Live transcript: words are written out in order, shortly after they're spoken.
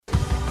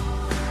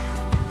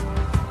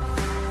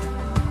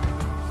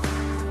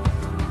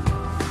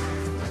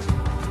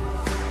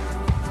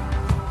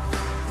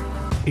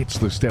It's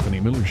the Stephanie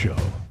Miller Show.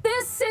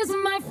 This is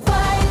my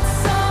fight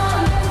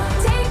song.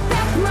 Take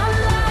back my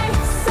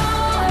life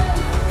song.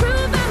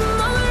 Prove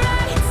I'm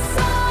alright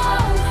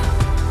song.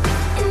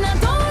 And I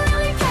don't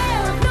really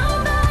care if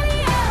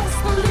nobody else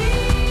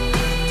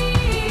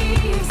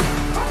believes.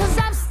 'Cause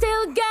I've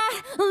still got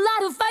a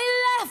lot of fight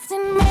left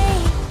in me.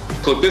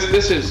 So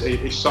this is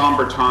a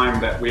somber time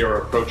that we are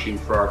approaching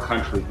for our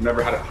country. We've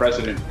never had a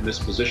president in this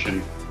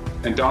position.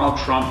 And Donald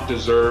Trump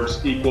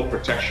deserves equal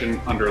protection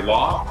under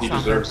law. He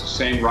deserves the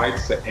same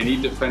rights that any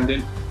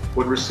defendant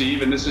would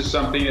receive. And this is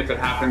something, if it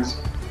happens,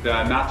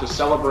 not to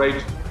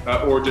celebrate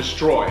or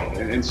destroy.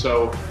 And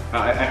so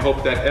I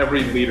hope that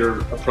every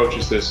leader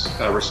approaches this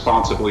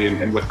responsibly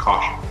and with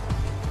caution.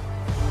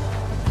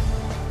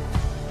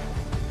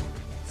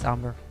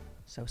 Somber.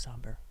 So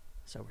somber.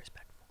 So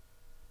respectful.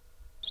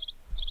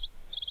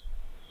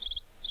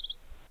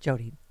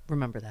 Jody,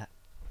 remember that.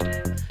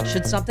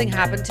 Should something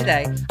happen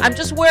today, I'm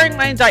just wearing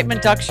my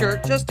indictment duck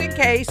shirt just in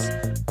case.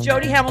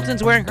 Jody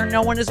Hamilton's wearing her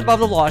no one is above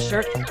the law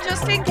shirt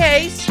just in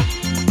case.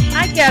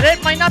 I get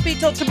it. Might not be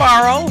till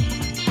tomorrow.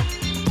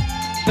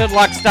 Good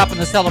luck stopping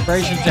the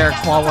celebrations, Eric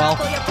Swalwell.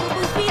 Wait.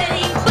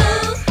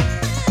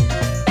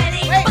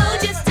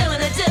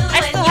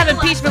 I still have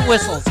impeachment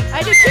whistles.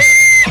 I do too.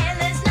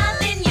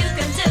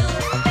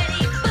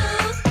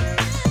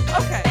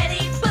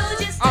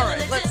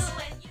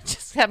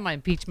 Have my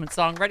impeachment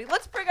song ready.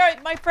 Let's bring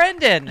my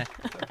friend in.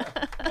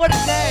 What a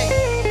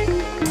day.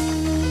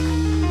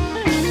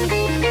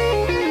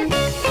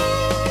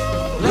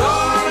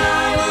 Lord,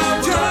 I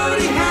love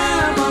Jody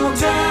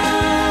Hamilton.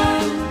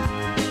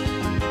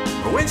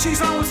 When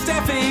she's on with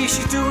Steffi,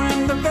 she's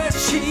doing the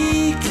best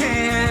she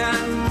can.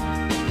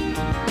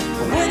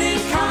 When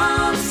it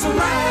comes to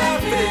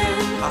laughing,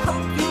 I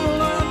hope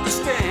you'll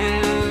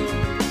understand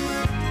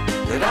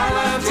that I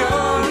love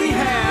Jody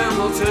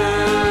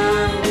Hamilton.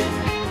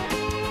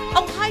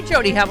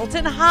 Jody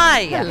Hamilton,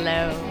 hi.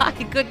 Hello. Hi,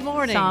 good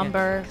morning.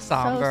 Somber.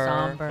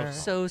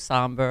 So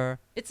somber.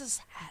 It's a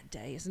sad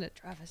day, isn't it,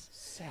 Travis?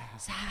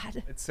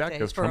 Sad. It's sad days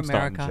because for Trump's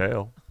America. not in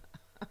jail.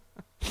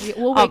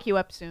 We'll wake you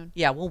up soon.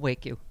 Yeah, we'll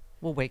wake you.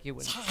 We'll wake you.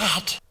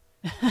 Sad.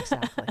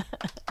 Exactly.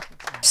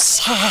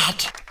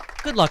 Sad.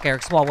 Good luck,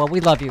 Eric Swalwell.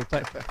 We love you,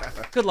 but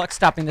good luck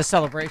stopping the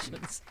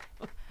celebrations.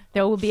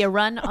 There will be a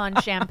run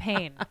on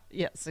champagne.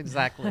 Yes,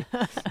 exactly.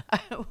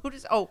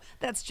 Oh,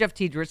 that's Jeff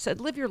Tiedrich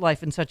said, live your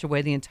life in such a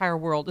way the entire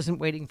world isn't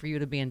waiting for you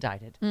to be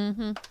indicted.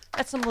 Mm-hmm.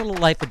 That's some little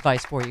life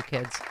advice for you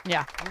kids.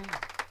 Yeah.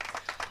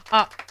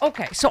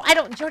 Okay, so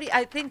Jody,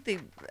 I think the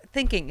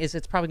thinking is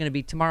it's probably going to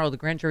be tomorrow. The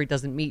grand jury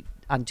doesn't meet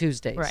on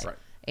Tuesdays. Right.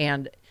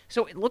 And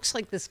so it looks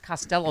like this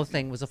Costello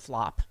thing was a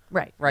flop.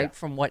 Right. Right, Yeah.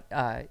 from what,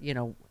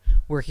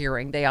 we're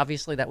hearing.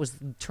 That was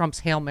Trump's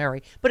Hail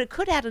Mary. But it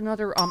could add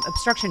another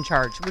obstruction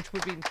charge, which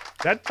would be...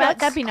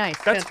 That'd be nice.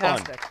 That's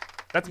fantastic. fun.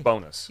 That's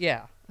bonus.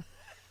 Yeah.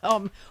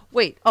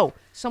 Wait. Oh,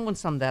 someone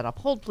summed that up.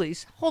 Hold,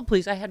 please.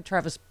 I had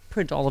Travis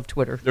print all of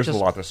Twitter. There's a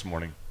lot this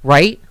morning.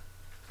 Right?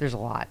 There's a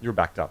lot. You're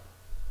backed up.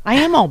 I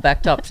am all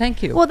backed up.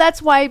 Thank you. Well, that's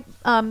why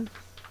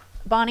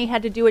Bonnie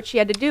had to do what she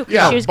had to do.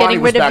 Yeah, she was Bonnie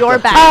getting was rid of backed your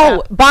up. backup.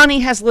 Oh,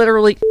 Bonnie has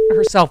literally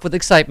herself with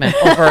excitement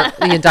over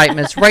the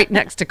indictments right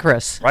next to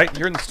Chris. Right?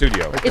 You're in the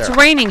studio. Right It's there.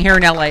 raining here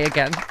in LA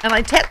again. And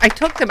I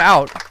took them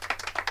out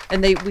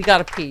and we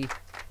got to pee.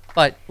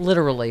 But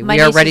literally, we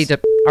are ready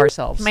to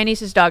ourselves. My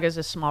niece's dog is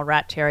a small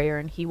rat terrier,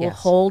 and he will Yes.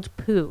 hold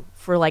poo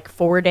for like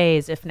 4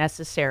 days if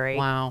necessary.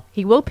 Wow.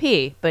 He will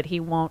pee, but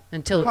he won't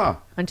until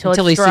it's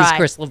he dry. sees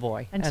Chris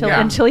Lavoie.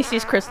 Until he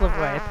sees Chris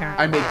Lavoie,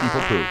 apparently. I make people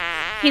poo.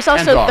 He's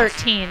also dogs.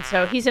 13,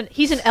 so he's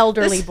an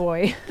elderly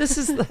boy. This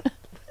is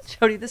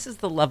Jody, this is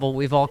the level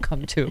we've all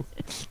come to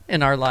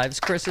in our lives.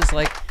 Chris is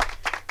like,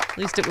 at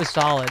least it was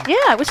solid. Yeah,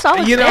 it was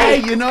solid. You know,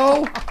 Hey,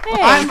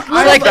 I'm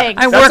like things.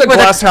 I That's work a with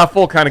glass half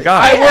full kind of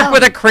guy. I work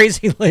with a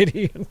crazy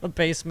lady in the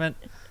basement.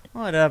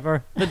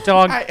 Whatever. The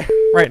dog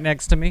right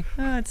next to me.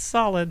 It's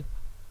solid.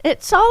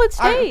 It's solid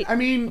state. I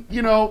mean,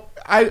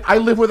 I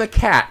live with a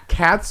cat.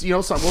 Cats,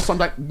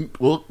 sometimes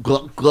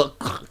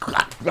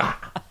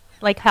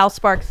like Hal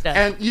Sparks does.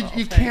 and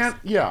you can't.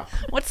 Yeah.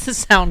 What's the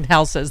sound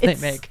Hal says they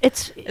make?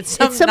 It's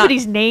some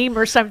somebody's name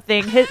or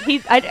something.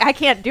 I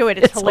can't do it.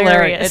 It's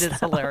hilarious. It is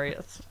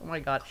hilarious. Oh my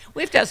God.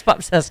 We have to ask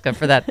Bob Seska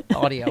for that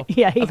audio.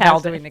 Yeah, he of Hal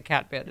has it. doing the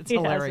cat bit. It's He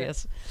has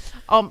hilarious.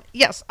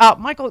 Yes.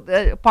 Michael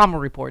Palmer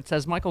report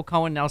says Michael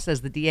Cohen now says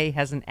the DA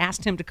hasn't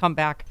asked him to come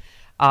back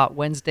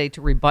Wednesday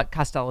to rebut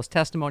Costello's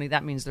testimony.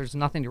 That means there's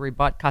nothing to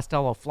rebut.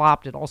 Costello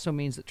flopped. It also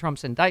means that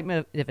Trump's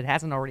indictment, if it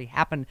hasn't already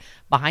happened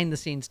behind the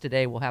scenes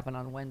today, will happen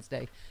on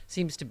Wednesday.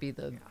 Seems to be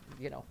the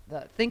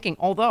thinking.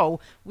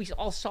 Although we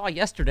all saw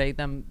yesterday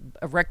them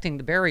erecting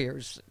the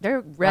barriers.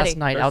 They're ready. Last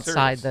night They're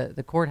outside serious.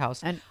 the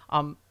courthouse. And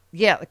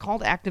Yeah, the call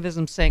to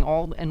activism saying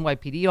all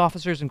NYPD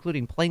officers,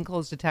 including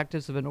plainclothes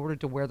detectives, have been ordered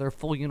to wear their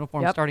full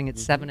uniform starting at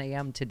 7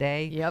 a.m.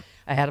 today. Yep.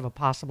 Ahead of a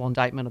possible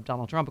indictment of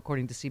Donald Trump,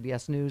 according to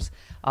CBS News.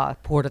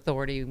 Port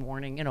Authority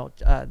warning.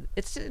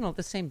 It's the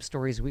same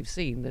stories we've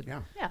seen that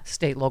Yeah.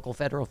 state, local,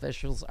 federal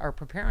officials are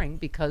preparing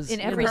because In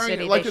every Comparing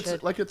city it like they it's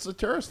should. like it's a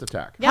terrorist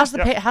attack. How's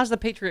the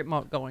Patriot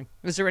Moat going?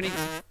 Is there any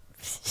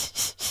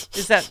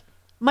Is that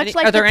Much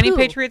like Are there the any poo.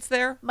 Patriots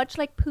there? Much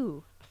like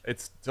poo.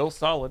 It's still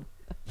solid.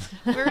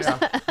 Where's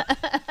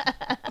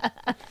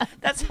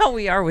That's how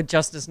we are with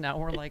justice now.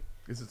 We're like,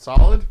 Is it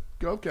solid?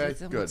 Okay,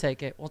 we'll good.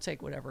 take it. We'll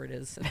take whatever it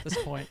is at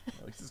this point.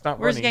 At least it's not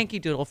Where's running. Yankee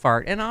Doodle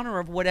Fart? In honor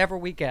of whatever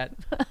we get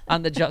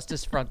on the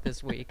justice front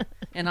this week.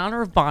 In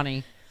honor of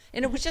Bonnie.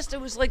 And it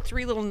was like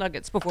 3 little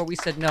nuggets before we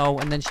said no,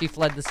 and then she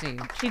fled the scene.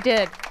 She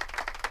did.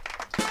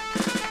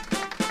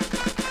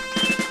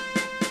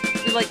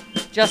 You're like,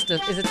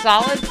 justice, is it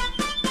solid?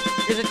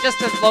 Is it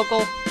just a local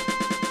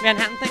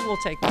Manhattan thing? We'll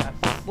take that.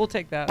 We'll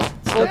take that.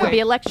 It could be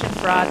election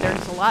fraud.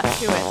 There's a lot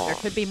to it. There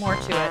could be more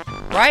to it.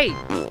 Right.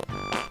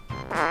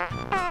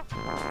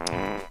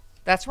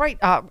 That's right.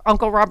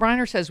 Uncle Rob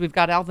Reiner says we've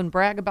got Alvin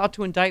Bragg about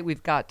to indict.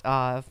 We've got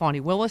Fawny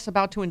Willis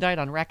about to indict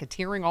on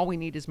racketeering. All we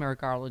need is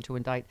Merrick Garland to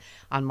indict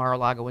on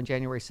Mar-a-Lago on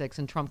January 6th,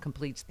 and Trump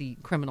completes the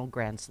criminal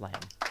Grand Slam.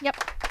 Yep.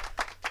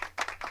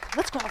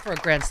 Let's go out for a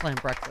Grand Slam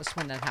breakfast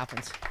when that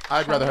happens.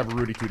 I'd rather have a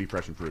Rudy Tooty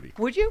Fresh and Fruity.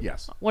 Would you?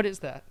 Yes. What is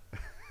that?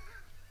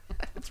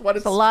 That's what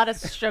It's a lot of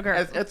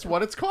sugar. It's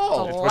what it's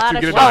called. It's a It's lot you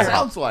of get it sugar. on.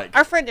 sounds like.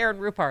 Our friend Aaron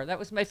Rupar, that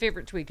was my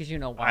favorite tweet because you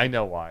know why. I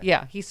know why.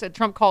 Yeah, he said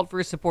Trump called for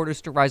his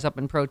supporters to rise up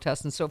and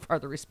protest, and so far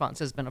the response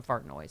has been a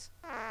fart noise.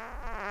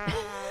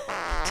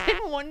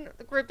 Didn't one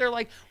group, they're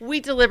like, we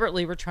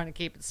deliberately were trying to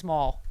keep it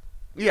small.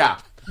 Yeah,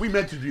 we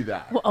meant to do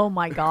that. Oh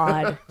my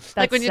God. That's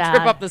Like when you sad.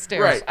 trip up the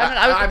stairs. Right. I mean,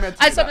 I meant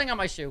to I had do something that. on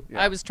my shoe.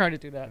 Yeah. I was trying to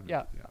do that.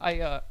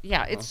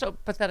 Yeah. It's so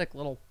pathetic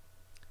little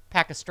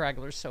pack of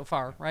stragglers so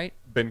far, right?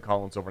 Ben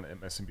Collins over on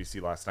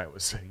MSNBC last night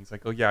was saying, he's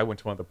like, oh, yeah, I went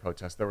to one of the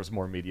protests. There was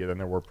more media than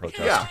there were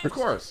protesters. Yeah, of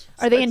course.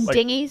 Are they in Like-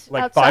 dinghies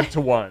Like outside?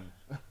 5-1.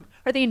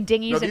 Are they in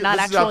dinghies No, and not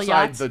this is actual outside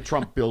yachts? the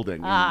Trump building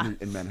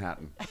in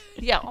Manhattan.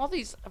 Yeah, all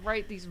these,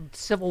 right, these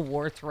Civil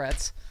War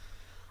threats.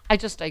 My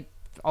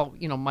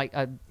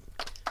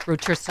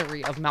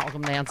rotisserie of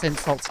Malcolm Nance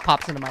insults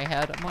pops into my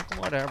head. I'm like,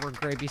 whatever,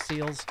 gravy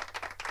seals.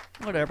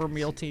 Whatever,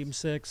 meal team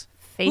 6.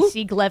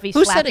 Facey, glevy,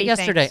 Who slappy said it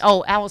yesterday? things.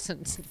 Oh,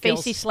 Allison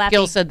Facey, slappy.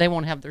 Gill said they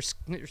won't have their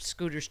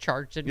scooters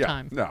charged in Yeah,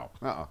 time. no.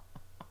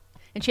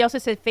 And she also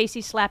said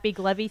facey, slappy,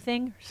 glevy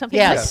thing or something.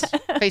 Yes,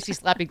 like that. facey,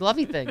 slappy,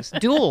 glovey things.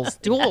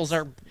 Duels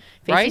are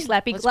Facey, right.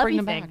 slappy, Let's bring glovey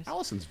them back. things.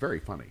 Allison's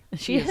very funny.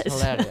 She is.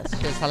 Hilarious.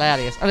 She's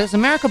hilarious. As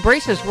America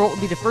braces for what would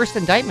be the first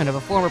indictment of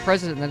a former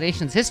president in the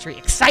nation's history.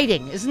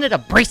 Exciting, isn't it? A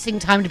bracing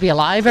time to be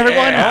alive,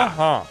 everyone.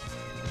 Uh-huh.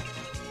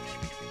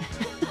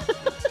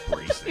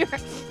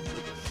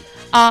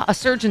 A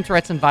surge in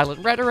threats and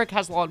violent rhetoric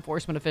has law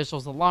enforcement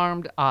officials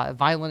alarmed.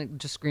 Violent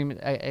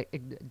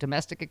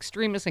domestic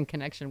extremists in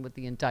connection with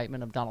the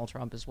indictment of Donald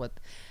Trump is what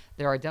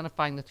they're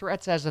identifying the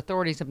threats as.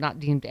 Authorities have not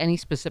deemed any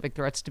specific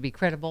threats to be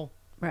credible,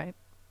 Right.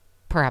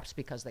 perhaps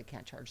because they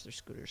can't charge their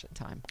scooters in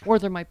time. Or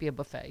there might be a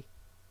buffet.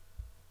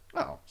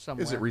 Oh,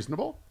 Somewhere. is it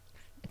reasonable?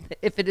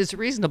 If it is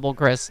reasonable,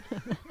 Chris,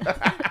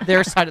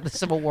 their side of the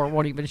Civil War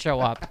won't even show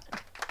up.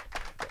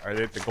 Are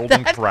they at the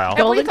Golden Corral?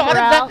 Have we Golden thought of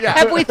Corral? that?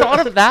 Have we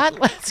thought of that?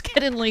 Let's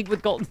get in league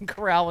with Golden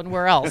Corral and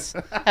where else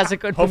has a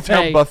good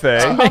Hometown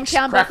buffet. buffet.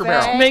 Hometown Cracker buffet,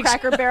 Barrel. Makes-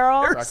 Cracker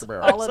Barrel, Cracker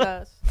Barrel. all of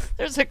those.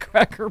 There's a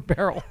Cracker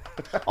Barrel,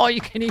 all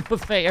you can eat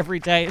buffet every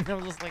day, and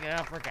I'm just like,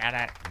 oh,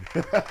 forget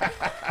it.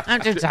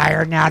 I'm too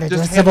tired now to do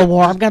a Civil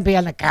War. I'm gonna be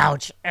on the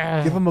couch.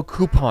 Ugh. Give them a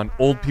coupon.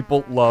 Old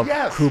people love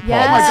Yes. coupons.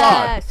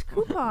 Yes,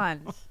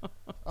 coupons.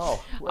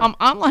 Oh,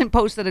 Online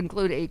posts that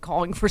include a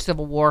calling for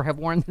civil war have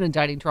warned that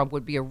indicting Trump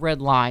would be a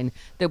red line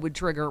that would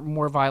trigger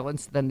more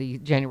violence than the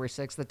January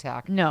 6th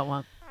attack. No, it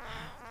won't.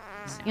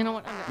 You know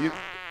what?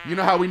 you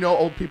know how we know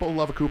old people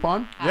love a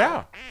coupon?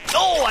 Yeah.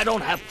 Oh, I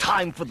don't have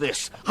time for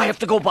this. I have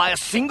to go buy a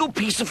single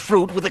piece of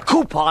fruit with a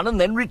coupon and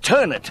then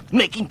return it,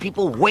 making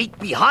people wait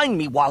behind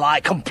me while I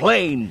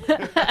complain.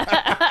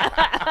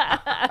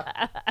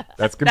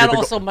 That's going to That be the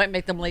also might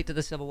make them late to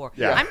the Civil War.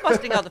 Yeah. I'm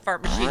busting out the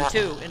fart machine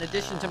too, in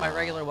addition to my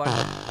regular one,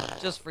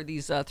 just for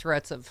these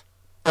threats of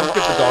Don't give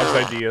the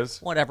dogs ideas.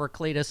 whatever,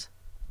 Cletus.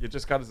 You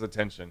just got his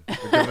attention.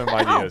 You're giving him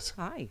ideas.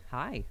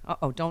 Hi.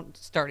 Uh-oh, don't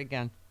start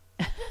again.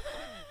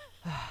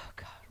 Oh,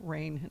 God,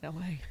 rain in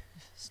L.A.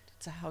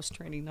 It's a house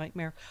training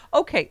nightmare.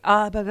 Okay,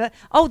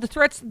 the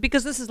threats,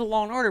 because this is the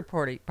Law and Order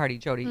party,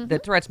 Jody. The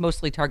threats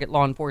mostly target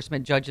law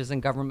enforcement, judges,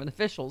 and government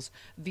officials,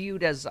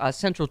 viewed as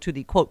central to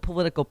the, quote,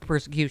 political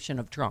persecution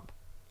of Trump.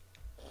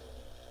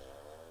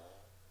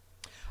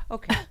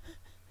 Okay.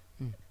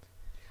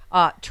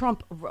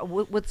 Trump,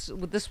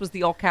 this was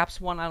the all caps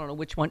one. I don't know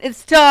which one.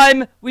 It's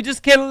time. We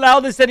just can't allow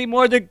this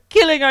anymore. They're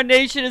killing our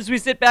nation as we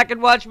sit back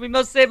and watch. We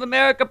must save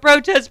America.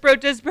 Protest,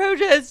 protest,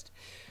 protest.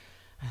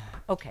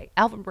 Okay.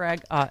 Alvin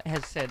Bragg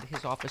has said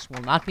his office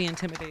will not be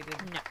intimidated.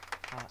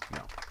 No.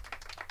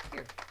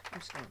 Here, I'm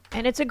just going to.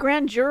 And it's a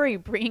grand jury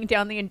bringing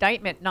down the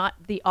indictment, not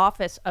the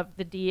office of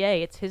the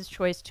DA. It's his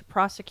choice to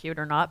prosecute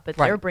or not, but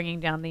they're Right. bringing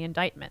down the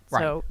indictment.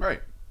 Right. So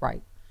Right.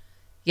 Right.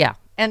 Yeah.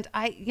 And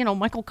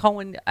Michael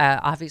Cohen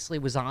obviously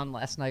was on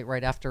last night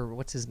right after,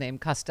 what's his name,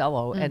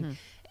 Costello. And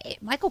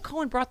Michael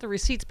Cohen brought the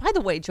receipts. By the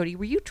way, Jody,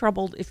 were you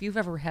troubled if you've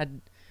ever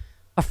had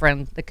a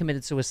friend that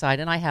committed suicide?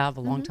 And I have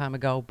a long time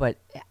ago, but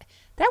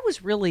that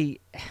was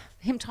really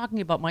him talking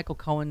about Michael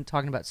Cohen,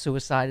 talking about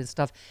suicide and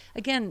stuff.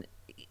 Again,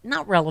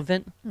 not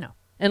relevant. No.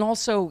 And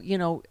also,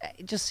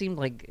 it just seemed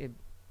like,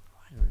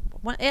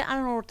 I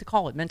don't know what to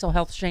call it, mental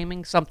health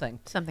shaming, something.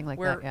 Something like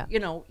Where, that,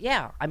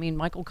 yeah. I mean,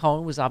 Michael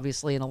Cohen was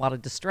obviously in a lot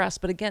of distress,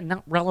 but again,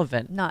 not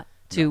relevant.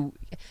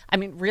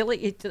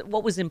 Really,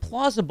 what was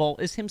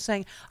implausible is him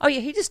saying, oh, yeah,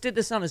 he just did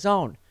this on his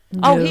own.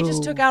 No. Oh, he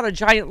just took out a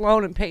giant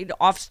loan and paid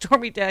off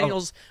Stormy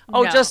Daniels.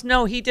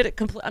 He did it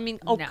completely. I mean,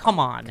 No. come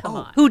on. Come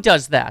on. Who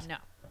does that? No.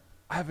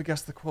 I have a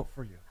guess the quote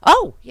for you.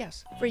 Oh,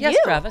 yes. For yes, you.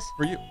 Travis.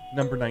 For you,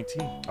 number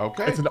 19.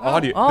 Okay. It's an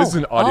audio. This is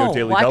an audio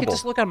daily well, I double. could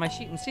just look on my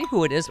sheet and see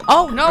who it is.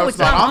 Oh, no, No, it's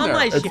not on there.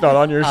 my It's sheet. not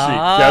on your sheet. Guess the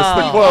I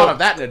thought quote. of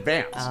that in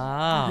advance.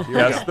 Oh,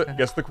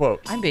 Guess the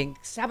quote. I'm being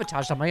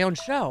sabotaged on my own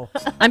show.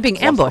 I'm being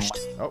ambushed.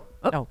 Oh,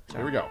 Oh,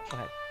 here we go. Go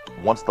ahead.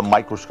 Once the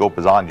microscope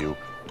is on you,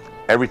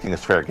 everything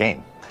is fair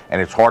game.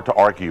 And it's hard to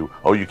argue,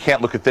 oh, you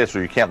can't look at this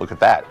or you can't look at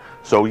that.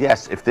 So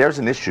yes, if there's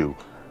an issue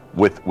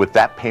with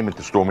that payment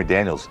to Stormy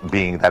Daniels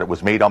being that it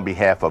was made on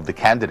behalf of the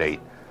candidate,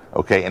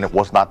 okay, and it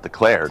was not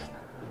declared,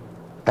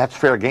 that's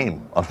fair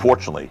game,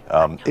 unfortunately,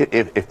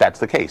 if that's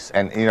the case.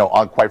 And,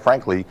 quite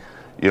frankly,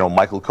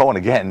 Michael Cohen,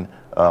 again,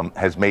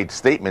 has made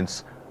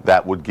statements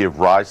that would give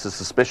rise to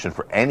suspicion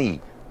for any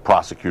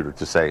prosecutor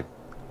to say,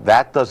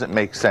 that doesn't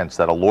make sense,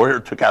 that a lawyer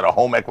took out a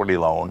home equity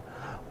loan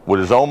with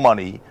his own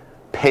money,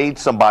 paid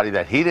somebody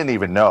that he didn't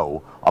even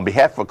know on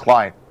behalf of a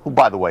client who,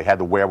 by the way, had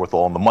the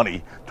wherewithal and the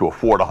money to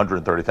afford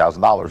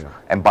 $130,000,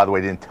 and, by the way,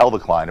 didn't tell the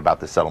client about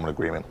the settlement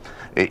agreement.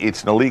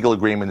 It's an illegal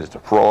agreement. It's a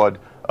fraud,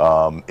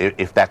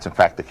 if that's, in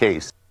fact, the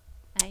case.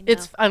 I know.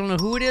 I don't know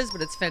who it is, but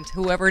it's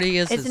whoever he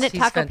is. Isn't it he's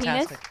Taco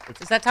Penis?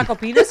 fantastic. Is that Taco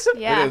Penis?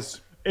 Yeah. It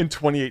is. In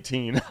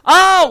 2018.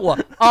 Oh,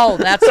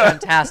 that's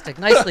fantastic.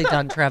 Nicely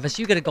done, Travis.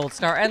 You get a gold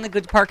star and the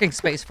good parking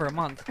space for a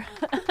month.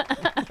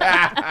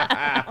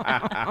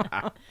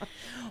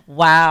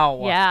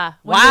 Wow. Yeah.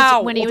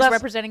 When he was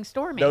representing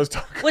Stormy. That was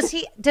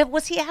talking.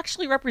 Was he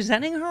actually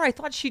representing her? I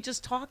thought she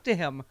just talked to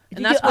him.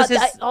 And that's was his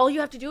all you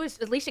have to do is,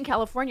 at least in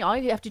California, all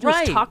you have to do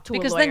right, is talk to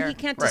because a lawyer. then he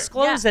can't Right.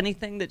 disclose Yeah.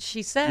 anything that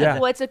she said. Yeah.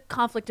 Well, it's a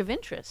conflict of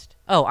interest.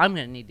 Oh, I'm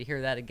going to need to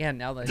hear that again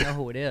now that I know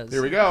who it is.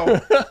 Here we go.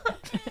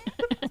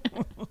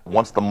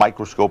 Once the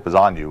microscope is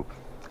on you,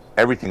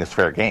 everything is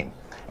fair game.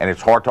 And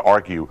it's hard to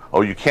argue,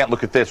 oh, you can't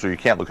look at this or you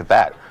can't look at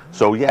that.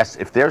 So yes,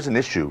 if there's an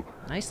issue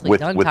Nicely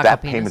done, with Taco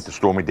that Penis. payment to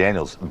Stormy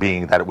Daniels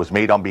being that it was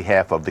made on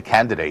behalf of the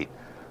candidate,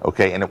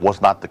 okay, and it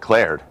was not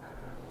declared,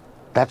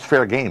 that's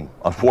fair game,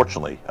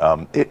 unfortunately,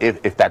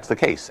 if that's the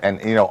case. And,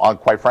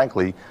 quite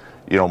frankly,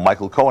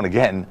 Michael Cohen,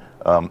 again,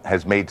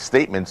 has made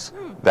statements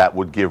that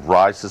would give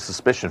rise to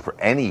suspicion for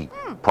any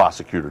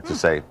prosecutor to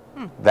say,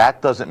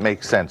 that doesn't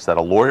make sense, that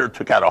a lawyer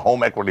took out a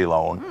home equity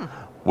loan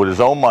with his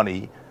own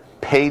money,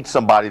 paid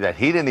somebody that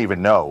he didn't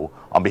even know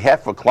on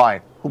behalf of a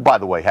client who, by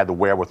the way, had the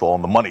wherewithal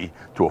and the money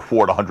to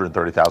afford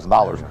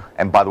 $130,000,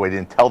 and, by the way,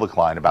 didn't tell the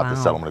client about the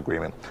settlement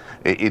agreement.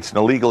 It's an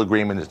illegal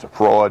agreement. It's a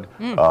fraud,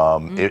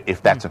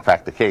 if that's, in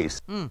fact, the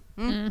case.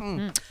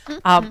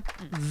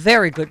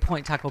 Very good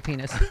point, Taco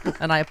Penis.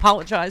 And I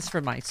apologize for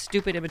my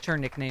stupid, immature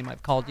nickname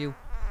I've called you.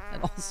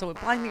 And also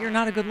implying that you're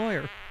not a good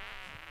lawyer.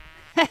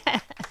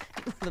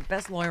 The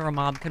best lawyer a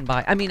man can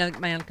buy.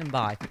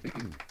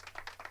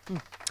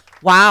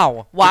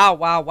 Wow.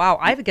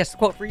 I have a guest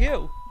quote for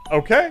you.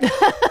 Okay.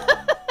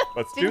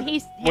 Let's do Didn't he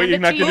it. hand Wait, you're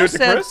it not to going you? to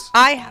do it to Chris?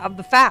 I have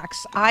the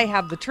facts. I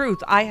have the truth.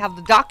 I have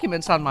the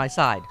documents on my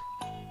side.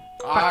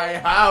 I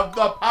have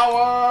the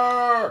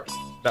power.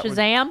 That was-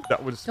 Shazam?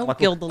 That was Don't Michael,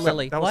 gild the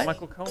lily. That What? was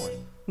Michael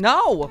Cohen.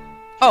 No.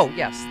 Oh,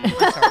 yes.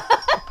 I'm sorry.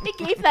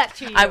 He gave that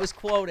to you. I was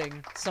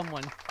quoting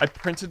someone. I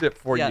printed it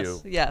for Yes.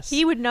 you. Yes.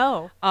 He would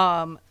know.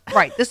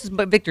 Right. This is,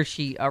 but Victor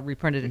Shi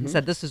reprinted it and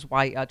said this is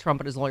why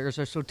Trump and his lawyers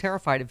are so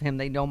terrified of him.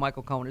 They know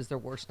Michael Cohen is their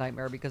worst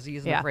nightmare because he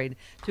isn't Yeah. afraid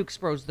to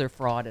expose their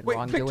fraud and Wait,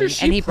 wrongdoing. Victor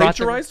Shi and he brought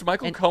the- plagiarized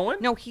Michael Cohen?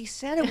 No, he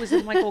said it was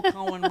in Michael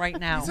Cohen right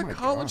now. He's a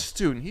college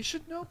student. He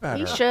should know better.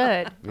 He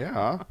should.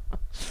 Yeah.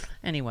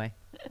 Anyway,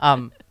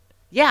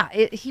 yeah,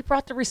 he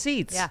brought the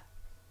receipts. Yeah.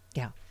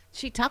 Yeah.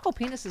 Taco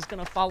Penis is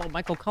going to follow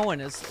Michael Cohen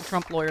as a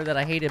Trump lawyer that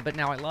I hated, but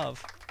now I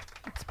love.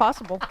 It's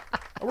possible.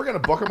 We're going to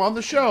book him on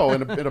the show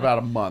in about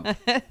a month.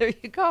 There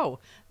you go.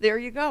 There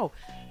you go.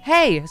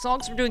 Hey, as long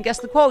as we're doing Guess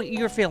the Quote,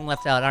 you're feeling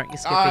left out, aren't you,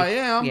 Skippy? I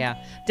am. Yeah.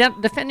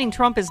 Defending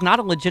Trump is not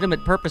a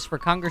legitimate purpose for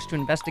Congress to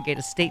investigate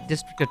a state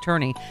district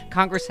attorney.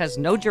 Congress has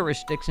no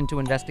jurisdiction to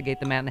investigate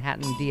the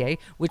Manhattan DA,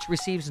 which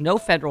receives no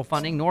federal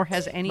funding nor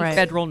has any Right.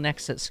 federal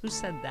nexus. Who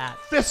said that?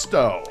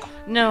 Fisto.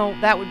 No,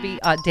 that would be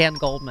Dan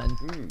Goldman.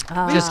 Leave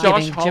Just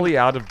Josh kidding. Hawley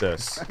out of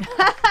this.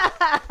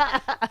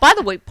 By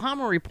the way,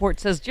 Palmer Report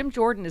says Jim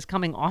Jordan is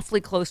coming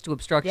awfully close to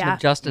obstruction Yeah. of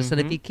justice, and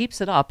if he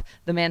keeps it up,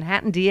 the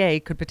Manhattan DA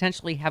could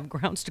potentially have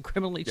grounds to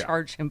criminally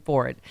charge him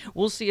for it.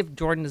 We'll see if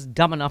Jordan is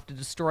dumb enough to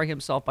destroy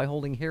himself by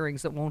holding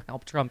hearings that won't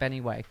help Trump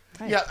anyway.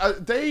 Yeah,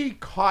 they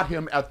caught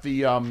him at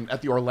the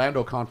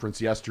Orlando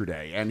conference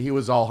yesterday, and he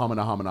was all humming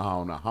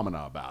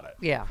about it.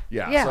 Yeah.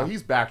 Yeah. So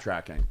he's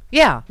backtracking.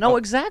 Yeah, no,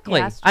 exactly.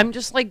 He has to. I'm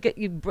just like,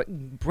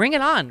 bring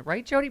it on,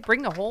 right, Jody?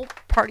 Bring the whole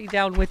party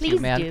down with you,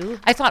 Please man. do.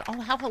 I thought,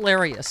 oh, how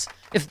hilarious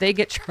if they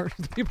get charged,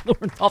 the people who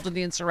were involved in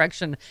the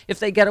insurrection, if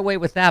they get away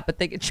with that, but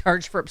they get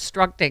charged for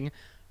obstructing,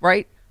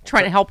 right?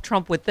 Trying to help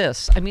Trump with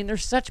this. I mean,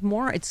 there's such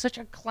more. It's such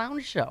a clown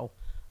show.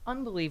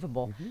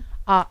 Unbelievable.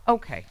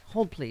 Okay,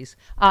 hold please.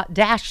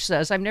 Dash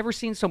says, I've never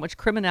seen so much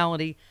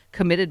criminality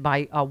committed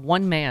by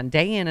one man,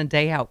 day in and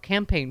day out.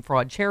 Campaign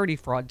fraud, charity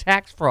fraud,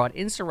 tax fraud,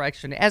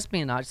 insurrection,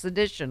 espionage,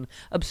 sedition,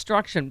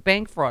 obstruction,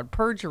 bank fraud,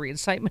 perjury,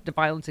 incitement to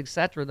violence,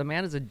 etc. The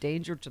man is a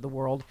danger to the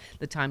world.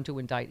 The time to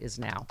indict is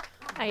now.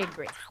 I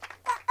agree.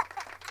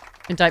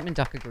 Indictment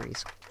Duck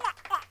agrees.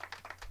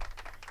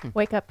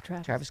 Wake up,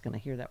 Travis. Travis is going to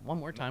hear that one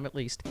more time at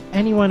least.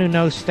 Anyone who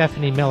knows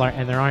Stephanie Miller,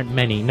 and there aren't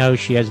many, knows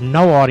she has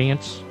no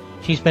audience.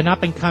 She's been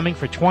up and coming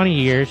for 20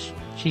 years.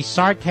 She's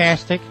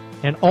sarcastic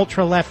and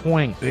ultra left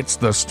wing. It's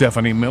the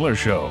Stephanie Miller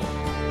Show.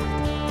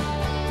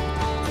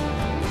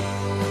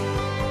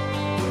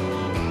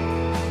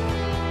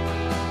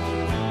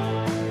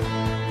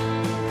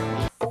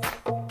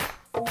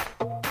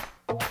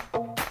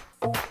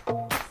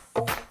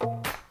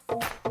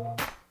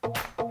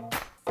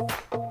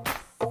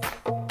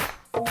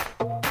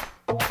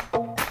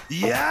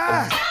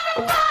 Yeah!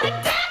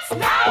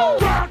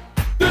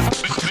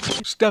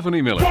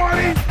 Stephanie Miller.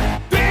 Party!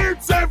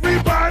 Dance,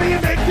 everybody!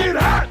 Make it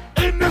hot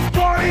in this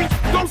party!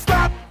 Don't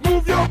stop,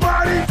 move your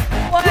body!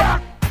 What?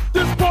 Rock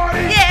this party!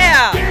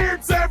 Yeah!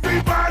 Dance,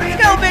 everybody!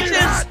 Let's go, Make it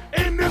bitches! hot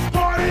in this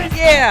party!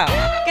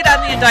 Yeah! Get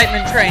on the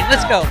indictment train.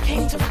 Let's go.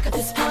 Came to rock at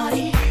this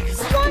party,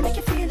 'cause I can make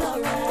you feel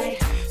alright.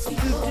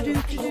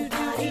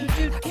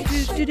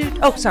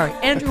 Oh, sorry.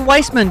 Andrew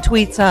Weissman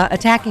tweets,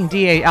 attacking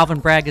DA Alvin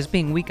Bragg as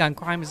being weak on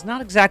crime is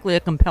not exactly a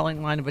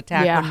compelling line of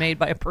attack Yeah. when made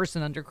by a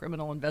person under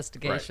criminal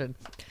investigation.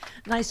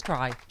 Nice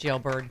try,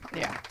 Jailbird.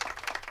 Yeah.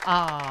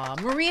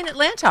 Marie in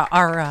Atlanta,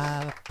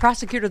 our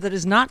prosecutor that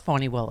is not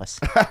Phony Willis.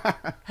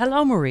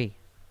 Hello, Marie.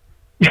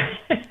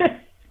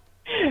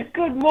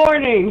 Good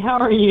morning. How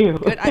are you?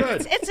 Good.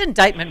 It's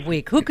indictment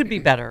week. Who could be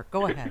better?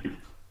 Go ahead.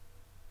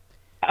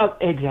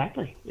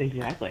 Exactly.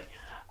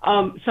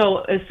 So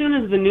as soon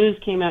as the news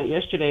came out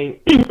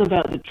yesterday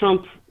about the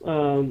Trump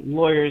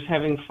lawyers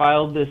having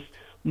filed this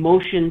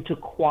motion to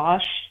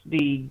quash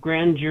the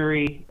grand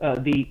jury,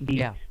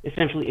 the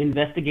essentially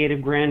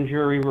investigative grand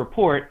jury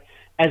report,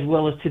 as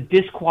well as to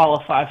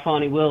disqualify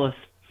Phony Willis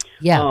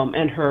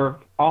and her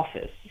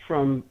office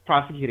from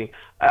prosecuting,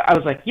 I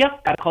was like,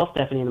 yep, gotta call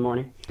Stephanie in the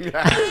morning.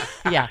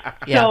 Yeah.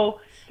 So,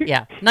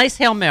 Nice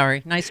Hail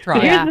Mary. Nice try.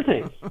 Here's the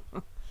thing.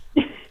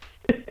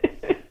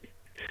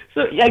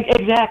 So, yeah,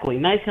 exactly.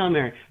 Nice Hail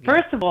Mary.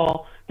 First of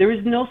all, there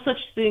is no such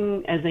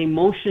thing as a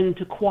motion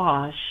to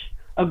quash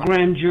a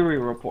grand jury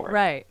report.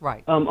 Right.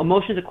 A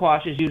motion to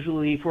quash is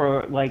usually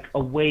for, like, a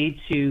way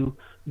to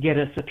get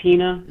a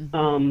subpoena,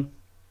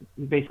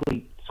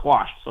 basically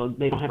squashed, so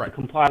they don't have to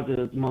comply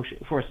with the motion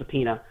for a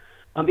subpoena.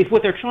 If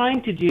what they're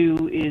trying to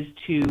do is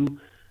to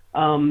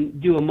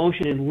do a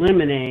motion in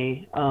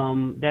limine,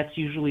 that's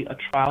usually a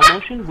trial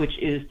motion, which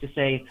is to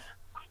say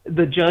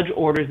the judge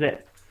orders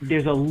that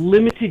there's a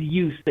limited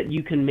use that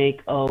you can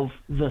make of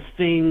the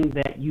thing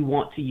that you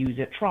want to use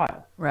at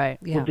trial. Right.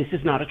 Yeah. Well, this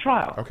is not a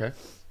trial. Okay.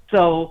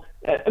 So,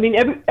 I mean,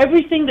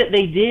 everything that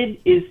they did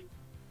is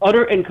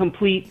utter and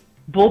complete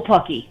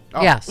bullpucky.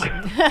 Oh. Yes.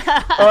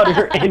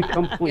 Utter and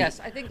complete. Yes,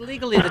 I think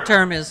legally the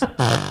term is...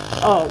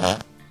 Oh.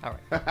 All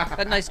right.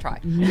 But nice try.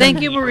 Thank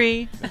you,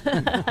 Marie.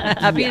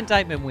 Happy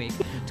Indictment Week.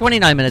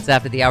 29 minutes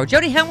after the hour.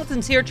 Jody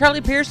Hamilton's here.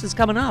 Charlie Pierce is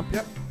coming up.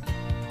 Yep.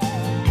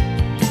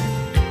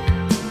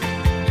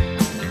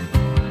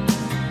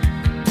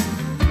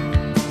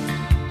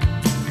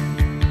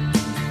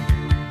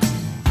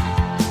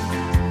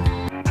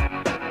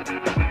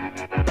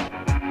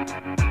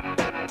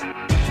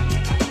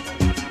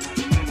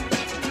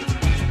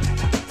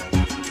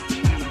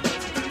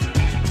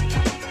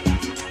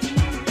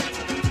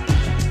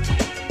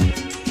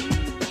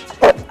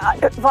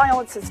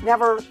 Violence is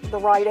never the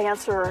right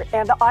answer,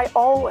 and I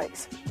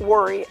always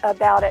worry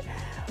about it.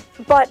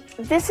 But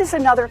this is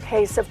another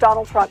case of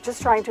Donald Trump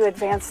just trying to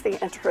advance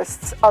the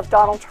interests of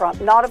Donald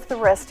Trump, not of the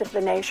rest of the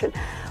nation.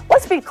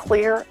 Let's be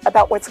clear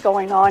about what's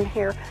going on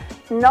here.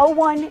 No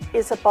one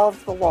is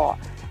above the law,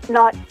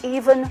 not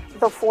even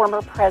the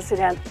former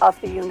president of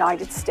the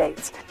United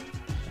States.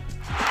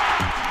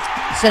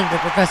 Senator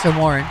Professor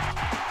Warren.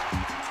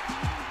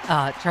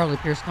 Charlie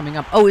Pierce coming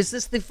up. Oh, is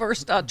this the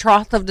first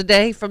troth of the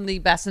day from the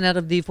bassinet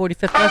of the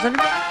 45th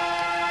president?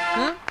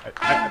 Huh?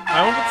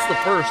 I don't think it's the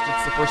first.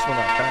 It's the first one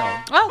I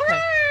found.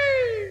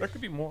 Okay. There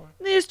could be more.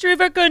 In the history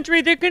of our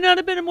country, there cannot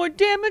have been a more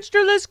damaged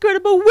or less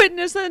credible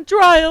witness on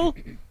trial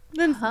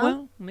than,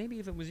 well, maybe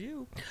if it was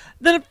you,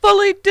 than a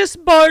fully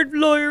disbarred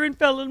lawyer and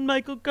felon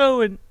Michael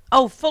Cohen.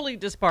 Oh, fully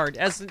disbarred,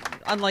 as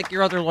unlike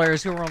your other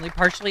lawyers who were only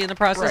partially in the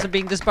process of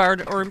being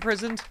disbarred or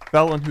imprisoned.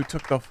 Felon who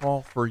took the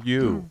fall for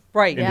you.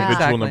 Right, Individual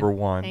exactly. number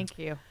one. Thank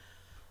you.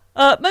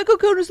 Michael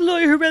Cohen is a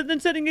lawyer who, rather than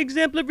setting an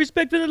example of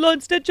respect for the law,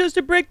 instead chose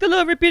to break the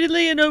law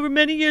repeatedly and over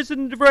many years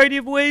in a variety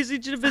of ways.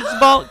 Each of his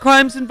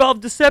crimes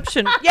involved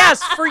deception.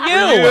 Yes, for you.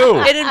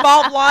 It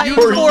involved lying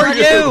for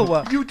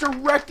you. You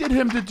directed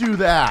him to do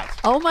that.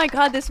 Oh my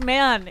God, this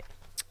man.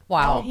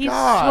 Wow. He's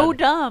so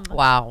dumb.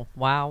 Wow.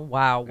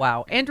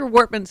 Andrew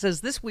Wortman says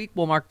this week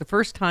will mark the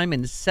first time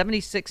in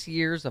 76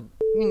 years of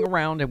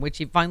around in which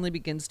he finally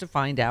begins to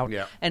find out.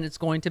 Yeah. And it's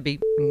going to be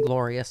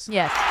glorious.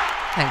 Yes.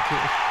 Thank you.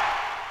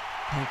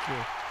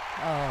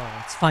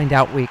 Oh, it's find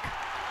out week.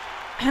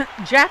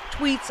 Jack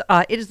tweets,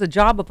 it is the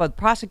job of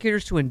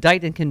prosecutors to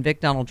indict and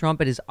convict Donald Trump.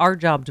 It is our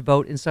job to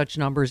vote in such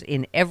numbers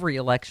in every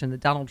election that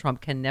Donald Trump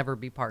can never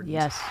be pardoned.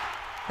 Yes.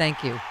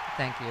 Thank you, and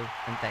thank you.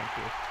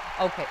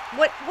 Okay,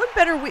 what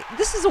better week?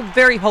 This is a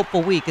very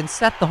hopeful week, and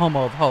Seth, the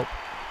Homo of Hope,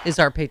 is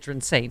our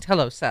patron saint.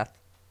 Hello, Seth.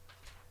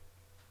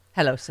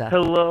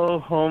 Hello,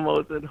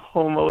 homos and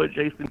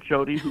homo-adjacent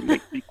Jody, who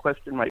makes me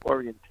question my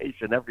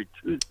orientation every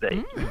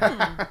Tuesday.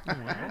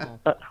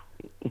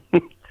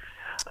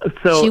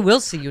 So she will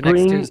see you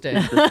next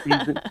Tuesday.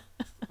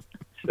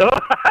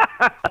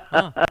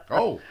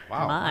 Oh,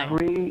 wow.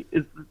 Spring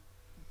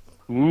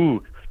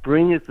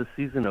is the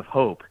season of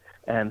hope,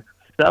 and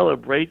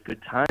celebrate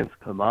good times.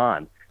 Come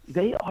on.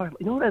 They are,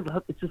 you know what I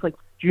love? It's just like,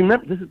 do you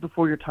remember, this is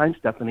before your time,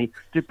 Stephanie,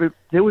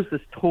 there was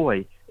this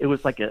toy. It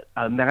was like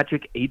a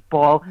magic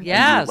 8-ball. Yes.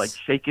 And you would like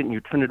shake it and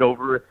you turn it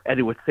over and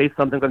it would say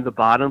something on the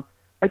bottom.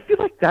 I feel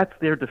like that's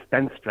their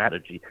defense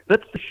strategy.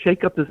 Let's just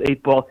shake up this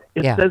 8-ball.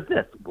 It says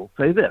this. We'll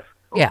say this.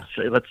 Yeah.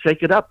 Let's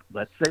shake it up.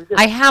 Let's say this.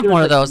 I have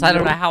one of those. I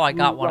don't know how I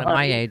got one at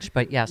my age,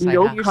 but yes, I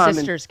have. Your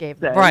sisters gave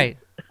them. Right.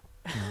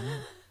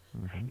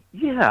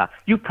 Yeah,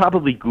 you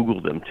probably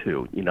Googled them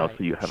too, so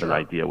you have an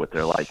idea what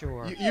they're like.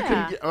 Sure. You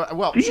can.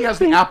 She has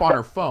the app on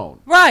her phone.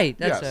 Right.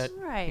 That's Yes. it.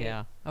 Right.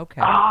 Yeah.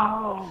 Okay.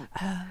 Oh,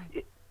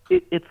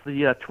 it's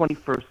the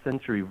 21st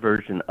century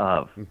version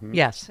of.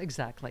 Yes,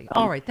 exactly.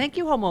 All right. Thank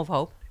you, Homo of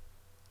Hope.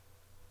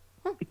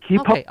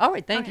 Keep Okay. up. All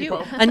right. Thank you.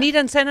 Anita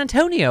in San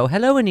Antonio.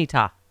 Hello,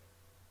 Anita.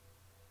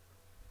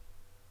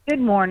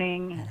 Good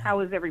morning. How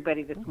is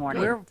everybody this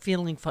morning? We're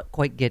feeling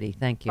quite giddy.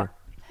 Thank you.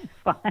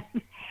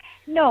 Fine.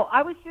 No,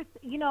 I was just,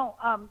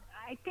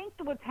 I think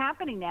that what's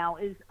happening now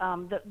is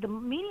the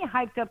media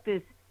hyped up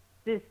this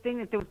thing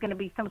that there was going to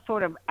be some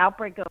sort of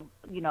outbreak of,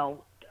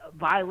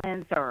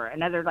 violence or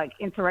another like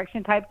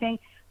insurrection type thing.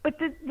 But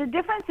the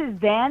difference is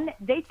then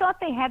they thought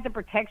they had the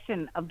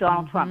protection of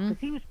Donald Trump because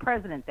he was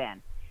president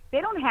then.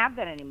 They don't have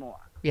that anymore.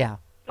 Yeah.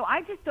 So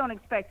I just don't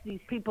expect these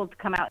people to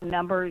come out in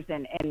numbers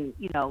and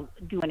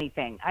do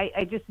anything.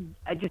 I just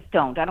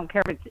don't. I don't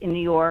care if it's in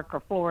New York or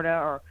Florida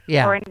or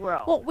anywhere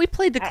else. Well, we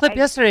played the clip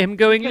yesterday. Him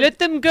going, "Let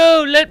them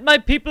go, let my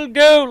people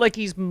go," like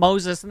he's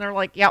Moses, and they're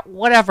like, "Yeah,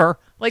 whatever."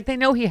 Like they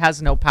know he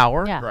has no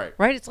power. Yeah.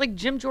 Right. It's like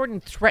Jim Jordan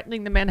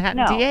threatening the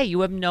Manhattan No. DA.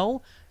 You have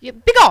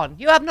be gone.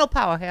 You have no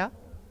power here.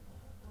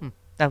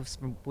 That was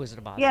from Wizard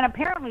of Oz. Yeah, and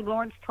apparently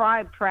Lawrence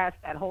Tribe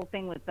trashed that whole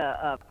thing with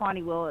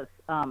Fani Willis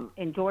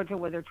in Georgia,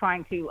 where they're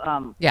trying to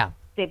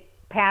they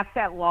passed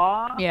that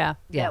law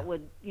that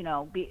would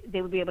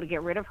they would be able to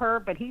get rid of her,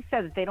 but he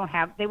says they won't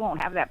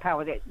have that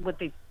power. That what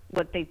they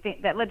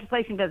think that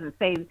legislation doesn't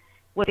say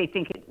what they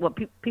think what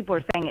people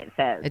are saying it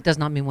says. It does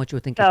not mean what you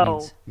would think it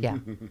means. Yeah.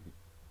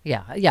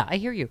 Yeah, I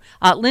hear you.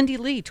 Lindy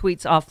Lee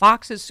tweets,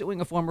 Fox is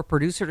suing a former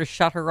producer to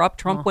shut her up.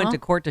 Trump went to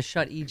court to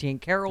shut E. Jean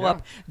Carroll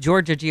up.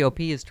 Georgia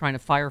GOP is trying to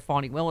fire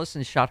Fani Willis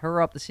and shut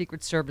her up. The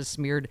Secret Service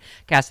smeared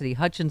Cassidy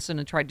Hutchinson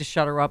and tried to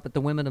shut her up, but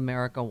the women of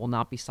America will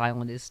not be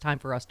silent. It's time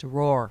for us to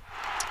roar.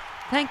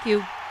 Thank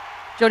you.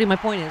 Jody, my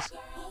point is...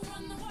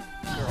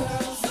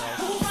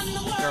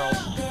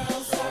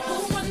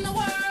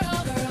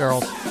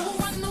 Girls.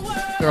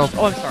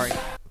 Oh, I'm sorry.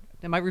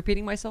 Am I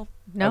repeating myself?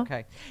 No.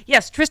 Okay.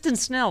 Yes, Tristan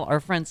Snell, our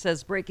friend,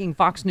 says breaking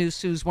Fox News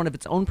sues one of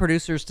its own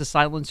producers to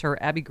silence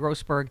her. Abby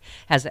Grossberg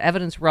has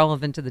evidence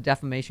relevant to the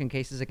defamation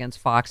cases against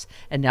Fox,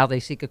 and now they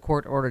seek a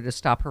court order to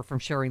stop her from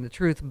sharing the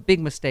truth.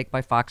 Big mistake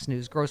by Fox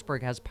News.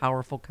 Grossberg has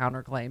powerful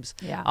counterclaims.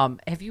 Yeah.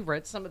 Have you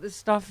read some of this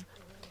stuff?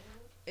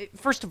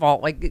 First of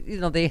all,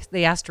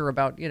 they asked her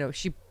about,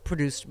 she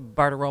produced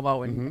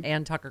Bartiromo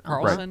and Tucker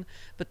Carlson,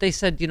 but they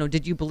said,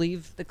 did you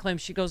believe the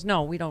claims? She goes,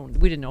 no, we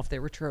didn't know if they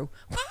were true.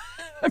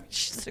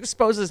 She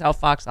exposes how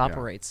Fox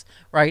operates,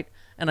 right?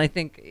 And I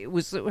think it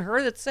was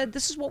her that said,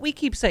 this is what we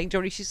keep saying,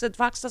 Jody. She said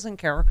Fox doesn't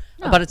care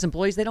about its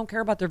employees. They don't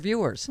care about their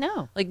viewers.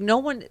 No. Like, no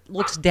one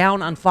looks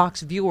down on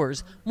Fox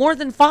viewers more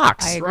than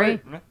Fox. I agree.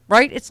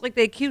 Right? It's like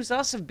they accuse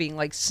us of being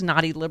like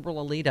snotty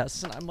liberal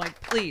elitists. And I'm like,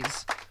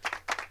 please.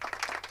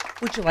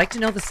 Would you like to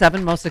know the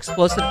 7 most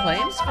explosive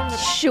claims from the...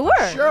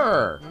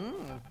 Sure.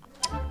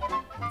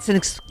 It's an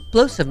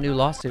explosive new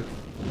lawsuit.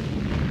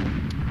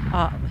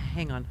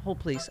 Hang on. Hold,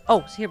 please.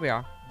 Oh, here we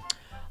are.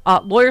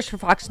 Lawyers for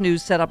Fox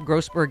News set up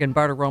Grossberg and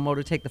Bartiromo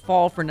to take the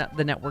fall for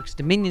the network's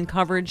Dominion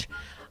coverage.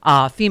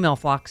 Female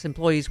Fox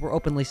employees were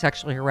openly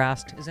sexually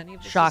harassed. Is any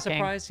of this a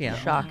surprise? Yeah.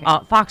 Shocking.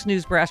 Fox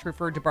News brass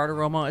referred to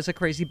Bartiromo as a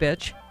crazy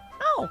bitch.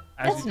 Oh,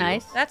 that's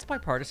nice. That's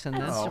bipartisan.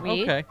 That's then.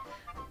 sweet. Okay.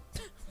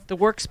 The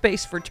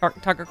workspace for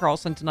Tucker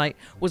Carlson tonight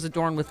was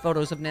adorned with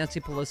photos of Nancy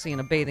Pelosi in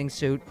a bathing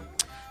suit.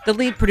 The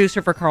lead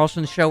producer for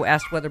Carlson's show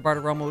asked whether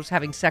Bartiromo was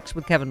having sex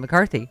with Kevin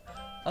McCarthy.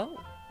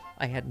 Oh,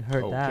 I hadn't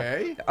heard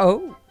Okay. that.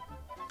 Oh.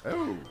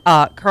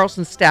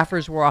 Carlson's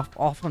staffers were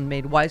often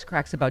made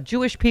wisecracks about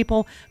Jewish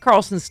people.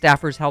 Carlson's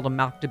staffers held a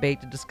mock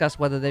debate to discuss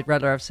whether they'd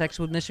rather have sex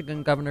with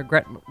Michigan Governor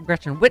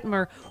Gretchen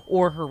Whitmer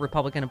or her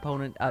Republican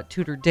opponent,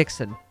 Tudor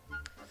Dixon.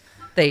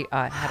 They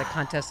had a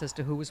contest as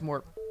to who was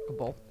more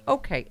likable.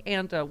 Okay,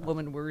 and a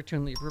woman were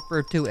routinely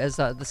referred to as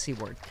the C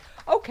word.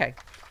 Okay,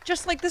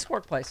 just like this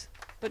workplace.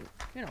 But,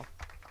 you know,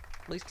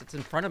 at least it's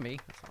in front of me.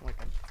 It's not like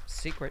a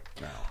secret.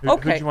 No.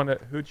 Okay.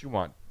 Who'd you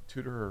want,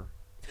 Tudor or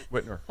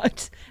Whitner?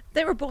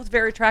 They were both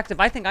very attractive.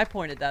 I think I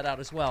pointed that out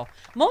as well.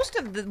 Most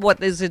of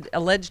what is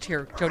alleged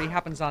here, Jody,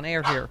 happens on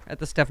air here at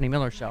the Stephanie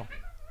Miller Show.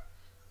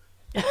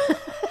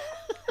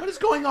 What is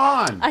going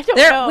on? I don't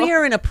know. We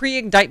are in a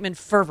pre-indictment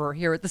fervor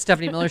here at the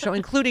Stephanie Miller Show,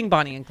 including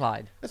Bonnie and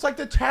Clyde. It's like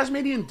the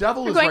Tasmanian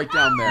devil is going, right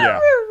down there.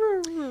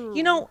 Yeah.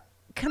 You know,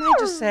 can I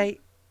just say,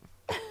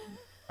 I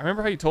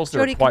remember how you told us they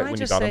Jody, were quiet can I when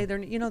you just got say,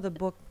 them. you know the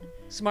book,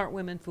 Smart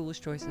Women,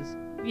 Foolish Choices?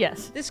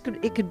 Yes.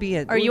 It could be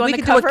a. Are you we on the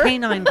could cover? do a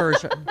canine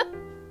version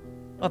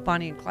of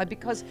Bonnie and Clyde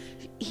because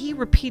he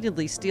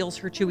repeatedly steals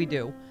her Chewy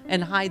Doo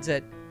and hides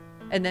it,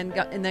 and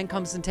then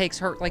comes and takes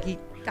her. Like he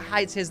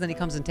hides his, then he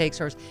comes and takes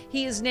hers.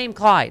 He is named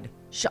Clyde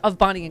of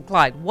Bonnie and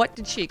Clyde. What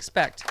did she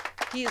expect?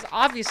 He is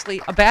obviously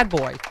a bad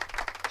boy.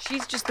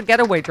 She's just the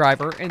getaway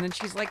driver, and then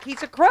she's like,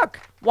 he's a crook.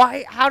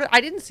 Why?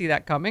 I didn't see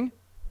that coming.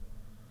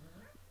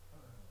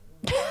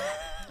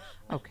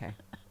 Okay.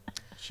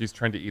 She's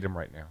trying to eat him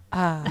right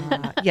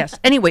now. Yes.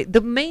 Anyway,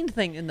 the main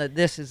thing in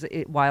this is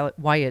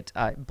why it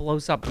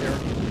blows up their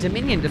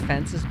Dominion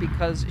defense is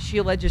because she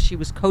alleges she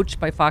was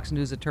coached by Fox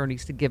News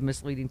attorneys to give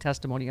misleading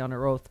testimony on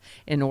her oath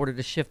in order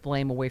to shift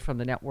blame away from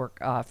the network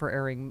for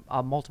airing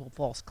multiple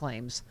false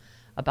claims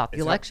about the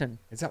election.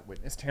 Is that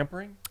witness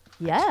tampering?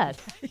 Yes.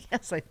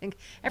 Yes, I think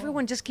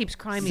everyone just keeps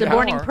crying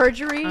Suborning more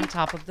perjury. on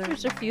top of their.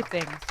 There's a few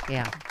things.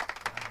 Yeah.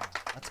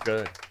 That's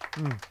good.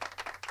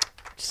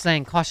 Just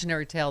saying,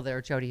 cautionary tale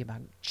there, Jody,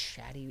 about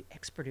chatty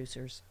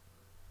ex-producers.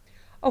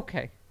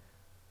 Okay.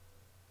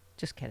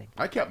 Just kidding.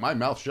 I kept my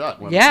mouth shut.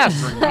 When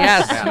Yes, during my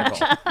yes.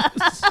 sabbatical.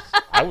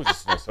 I was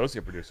just an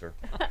associate producer.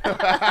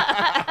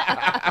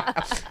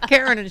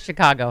 Karen in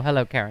Chicago.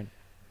 Hello, Karen.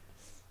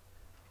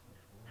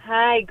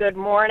 Hi, good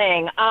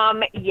morning.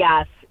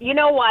 Yes. You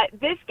know what?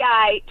 This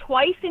guy,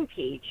 twice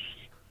impeached,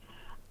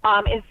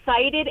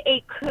 incited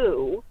a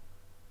coup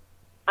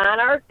on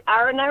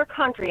our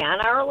country,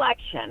 on our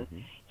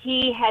election.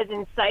 He has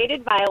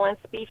incited violence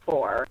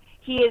before.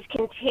 He is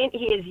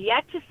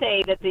yet to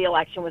say that the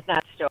election was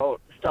not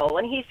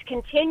stolen. He's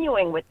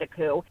continuing with the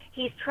coup.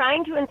 He's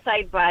trying to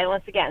incite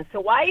violence again.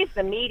 So why is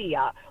the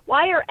media,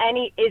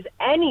 is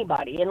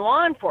anybody in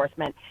law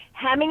enforcement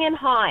hemming and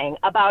hawing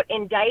about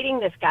indicting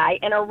this guy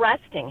and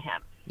arresting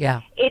him?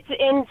 Yeah. It's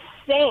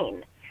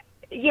insane.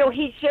 You know,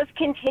 he's just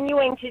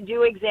continuing to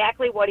do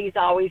exactly what he's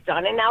always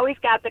done. And now he's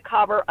got the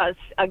cover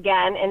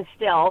again and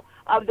still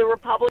of the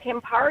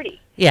Republican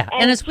Party. Yeah.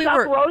 And as we Chuck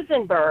were.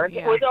 Rosenberg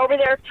was over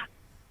there.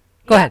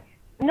 Go ahead.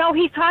 No,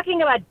 he's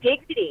talking about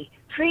dignity,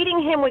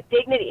 treating him with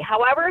dignity.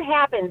 However it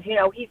happens, you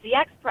know, he's the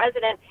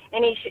ex-president,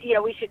 and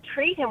we should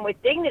treat him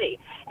with dignity.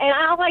 And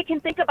all I can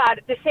think about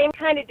it, the same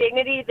kind of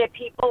dignity that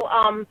people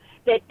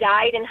that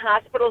died in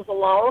hospitals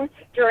alone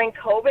during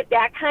COVID,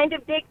 that kind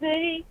of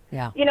dignity.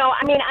 Yeah. You know,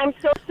 I mean, I'm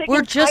so sick We're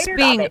and just tired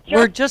being of it.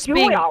 we're just do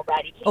being it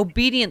already.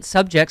 obedient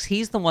subjects.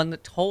 He's the one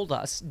that told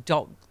us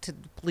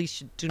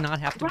police do not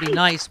have to be Right.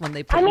 nice when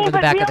they put I you mean, in the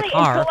but back really, of the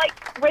car. and so,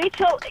 like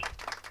Rachel,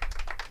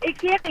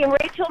 exactly, and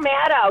Rachel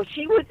Maddow,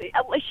 she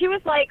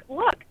was like,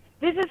 look,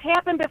 this has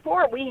happened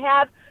before. We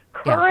have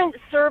current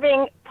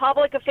serving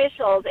public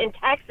officials in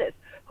Texas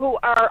who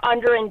are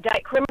under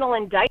criminal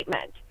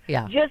indictment.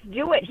 Yeah. Just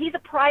do it. He's a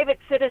private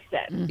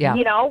citizen. Yeah.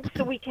 You know,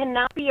 so we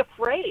cannot be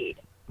afraid.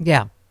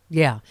 Yeah.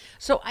 Yeah.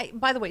 So,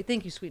 by the way,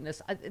 thank you,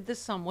 sweetness.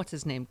 This what's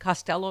his name?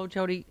 Costello,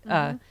 Jody,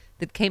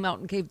 that came out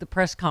and gave the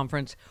press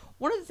conference.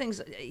 One of the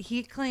things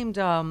he claimed,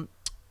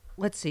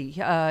 let's see,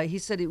 he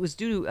said it was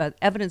due to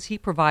evidence he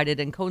provided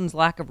and Cohen's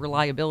lack of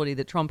reliability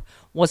that Trump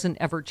wasn't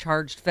ever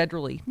charged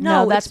federally.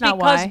 No, that's it's not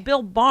because why.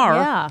 Bill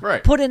Barr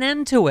Right. put an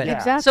end to it. Yeah.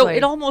 Exactly. So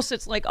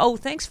it's like, oh,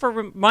 thanks for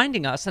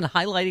reminding us and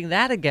highlighting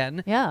that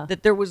again. Yeah.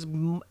 That there was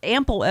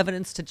ample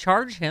evidence to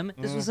charge him.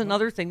 This was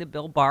another thing that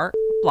Bill Barr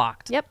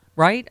blocked. Yep.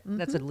 Right?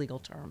 That's a legal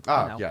term.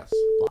 Yes.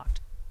 Blocked.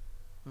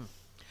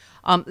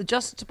 The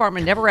Justice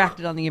Department never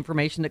acted on the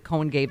information that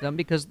Cohen gave them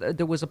because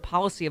there was a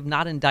policy of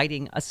not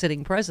indicting a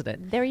sitting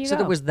president. There you so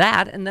go. there was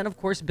that, and then, of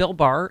course, Bill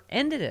Barr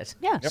ended it.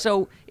 Yeah. Yep.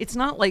 So it's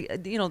not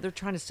like, they're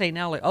trying to say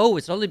now, like, oh,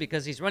 it's only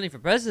because he's running for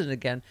president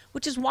again,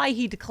 which is why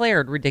he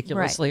declared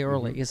ridiculously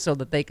early, is so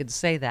that they could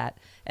say that.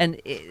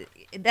 And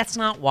that's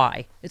not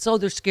why. It's,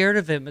 they're scared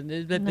of him.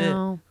 And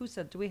No. Who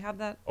said, do we have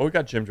that? Oh, we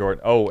got Jim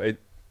Jordan.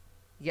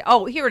 Yeah.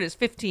 Oh, here it is,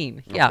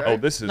 15. Yeah. Oh,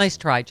 this is Nice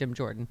try, Jim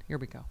Jordan. Here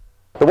we go.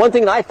 The one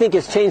thing that I think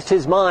has changed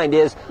his mind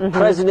is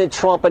President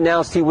Trump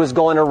announced he was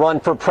going to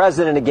run for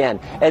president again.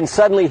 And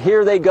suddenly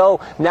here they go.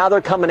 Now they're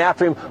coming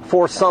after him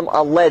for some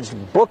alleged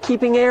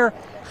bookkeeping error.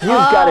 You've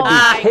got to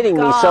be kidding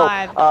me.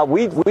 So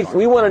we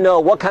want to know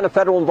what kind of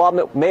federal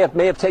involvement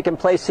may have taken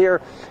place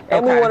here.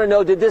 And we want to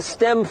know, did this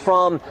stem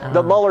from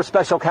the Mueller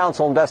special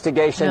counsel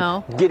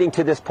investigation getting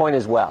to this point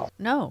as well?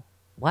 No.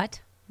 What?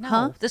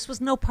 No, this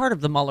was no part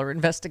of the Mueller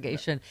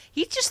investigation.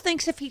 He just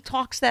thinks if he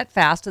talks that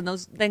fast and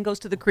then goes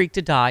to the creek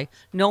to die,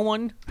 no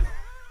one...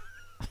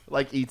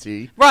 Like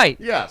E.T. Right.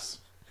 Yes.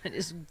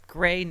 His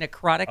gray,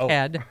 necrotic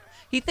head.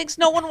 He thinks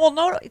no one will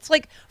know. It's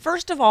like,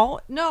 first of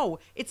all, no,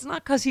 it's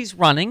not because he's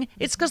running.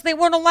 It's because they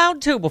weren't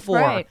allowed to before.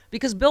 Right.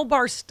 Because Bill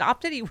Barr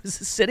stopped it. He was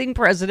a sitting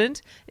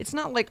president. It's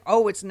not like,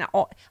 it's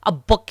now a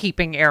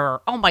bookkeeping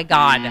error. Oh, my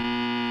God.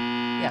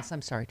 Yes,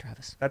 I'm sorry,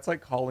 Travis. That's like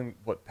calling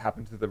what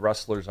happened to the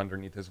wrestlers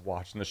underneath his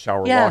watch in the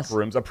shower Yes. locker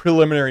rooms a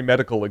preliminary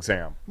medical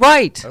exam.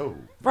 Right. Oh.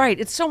 Right.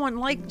 It's so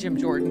unlike Jim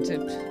Jordan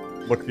to...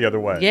 Look the other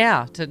way.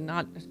 Yeah, to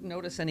not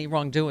notice any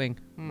wrongdoing.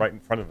 Right in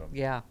front of him.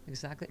 Yeah,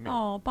 exactly.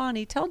 Oh,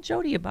 Bonnie, tell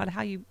Jody about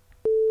how you...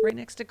 Right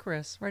next to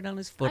Chris, right on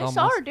his foot I almost.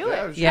 saw her do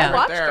it. Yeah, I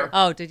watched right there. her.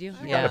 Oh, did you?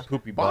 Got Yeah. a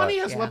poopy butt. Bonnie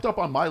has leapt up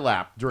on my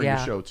lap during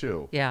the show,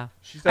 too. Yeah.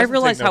 She I doesn't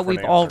realize take no how for an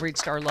we've all answer.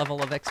 reached our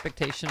level of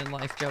expectation in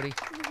life, Jody.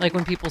 Like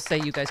when people say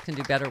you guys can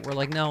do better, we're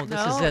like, no, this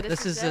is No, it.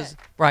 this is it.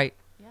 Right.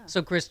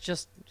 So Chris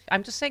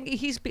I'm just saying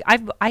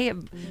I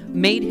have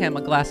made him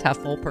a glass half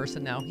full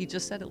person now. He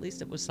just said at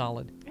least it was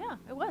solid. Yeah,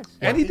 it was.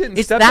 And he didn't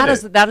It's step that in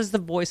is it. that is the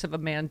voice of a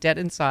man dead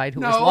inside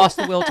who has No. lost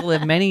the will to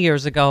live many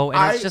years ago,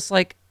 and it's I- just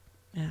like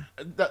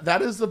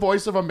That is the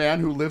voice of a man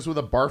who lives with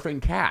a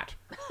barfing cat.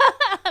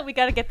 We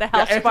got to get the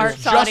house If sparks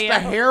it's just audio. a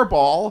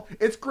hairball,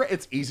 it's great.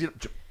 It's easy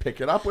to pick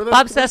it up with a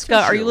Bob with a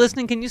Seska, are you tissue.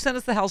 listening? Can you send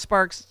us the Hell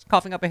Sparks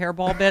coughing up a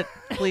hairball bit,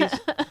 please?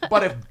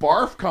 But if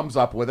barf comes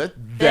up with it,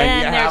 then then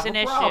you there's have an a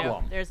issue.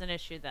 problem. There's an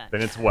issue then.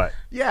 Then it's wet.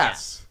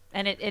 Yes.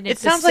 And it It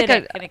it's sounds like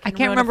acidic, a. and it I can can't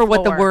ruin a remember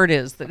what the floor. word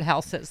is that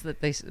Hal says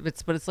that they.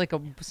 But it's like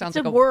a sounds It's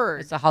like a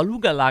word. It's a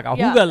haluga laga,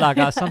 Yeah. huga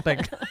laga, something.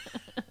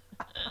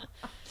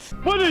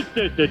 What is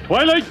this, the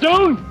Twilight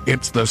Zone?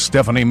 It's the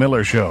Stephanie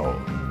Miller Show.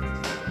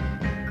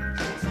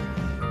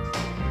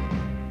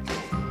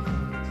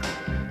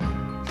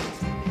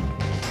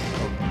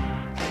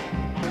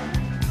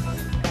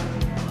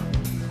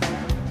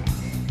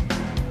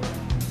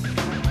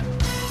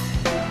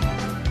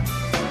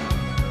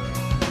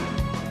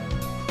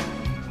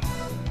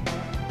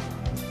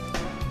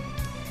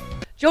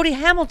 Jody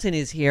Hamilton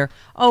is here.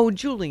 Oh,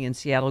 Julie in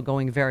Seattle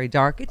going very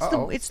dark.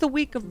 Uh-oh. It's the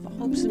week of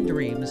hopes and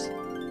dreams.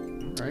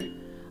 Right.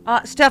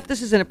 Steph,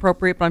 this is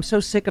inappropriate, but I'm so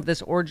sick of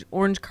this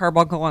orange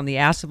carbuncle on the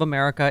ass of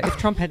America. If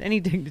Trump had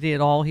any dignity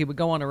at all, he would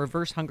go on a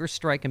reverse hunger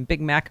strike and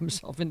Big Mac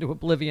himself into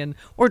oblivion,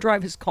 or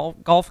drive his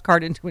golf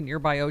cart into a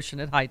nearby ocean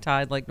at high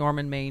tide like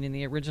Norman Maine in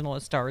the original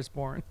A Star is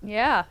Born.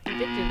 Yeah, he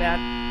did do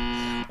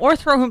that. Or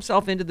throw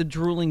himself into the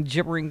drooling,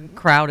 gibbering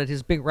crowd at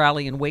his big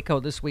rally in Waco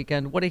this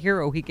weekend. What a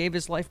hero. He gave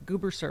his life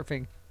goober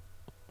surfing.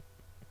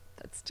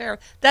 That's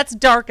terrible. That's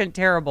dark and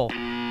terrible.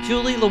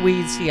 Julie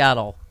Louise,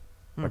 Seattle.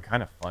 But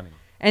kind of funny.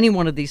 Any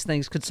one of these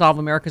things could solve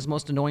America's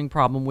most annoying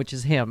problem, which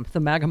is him. The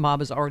MAGA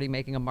mob is already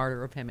making a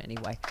martyr of him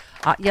anyway.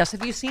 Yes,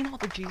 have you seen all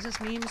the Jesus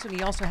memes? And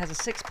he also has a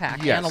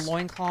six-pack Yes. and a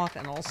loincloth,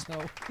 and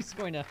also he's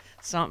going to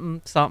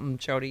something,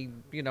 Jody,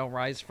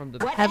 rise from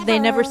the... Have they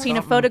never seen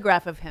a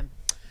photograph of him?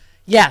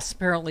 Yes,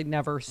 apparently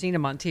never seen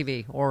him on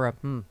TV or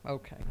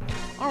okay.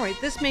 All right,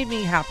 this made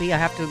me happy, I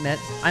have to admit.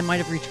 I might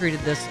have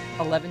retweeted this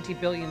 11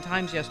 billion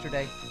times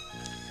yesterday.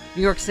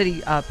 New York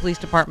City Police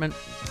Department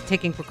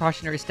taking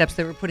precautionary steps.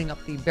 They were putting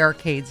up the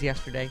barricades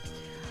yesterday.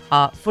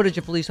 Footage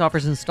of police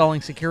officers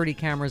installing security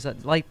cameras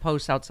at light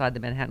posts outside the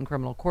Manhattan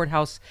Criminal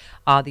Courthouse.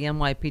 The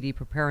NYPD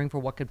preparing for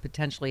what could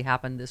potentially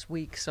happen this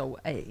week. So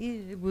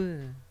we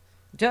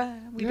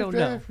don't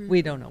know.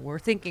 We don't know. We're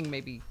thinking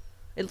maybe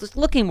it's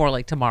looking more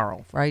like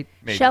tomorrow, right?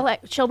 Maybe.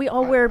 Shall we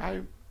all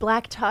wear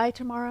black tie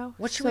tomorrow?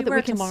 What should so we that wear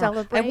we can tomorrow?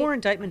 celebrate? I wore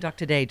indictment duck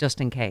today just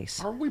in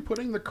case. Are we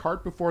putting the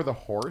cart before the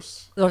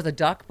horse? Or the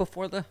duck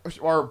before the...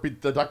 Or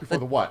the duck before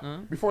the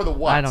what? Before the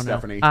what, I don't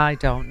Stephanie? know. I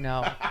don't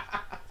know.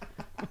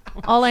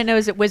 All I know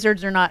is that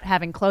wizards are not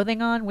having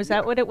clothing on. Was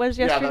that what it was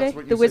Yeah, that's yesterday?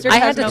 what you The said. wizard I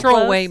has had to no throw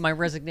clothes? away my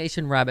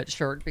resignation rabbit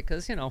shirt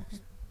because,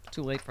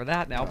 too late for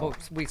that now, but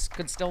we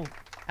could still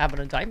have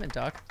an indictment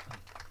duck.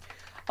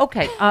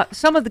 Okay,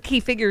 some of the key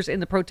figures in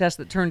the protest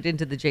that turned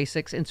into the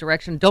J6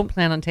 insurrection don't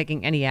plan on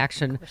taking any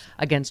action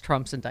against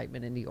Trump's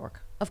indictment in New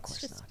York. Of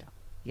course not.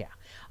 Yeah.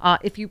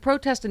 If you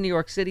protest in New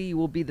York City, you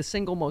will be the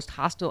single most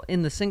hostile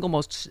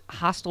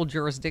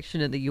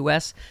jurisdiction in the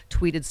U.S.,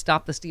 tweeted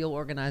Stop the Steal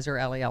organizer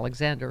Ali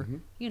Alexander.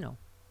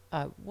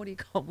 What do you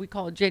call? We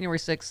call it January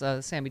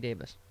 6th, Sammy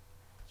Davis.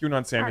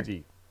 QAnon Sammy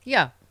D.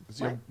 Yeah. Does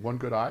he have one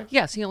good eye?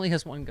 Yes, he only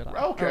has one good eye.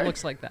 Okay. Or it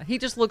looks like that. He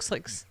just looks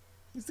like...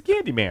 He's the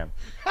candy man.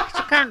 He's the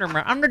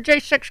Candyman. I'm the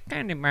J6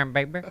 Candyman,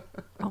 baby.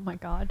 Oh my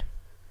God.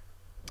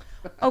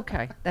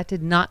 Okay, that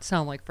did not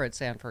sound like Fred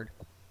Sanford.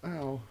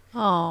 Oh.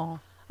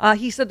 Oh.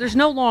 He said, there's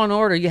no law and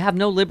order. You have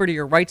no liberty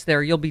or rights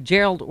there. You'll be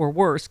jailed or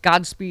worse.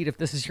 Godspeed if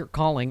this is your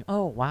calling.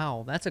 Oh,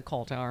 wow. That's a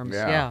call to arms.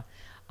 Yeah.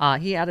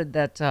 He added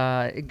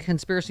that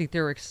conspiracy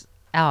theorist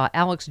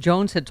Alex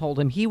Jones had told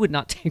him he would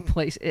not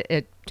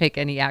take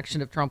any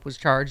action if Trump was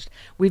charged.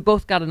 We've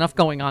both got enough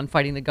going on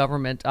fighting the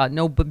government.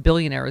 No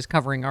billionaire is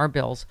covering our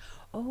bills.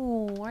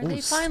 Oh, are they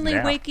finally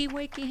snap.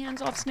 wakey,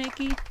 hands off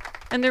Snakey?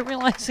 And they're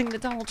realizing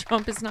that Donald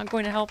Trump is not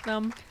going to help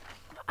them?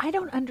 I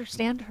don't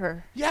understand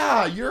her.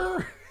 Yeah,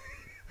 you're...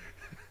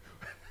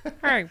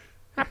 Hey,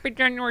 happy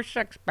January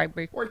 6th,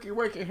 baby.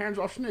 Wakey, hands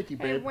off Snakey,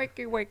 Hey, babe.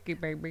 wakey,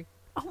 baby.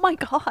 Oh my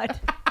God.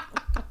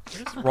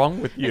 What's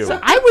wrong with you? So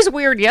I was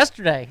weird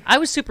yesterday. I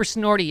was super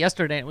snorty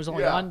yesterday. And it was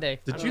only Monday.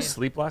 Did you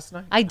sleep last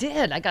night? I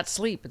did. I got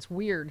sleep. It's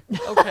weird.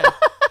 Okay.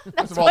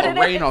 Because of all the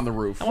rain on the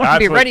roof. I want to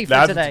be ready for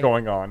that's today. What's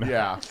going on.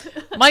 Yeah.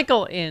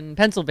 Michael in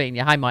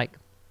Pennsylvania. Hi, Mike.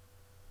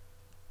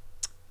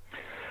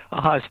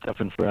 Hi,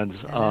 Steph and friends.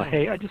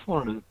 Hey, I just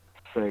wanted to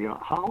say,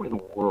 how in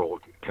the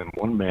world can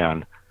one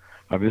man,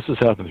 I mean, this has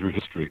happened through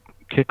history,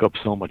 kick up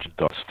so much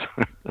dust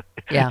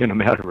in a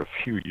matter of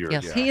a few years?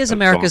 Yes, he is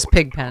America's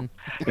pig pen.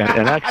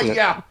 And actually,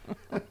 yeah.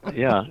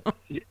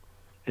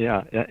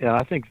 And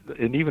I think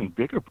an even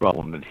bigger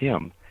problem than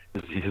him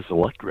is his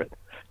electorate.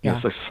 Yeah.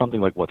 It's like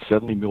something like,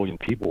 70 million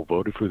people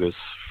voted for this,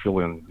 fill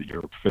in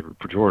your favorite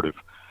pejorative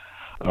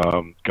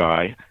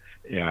guy.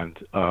 And,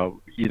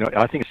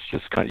 I think it's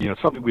just kind of,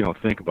 something we don't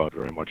think about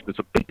very much, but it's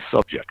a big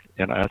subject.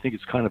 And I think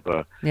it's kind of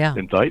a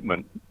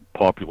indictment,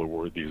 popular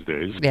word these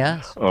days,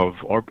 of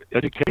our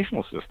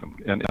educational system.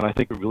 And I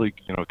think it really,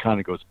 kind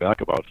of goes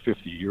back about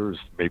 50 years,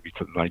 maybe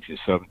to the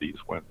 1970s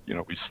when,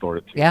 we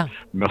started to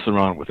mess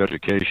around with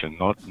education,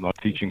 not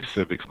teaching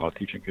civics, not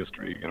teaching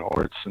history,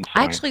 arts and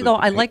science. Actually, though,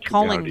 I like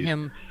calling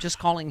him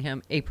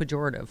a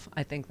pejorative.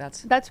 I think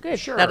that's good.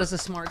 Sure. That is a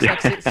smart,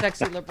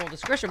 sexy liberal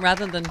description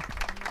rather than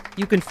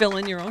you can fill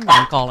in your own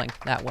calling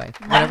that way.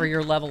 Whatever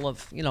your level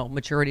of,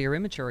 maturity or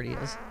immaturity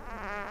is.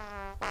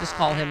 Just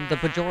call him the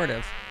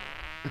pejorative.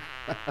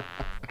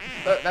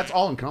 That's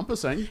all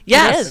encompassing.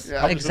 Yes,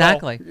 Yeah,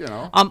 exactly.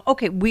 All,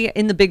 Okay, we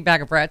in the big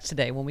bag of rats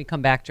today when we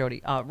come back,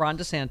 Jody. Ron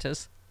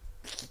DeSantis.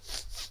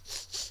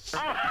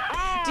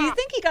 Do you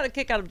think he got a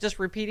kick out of just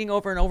repeating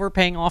over and over,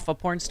 paying off a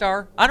porn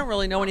star? I don't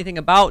really know anything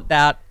about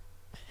that.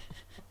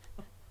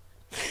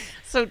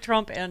 So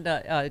Trump and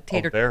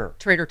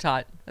Trader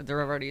Tot,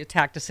 they're already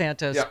attacked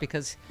DeSantis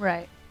because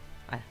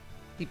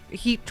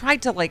he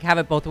tried to have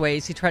it both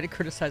ways. He tried to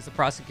criticize the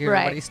prosecutor,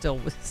 but he still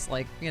was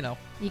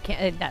You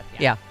can't.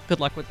 Yeah. Good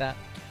luck with that.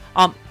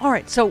 All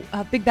right. So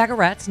big bag of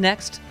rats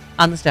next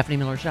on the Stephanie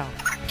Miller Show.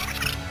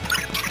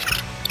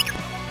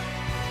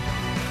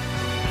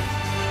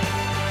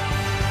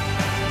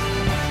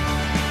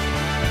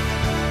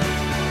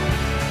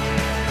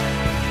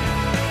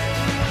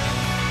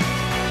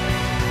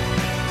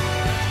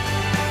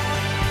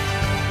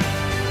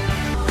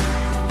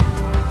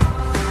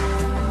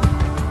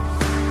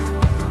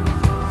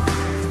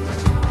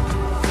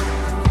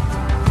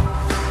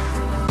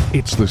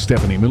 It's the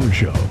Stephanie Miller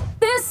Show.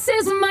 This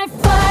is my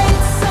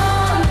fight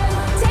song.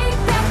 Take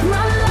back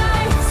my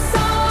life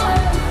song.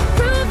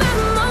 Prove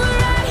I'm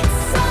alright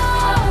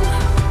song.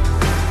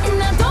 And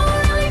I don't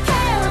really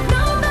care if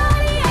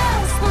nobody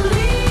else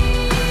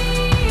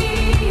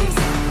believes.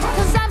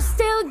 'Cause I've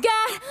still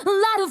got a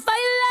lot of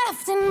fight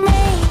left in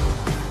me.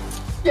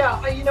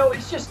 Yeah,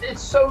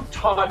 it's so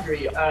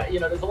tawdry.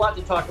 There's a lot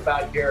to talk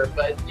about here,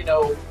 but,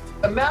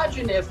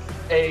 imagine if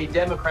a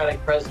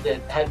Democratic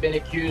president had been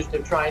accused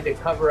of trying to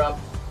cover up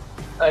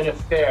an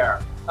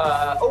affair.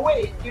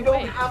 You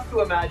don't have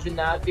to imagine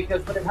that,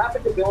 because when it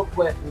happened to Bill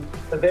Clinton,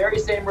 the very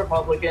same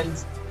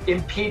Republicans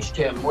impeached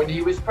him when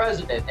he was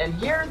president. And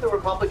here the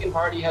Republican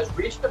Party has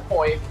reached a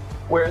point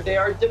where they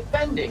are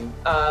defending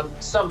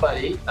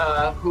somebody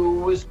who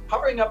was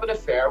covering up an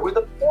affair with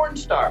a porn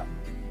star.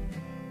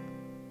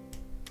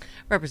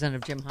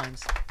 Representative Jim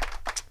Himes.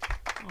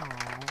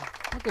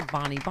 Look at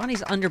Bonnie.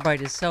 Bonnie's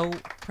underbite is so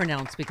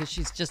pronounced because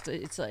she's just,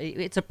 it's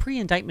a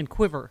pre-indictment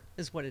quiver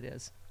is what it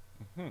is.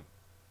 Mm-hmm.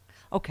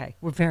 Okay,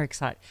 we're very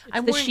excited.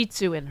 It's the Shih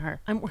Tzu in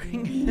her. I'm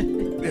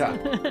wearing... Yeah.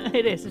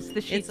 It is. It's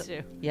the Shih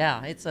Tzu.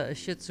 It's a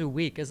Shih Tzu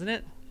week, isn't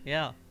it?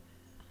 Yeah.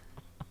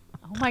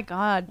 Oh my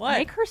God. What?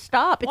 Make her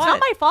stop. It's What? not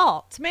my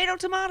fault. Tomato.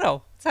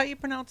 That's how you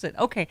pronounce it.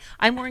 Okay,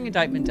 I'm wearing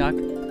indictment duck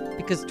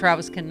because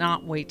Travis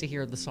cannot wait to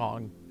hear the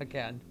song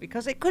again.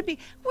 Because it could be,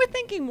 we're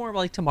thinking more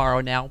like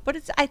tomorrow now, but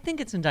I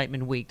think it's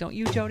indictment week. Don't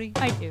you, Jody?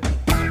 I do.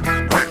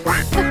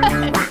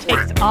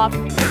 Takes off.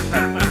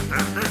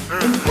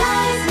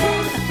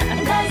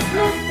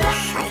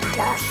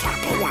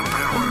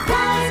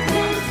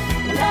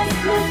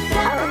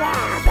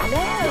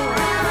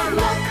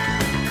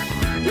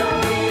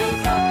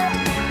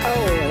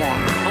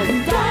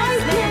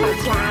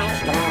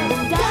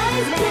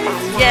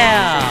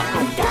 Yeah.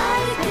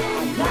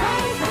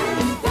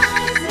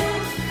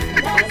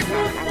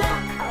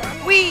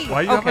 Wee.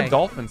 Why do you have a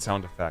dolphin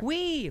sound effect?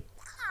 Wee.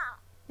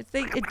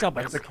 It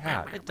doubles. It's a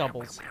cat. It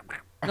doubles.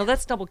 No,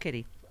 that's double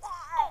kitty.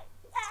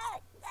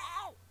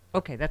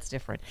 Okay, that's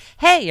different.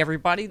 Hey,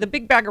 everybody. The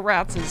Big Bag of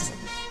Rats is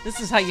This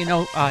is how you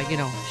know,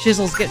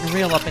 shizzle's getting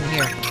real up in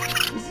here.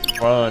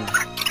 Fun.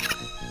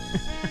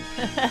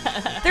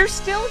 They're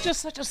still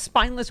just such a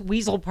spineless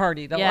weasel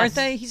party, though, aren't Yes.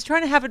 they? He's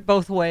trying to have it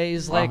both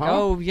ways. Like,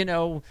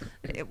 Uh-huh.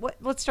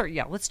 let's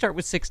start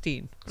with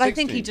 16. But I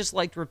think he 16. just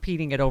liked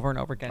repeating it over and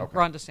over again.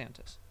 Ron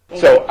DeSantis.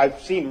 So I've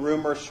seen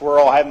rumors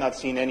swirl. I have not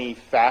seen any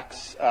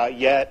facts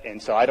yet,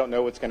 and so I don't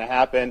know what's going to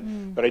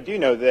happen. But I do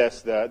know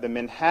this: the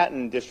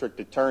Manhattan District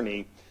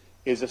Attorney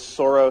is a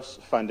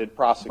Soros-funded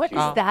prosecutor.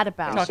 What is that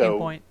about? And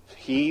so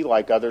he,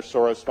 like other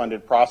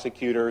Soros-funded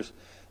prosecutors,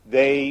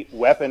 they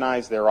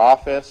weaponize their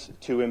office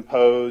to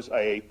impose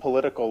a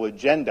political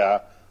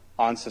agenda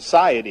on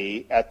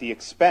society at the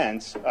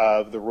expense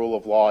of the rule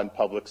of law and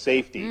public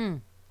safety.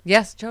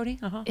 Yes, Jody?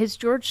 Uh-huh. Is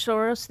George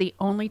Soros the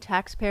only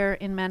taxpayer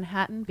in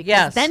Manhattan? Because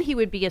Yes. then he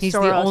would be a He's the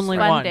only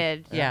one.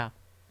 Soros-funded Yeah.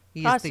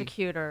 He's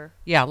prosecutor.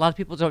 Yeah, a lot of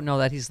people don't know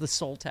that he's the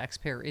sole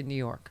taxpayer in New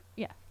York.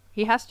 Yeah,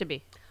 he has to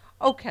be.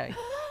 Okay.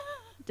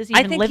 Does he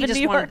even live in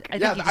New York? I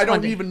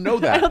don't even know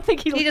that. I don't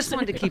think he just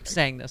wanted to keep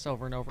saying this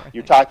over and over.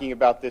 You're talking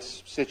about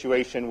this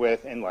situation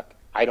with, and look,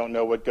 I don't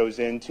know what goes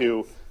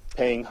into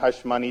paying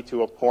hush money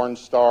to a porn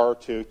star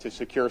to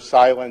secure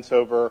silence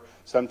over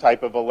some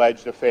type of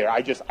alleged affair.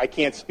 I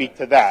can't speak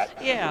to that.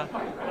 Yeah.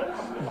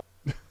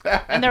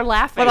 And they're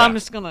laughing. But I'm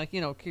just going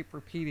to, keep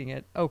repeating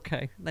it.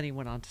 Okay. Then he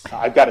went on to say.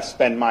 I've got to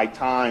spend my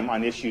time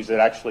on issues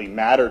that actually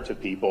matter to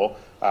people.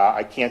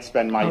 I can't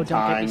spend my don't get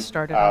me time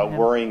started on him.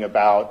 worrying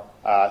about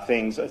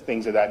things of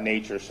that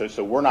nature.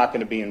 So we're not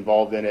going to be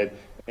involved in it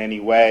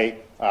anyway.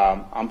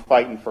 I'm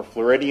fighting for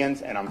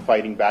Floridians, and I'm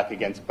fighting back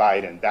against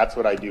Biden. That's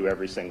what I do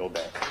every single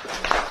day.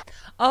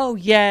 Oh,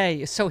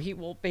 yay. So he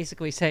will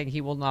basically saying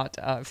he will not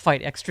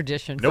fight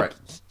extradition. Nope.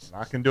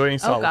 Not going to do any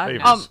solid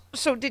favors.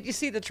 So did you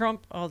see the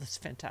Trump? Oh, this is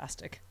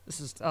fantastic.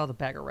 The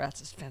bag of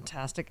rats is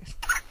fantastic.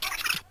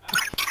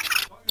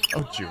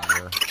 Oh,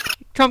 Junior.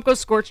 Trump goes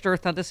scorched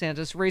earth on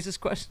DeSantis, raises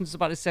questions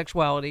about his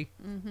sexuality.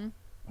 Mm-hmm.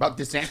 About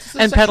DeSantis'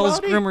 and peddles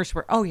sexuality? rumors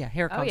where, oh yeah,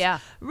 here it Oh, comes. yeah.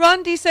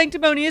 Ron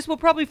DeSanctimonious will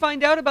probably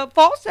find out about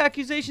false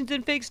accusations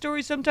and fake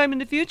stories sometime in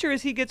the future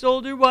as he gets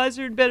older,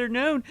 wiser, and better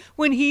known.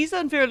 When he's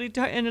unfairly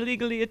and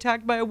illegally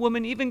attacked by a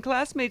woman, even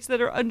classmates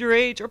that are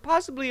underage, or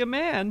possibly a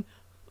man.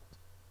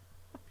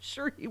 I'm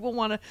sure he will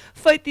want to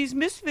fight these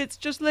misfits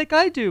just like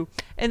I do.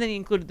 And then he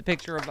included the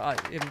picture of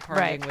him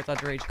partying with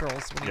underage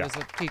girls when he was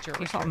a teacher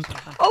or something.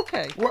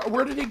 Okay.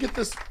 Where did he get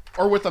this,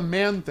 or with a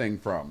man thing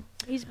from?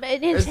 He's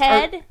in his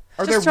head.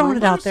 Are Just there throwing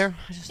it out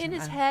rumors? there. In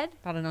his head.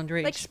 About an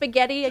underage. Like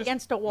spaghetti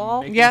against a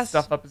wall. Making Yes.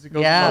 stuff up as he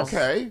goes Yes.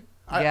 along. Okay.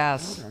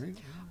 Yes. Okay.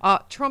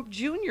 Trump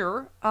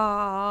Jr.,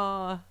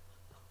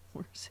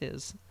 where's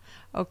his?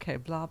 Okay,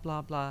 blah,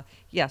 blah, blah.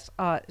 Yes.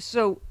 John Jr.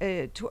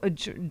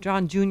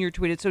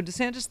 tweeted, so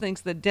DeSantis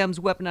thinks that Dems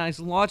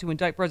weaponized law to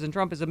indict President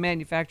Trump is a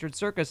manufactured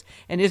circus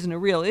and isn't a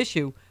real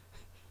issue.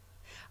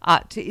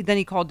 Then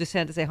he called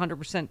DeSantis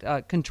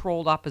 100%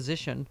 controlled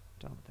opposition.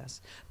 Done with this.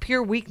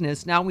 Pure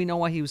weakness. Now we know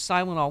why he was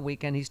silent all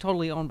weekend. He's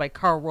totally owned by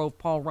Karl Rove,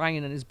 Paul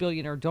Ryan, and his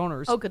billionaire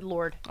donors. Oh, good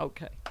Lord.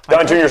 Okay.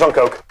 Don Jr.'s on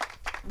coke.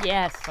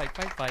 Yes. Fight.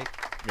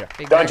 Yeah.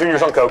 Big Don bag of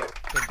Jr.'s on rats. coke.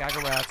 Big bag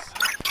of rats.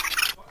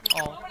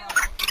 All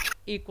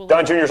equally.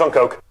 Don Jr.'s on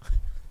coke.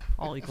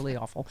 All equally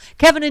awful.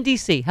 Kevin in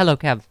D.C. Hello,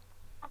 Kev.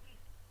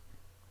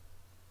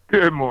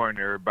 Good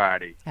morning,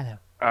 everybody. Hello.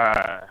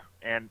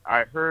 And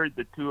I heard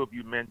the two of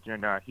you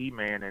mention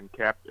He-Man and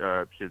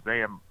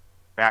Shazam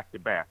back to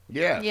back.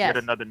 Yeah. Yet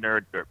another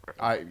nerd tripper.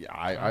 I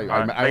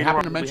Later happen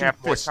on, to we mention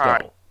have more Fisto.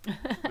 time.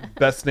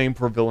 Best name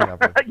for a villain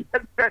ever.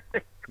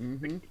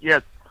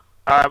 Yes.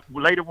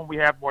 Later, when we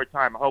have more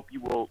time, I hope you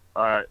will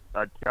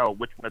tell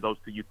which one of those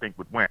two you think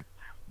would win.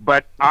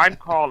 But I'm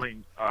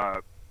calling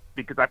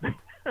because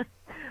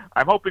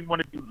I'm hoping one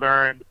of you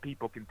learned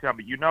people can tell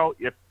me. You know,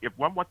 if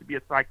one wants to be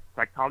a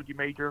psychology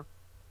major,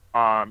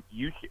 and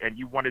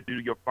you want to do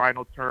your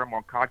final term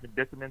on cognitive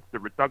dissonance, the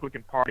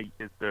Republican Party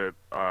is the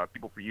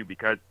people for you,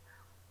 because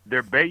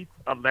their base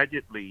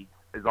allegedly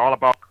is all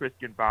about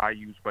Christian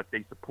values, but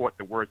they support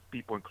the worst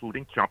people,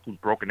 including Trump, who's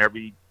broken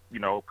every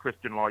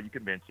Christian law you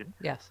can mention.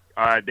 Yes.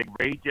 They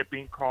rage at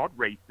being called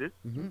racist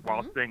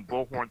while saying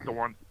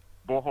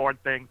bullhorn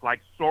things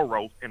like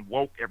Soros and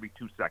woke every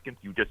 2 seconds.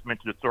 You just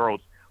mentioned the Soros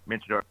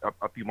mentioned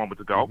a few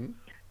moments ago,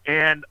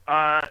 and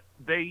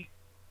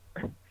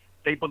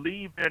they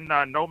believed in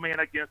no man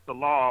against the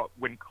law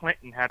when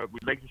Clinton had a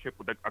relationship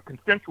with a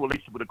consensual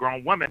relationship with a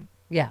grown woman.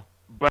 Yeah.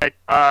 But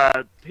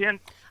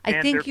Pence.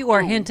 I think you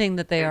are hinting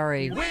that they are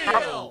a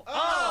Will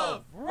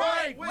of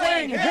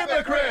right-wing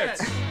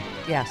hypocrites.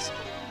 Yes.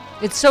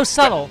 It's so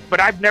subtle. But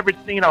I've never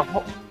seen a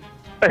whole.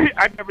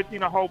 I've never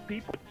seen a whole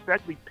people,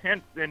 especially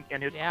Pence and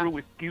his crew,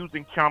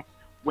 excusing Trump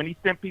when he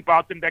sent people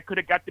out there that could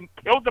have got them,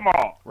 killed them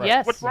all. Right.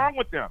 Yes. What's wrong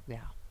with them?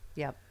 Yeah.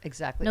 Yeah.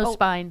 Exactly. No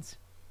spines.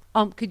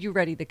 Could you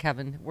ready the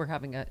Kevin? We're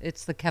having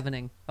it's the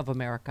Kevining of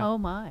America. Oh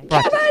my.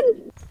 Brought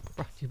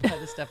to you by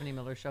the Stephanie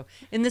Miller Show.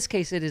 In this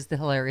case, it is the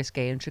hilarious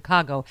gay in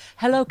Chicago.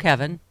 Hello,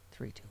 Kevin.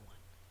 3, 2,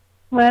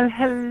 1. Well,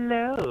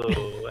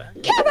 hello.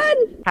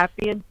 Kevin!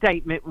 Happy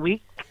Indictment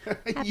Week.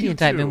 Happy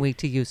Indictment Week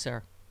to you,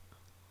 sir.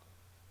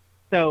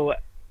 So,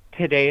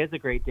 today is a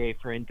great day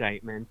for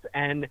indictments.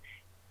 And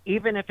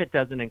even if it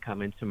doesn't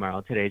come in tomorrow,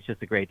 today is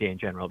just a great day in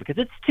general because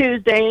it's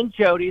Tuesday and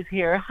Jody's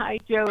here. Hi,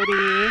 Jody.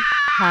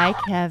 Hi,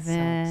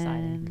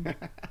 Kevin.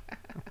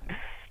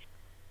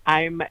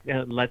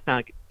 Let's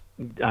not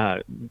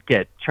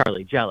get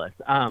Charlie jealous.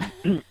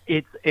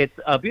 It's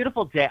a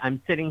beautiful day.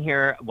 I'm sitting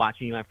here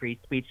watching you on Free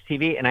Speech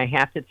TV, and I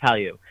have to tell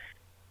you,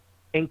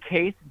 in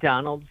case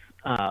Donald's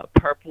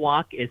perp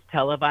walk is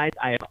televised,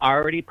 I have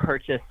already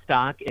purchased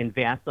stock in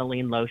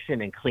Vaseline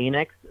lotion and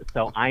Kleenex,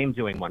 so I am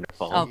doing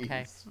wonderful.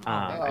 Okay.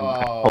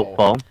 I'm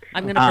hopeful.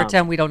 I'm going to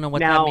pretend we don't know what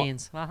now, that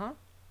means. Uh-huh.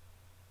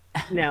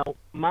 Now,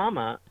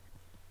 Mama,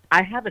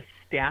 I have a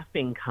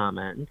staffing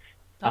comment.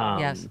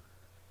 Yes.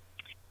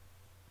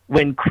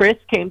 When Chris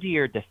came to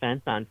your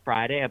defense on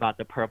Friday about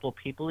the Purple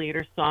People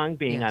Eater song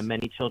being on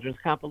many children's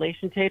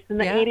compilation tapes in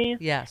the 80s,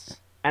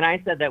 yes, and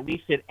I said that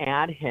we should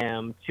add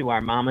him to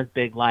our Mama's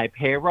Big Lie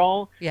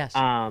payroll. Yes.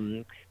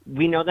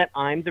 We know that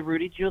I'm the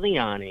Rudy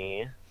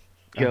Giuliani.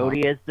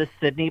 Jody is the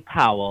Sidney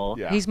Powell.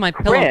 Yeah. He's my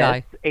Chris, pillow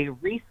guy. a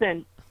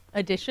recent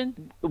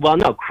addition. Well,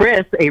 no,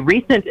 Chris, a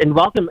recent and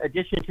welcome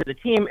addition to the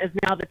team, is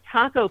now the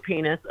taco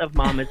penis of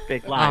Mama's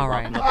Big Lie. All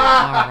right. All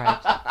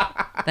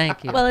right.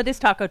 Thank you. Well, it is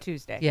Taco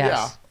Tuesday.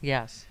 Yes.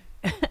 Yes.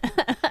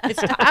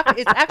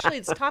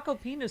 It's Taco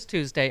Penis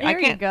Tuesday. There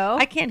you go.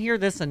 I can't hear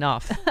this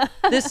enough.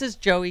 This is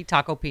Joey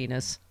Taco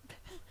Penis,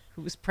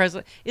 who's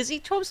president. Is he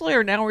Trump's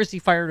lawyer now, or is he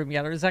fired him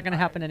yet, or is that going to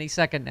happen any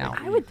second now?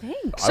 I would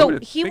think. So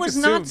he was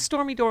not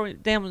Stormy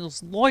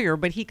Daniels' lawyer,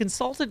 but he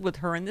consulted with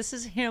her, and this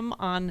is him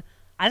on,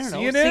 I don't know,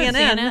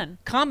 CNN.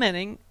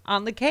 Commenting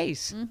on the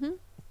case. Mm-hmm.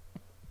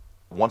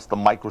 Once the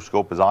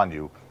microscope is on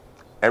you,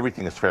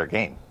 everything is fair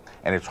game.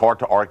 And it's hard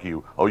to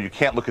argue, oh, you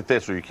can't look at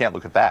this or you can't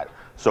look at that.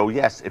 So,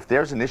 yes, if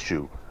there's an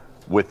issue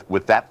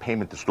with that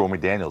payment to Stormy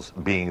Daniels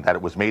being that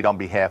it was made on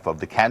behalf of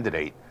the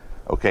candidate,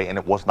 okay, and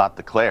it was not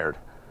declared,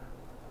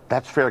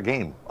 that's fair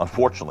game,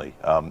 unfortunately,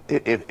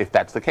 if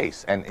that's the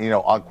case. And,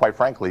 quite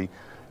frankly,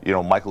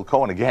 Michael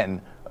Cohen,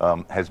 again,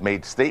 has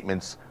made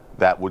statements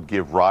that would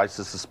give rise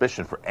to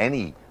suspicion for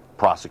any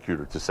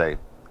prosecutor to say,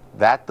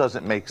 that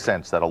doesn't make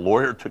sense that a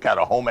lawyer took out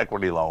a home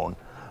equity loan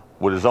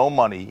with his own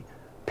money,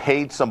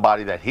 paid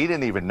somebody that he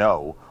didn't even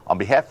know on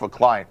behalf of a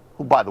client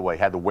who, by the way,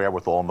 had the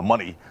wherewithal and the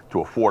money to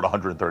afford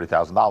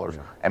 $130,000.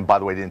 Yeah. And by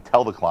the way, didn't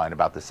tell the client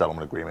about the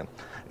settlement agreement.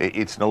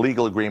 It's an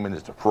illegal agreement.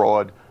 It's a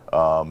fraud,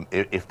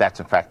 if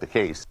that's in fact the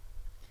case.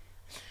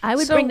 I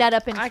would bring that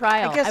up in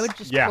trial. I would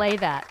just play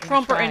that.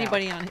 Trump or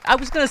anybody on. I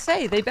was going to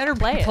say they better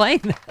play be it.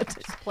 playing that.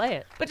 Just play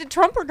it. But did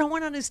Trump or no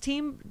one on his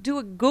team do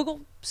a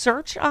Google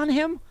search on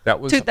him? That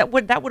was that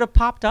would have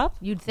popped up.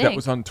 You'd think that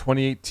was on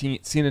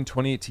 2018, seen in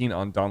 2018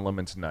 on Don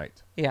Lemon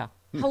Tonight. Yeah,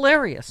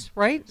 hilarious,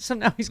 right? So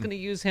now he's going to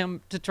use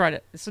him to try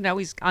to. So now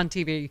he's on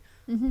TV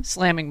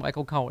slamming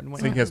Michael Cohen.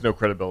 So he has no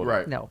credibility.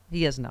 Right. No,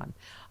 he has none.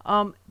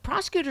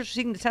 Prosecutors are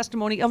seeking the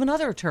testimony of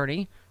another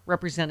attorney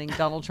representing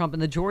Donald Trump in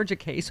the Georgia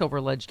case over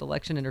alleged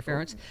election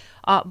interference.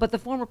 But the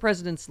former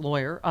president's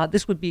lawyer,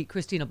 this would be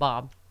Christina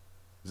Bobb.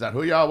 Is that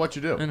who you are? What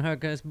you do? And her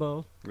case,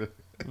 Bob.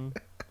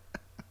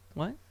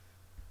 What?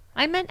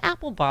 I meant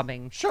apple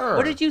bobbing. Sure.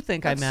 What did you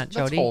think I meant,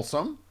 Jody? That's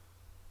wholesome.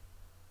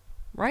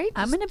 Right?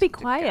 I'm going to be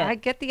quiet. I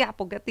get the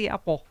apple. Get the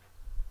apple.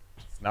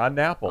 It's not an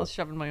apple. I was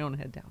shoving my own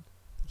head down.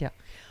 Yeah.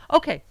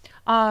 Okay.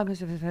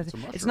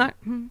 It's not.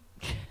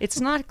 It's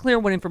not clear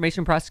what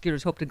information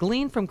prosecutors hope to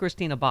glean from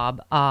Christina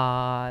Bobb.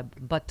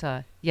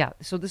 Yeah.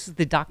 So this is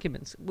the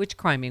documents. Which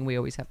criming we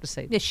always have to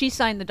say. Yeah, she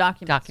signed the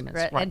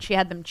documents, right? And she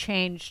had them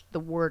change the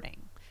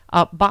wording.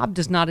 Bob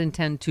does not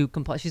intend to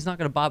comply. She's not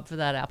going to bob for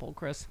that apple,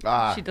 Chris.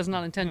 She does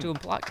not intend to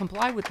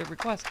comply with the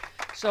request.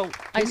 So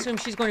I assume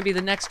she's going to be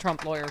the next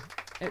Trump lawyer,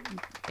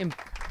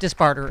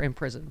 disbarred or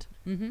imprisoned.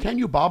 Mm-hmm. Can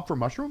you bob for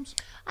mushrooms?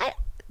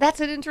 That's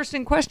an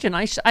interesting question.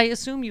 I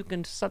assume you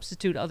can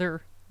substitute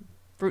other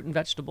fruit and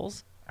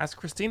vegetables. Ask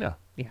Christina.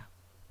 Yeah,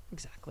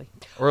 exactly.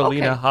 Or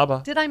Alina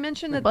Habba. Did I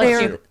mention that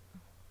Bless you.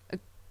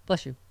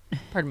 Bless you.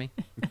 Pardon me.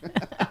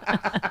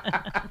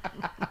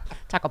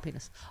 Taco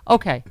penis.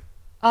 Okay.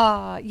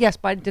 Yes,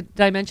 but did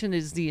I mention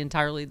is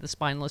entirely the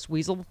spineless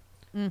weasel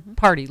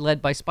party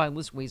led by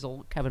spineless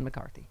weasel Kevin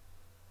McCarthy.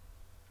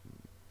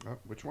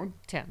 Which one?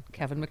 10.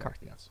 Kevin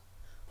McCarthy. Yes.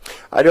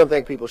 I don't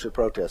think people should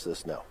protest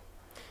this, no.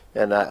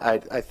 And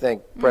I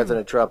think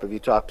President Trump, if you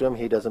talk to him,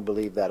 he doesn't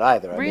believe that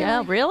either.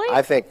 Really?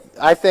 I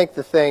think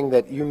the thing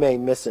that you may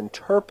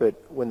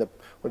misinterpret when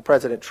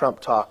President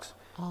Trump talks,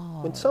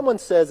 when someone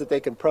says that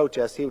they can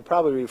protest, he would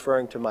probably be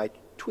referring to my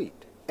tweet.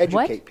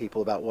 Educate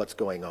people about what's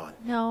going on.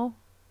 No,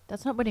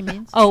 that's not what he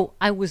means. Oh,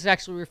 I was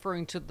actually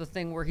referring to the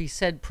thing where he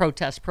said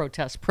protest,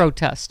 protest,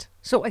 protest.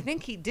 So I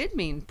think he did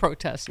mean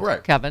protest,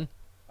 right, Kevin.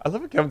 I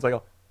love it. Kevin's like,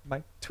 oh,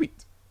 my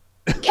tweet.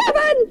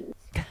 Kevin!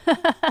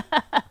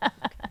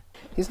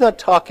 He's not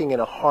talking in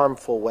a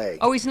harmful way.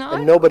 Oh, he's not?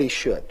 And nobody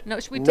should. No,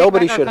 should we take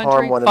nobody back should our harm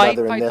country? one Fight,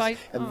 another fight, in this. fight?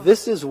 And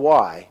this is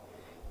why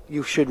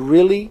you should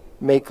really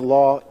make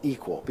law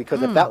equal.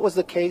 Because if that was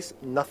the case,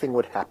 nothing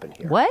would happen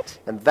here. What?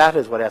 And that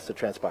is what has to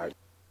transpire.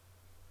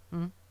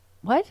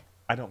 What?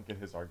 I don't get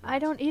his argument. I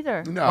don't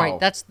either. No. Right.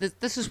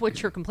 This is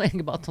what you're complaining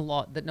about the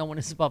law, that no one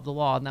is above the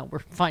law, and that we're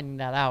finding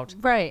that out.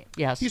 Right.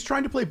 Yes. He's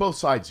trying to play both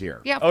sides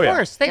here. Yeah, of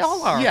course. They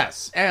all are.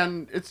 Yes,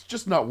 and it's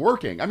just not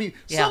working. I mean,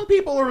 Yeah. some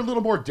people are a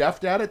little more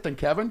deft at it than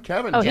Kevin.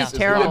 Kevin Oh, just he's is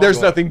terrible. not There's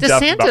good. nothing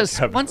deft about DeSantis,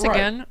 Kevin. once Right.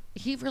 again,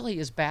 he really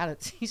is bad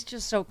at. He's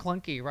just so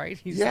clunky, right?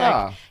 He's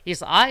Yeah.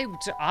 it's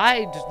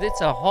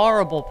a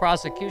horrible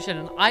prosecution,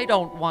 and I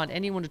don't want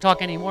anyone to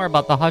talk anymore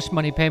about the hush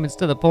money payments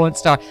to the porn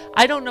star.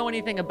 I don't know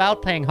anything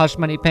about paying hush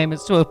money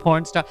payments to a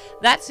porn star.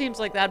 That seems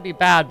like that'd be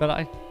bad,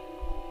 but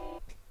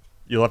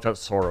You left out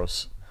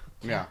Soros.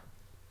 Yeah.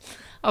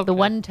 The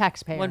one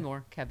taxpayer. One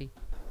more, Kebby.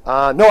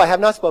 No, I have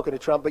not spoken to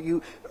Trump, but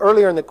you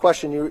earlier in the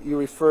question you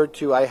referred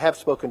to, I have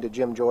spoken to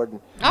Jim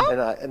Jordan,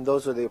 and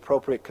those are the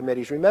appropriate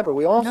committees. Remember,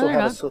 we also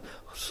have a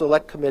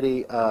select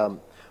committee on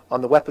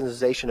the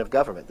weaponization of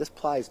government. This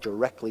applies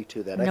directly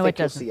to that. No, I it think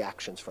you'll doesn't. see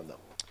actions from them.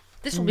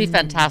 This will be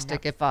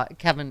fantastic if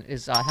Kevin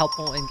is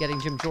helpful in getting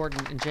Jim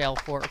Jordan in jail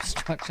for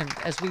obstruction.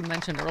 As we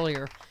mentioned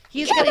earlier,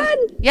 he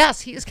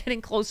is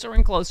getting closer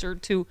and closer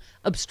to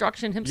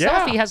obstruction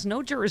himself. Yeah. He has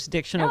no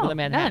jurisdiction over the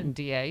Manhattan none.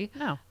 DA.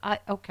 No.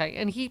 Okay,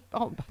 and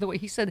by the way,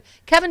 he said,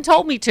 Kevin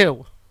told me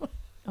to.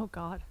 Oh,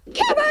 God.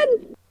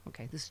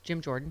 Okay, this is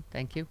Jim Jordan.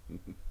 Thank you.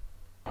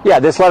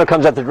 Yeah, this letter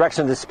comes at the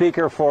direction of the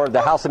Speaker for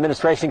the House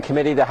Administration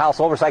Committee, the House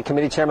Oversight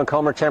Committee, Chairman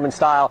Comer, Chairman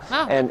Stile,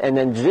 and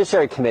then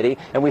Judiciary Committee.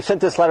 And we sent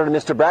this letter to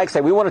Mr. Bragg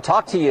saying, we want to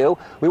talk to you.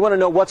 We want to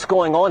know what's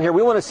going on here.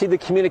 We want to see the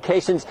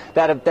communications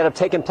that have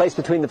taken place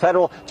between the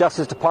Federal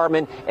Justice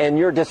Department and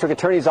your district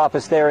attorney's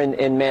office there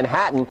in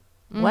Manhattan.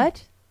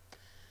 What?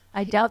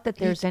 I doubt that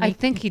there's any. I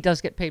think he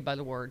does get paid by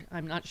the word.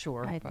 I'm not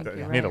sure. I think but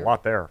you're He made a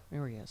lot there.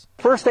 There he is.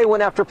 First, they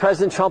went after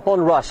President Trump on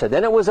Russia.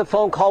 Then it was a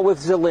phone call with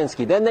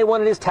Zelensky. Then they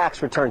wanted his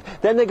tax return.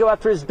 Then they go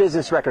after his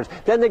business records.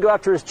 Then they go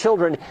after his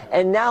children.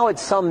 And now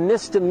it's some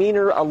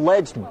misdemeanor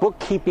alleged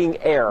bookkeeping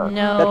error.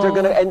 No. That they're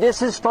going to. And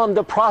this is from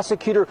the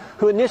prosecutor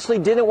who initially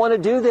didn't want to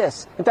do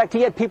this. In fact,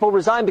 he had people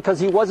resign because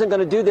he wasn't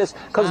going to do this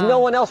because no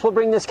one else will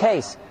bring this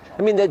case.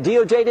 I mean, the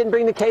DOJ didn't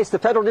bring the case. The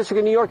Federal District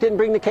of New York didn't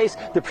bring the case.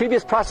 The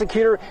previous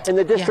prosecutor in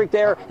the district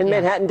there in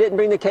Manhattan didn't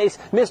bring the case.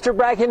 Mr.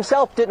 Bragg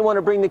himself didn't want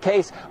to bring the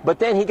case, but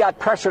then he got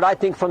pressured, I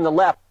think, from the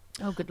left.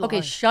 Oh, good Okay,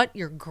 Lord. shut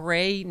your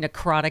gray,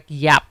 necrotic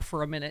yap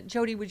for a minute.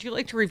 Jody, would you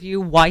like to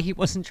review why he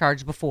wasn't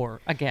charged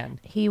before again?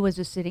 He was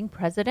a sitting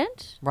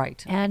president.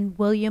 Right. And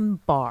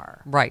William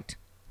Barr. Right.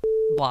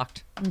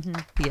 Blocked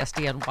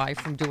PSDNY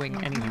from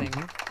doing anything.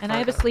 And I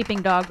have a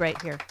sleeping dog right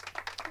here.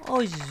 Oh,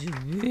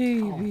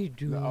 baby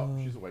dog. Oh,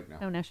 she's awake now.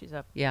 Oh, now she's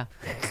up. Yeah.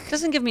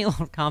 Doesn't give me a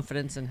lot of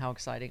confidence in how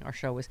exciting our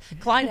show is.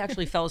 Clyde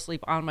actually fell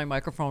asleep on my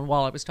microphone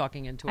while I was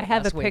talking into it I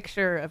have last a week.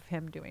 picture of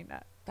him doing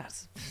that.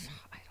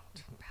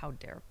 How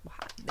dare.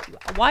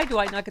 Why do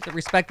I not get the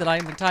respect that I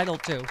am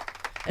entitled to?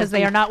 Because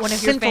they are not one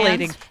of your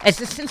fans?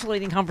 As a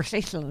scintillating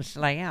conversationalist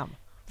that I am.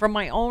 From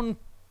my own...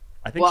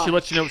 I think she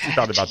let you know what she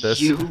thought about this.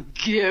 You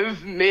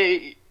give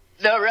me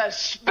the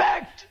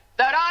respect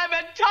that I'm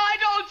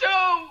entitled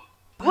to.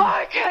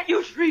 Why can't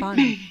you treat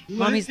me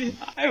Mommy's... like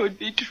I would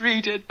be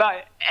treated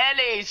by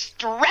any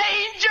stranger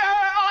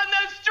on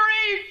the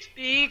street?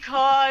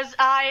 Because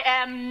I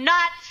am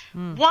not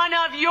one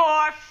of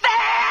your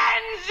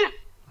fans.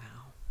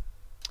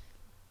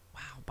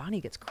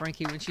 Bonnie gets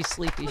cranky when she's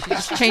sleepy. She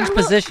just changed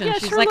position. Yeah,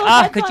 she's her like, little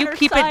head's could on you her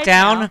keep it side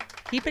down? now.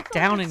 Keep it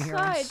down in here.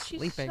 I'm She's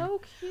sleeping.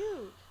 so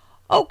cute.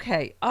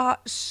 Okay,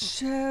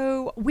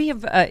 so we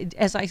have,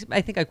 as I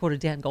think I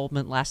quoted Dan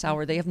Goldman last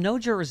hour, they have no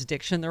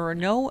jurisdiction. There are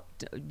no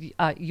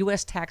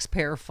U.S.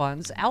 taxpayer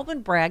funds.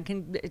 Alvin Bragg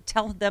can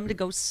tell them to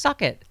go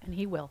suck it. And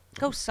he will.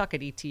 Go suck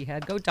it, E.T.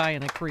 head. Go die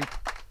in a creek.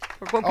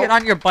 Or go get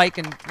on your bike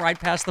and ride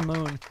past the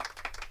moon.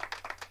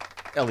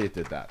 Elliot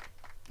did that.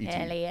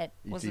 Elliot.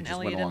 Wasn't just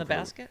Elliot went in the along for it.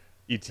 basket?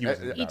 E.T. was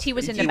in the E.T.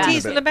 was in E.T. the basket.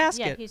 He's in the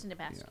basket. Yeah, he's in the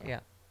basket. Yeah.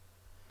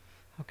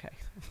 Okay.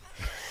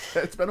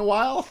 It's been a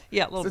while.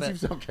 Yeah, a little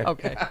Since bit. you've-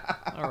 Okay.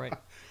 All right.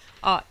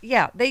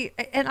 Yeah,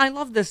 and I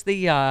love this.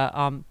 The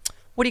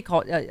what do you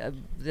call it?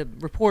 The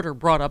reporter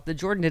brought up that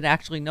Jordan didn't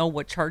actually know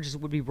what charges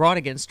would be brought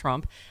against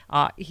Trump.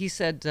 He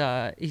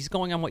said he's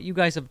going on what you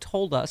guys have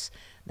told us.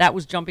 That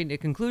was jumping to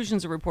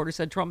conclusions. The reporter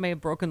said Trump may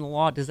have broken the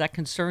law. Does that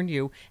concern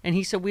you? And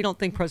he said we don't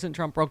think President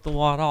Trump broke the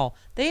law at all.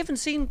 They haven't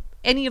seen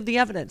any of the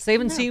evidence. They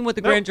haven't seen what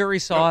the grand jury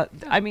saw.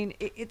 I mean,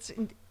 it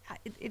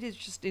is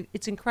just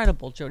it's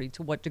incredible, Jody,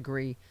 to what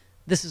degree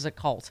this is a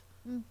cult.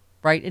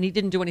 Right, and he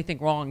didn't do anything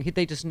wrong.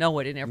 They just know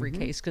it in every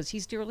case because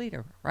he's their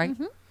leader, right?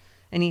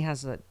 And he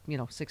has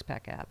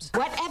six-pack abs.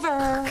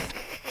 Whatever.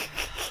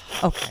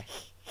 Okay.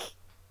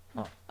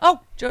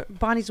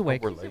 Bonnie's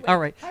awake. we're late. All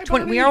right.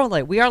 We are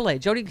late. We are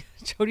late. Jody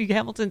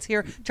Hamilton's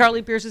here.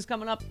 Charlie Pierce is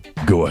coming up.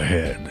 Go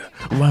ahead.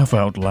 Laugh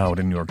out loud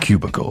in your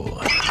cubicle.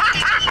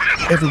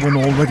 Everyone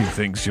already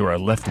thinks you're a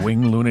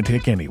left-wing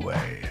lunatic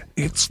anyway.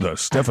 It's the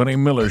Stephanie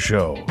Miller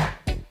Show.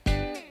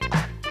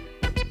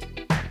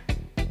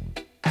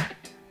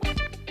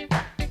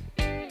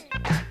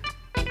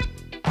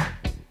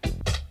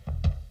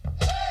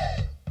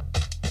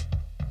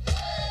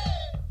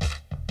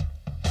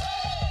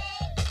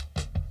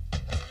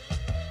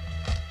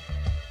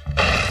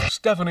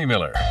 Stephanie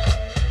Miller.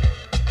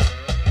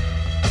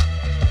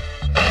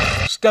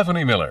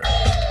 Stephanie Miller.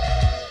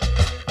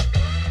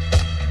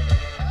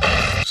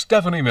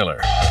 Stephanie Miller.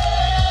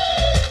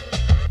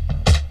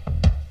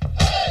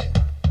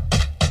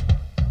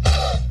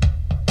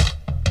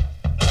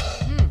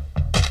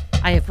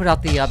 I have put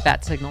out the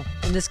bat signal.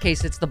 In this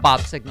case, it's the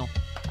Bob signal.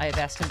 I have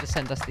asked him to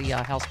send us the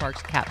Hal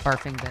Sparks cat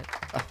barfing bit.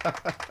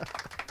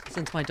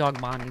 Since my dog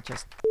Bonnie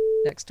just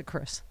next to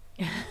Chris,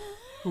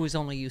 who is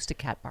only used to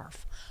cat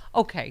barf.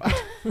 Okay.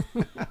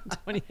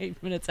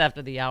 28 minutes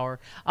after the hour.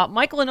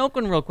 Michael in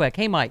Oakland real quick.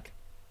 Hey, Mike.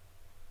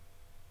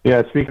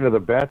 Yeah, speaking of the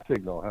bat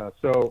signal, huh?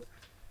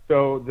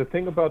 So the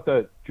thing about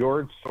the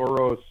George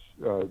Soros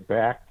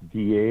backed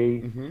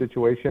DA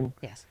situation,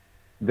 yes,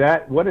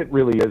 that what it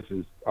really is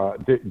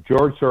that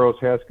George Soros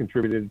has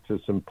contributed to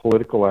some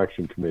political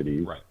action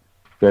committees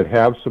that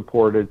have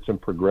supported some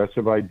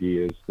progressive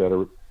ideas that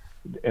are,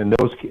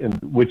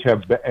 which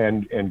have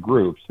and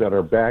groups that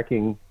are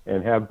backing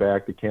and have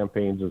backed the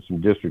campaigns of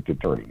some district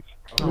attorneys.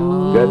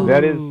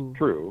 That is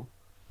true.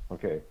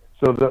 Okay.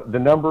 So the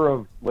number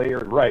of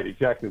layered, right,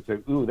 exactly.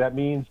 So, that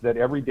means that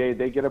every day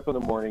they get up in the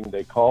morning,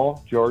 they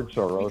call George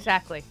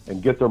Soros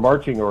and get their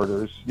marching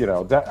orders.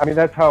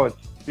 That's how it's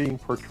being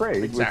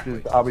portrayed, which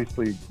is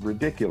obviously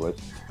ridiculous.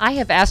 I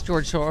have asked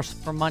George Soros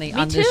for money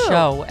on this too.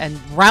 show and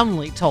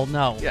roundly told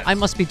no. Yes. I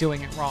must be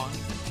doing it wrong.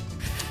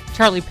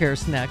 Charlie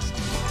Pierce next.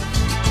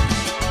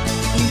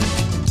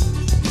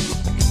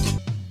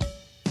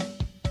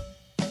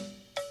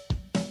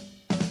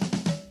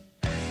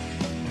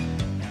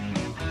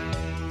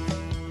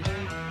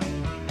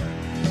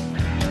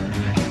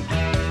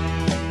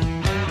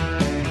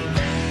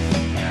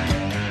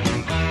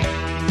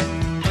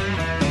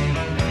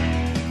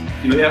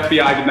 The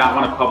FBI did not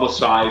want to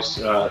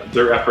publicize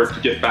their effort to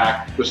get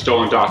back the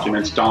stolen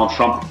documents. Donald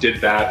Trump did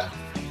that.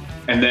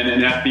 And then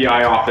an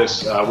FBI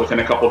office within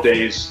a couple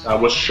days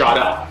was shot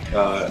up.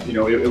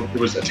 It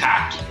was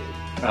attacked.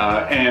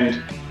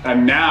 And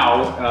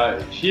now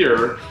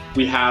here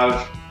we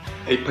have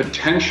a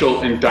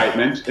potential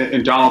indictment.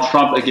 And Donald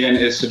Trump, again,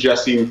 is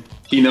suggesting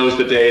he knows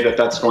the day that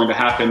that's going to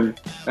happen.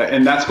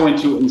 And that's going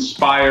to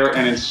inspire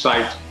and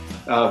incite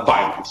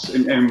violence.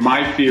 And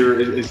my fear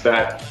is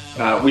that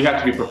we have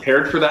to be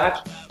prepared for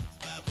that.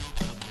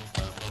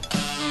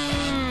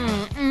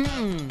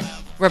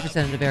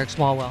 Representative Eric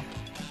Swalwell.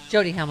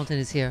 Jody Hamilton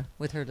is here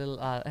with her little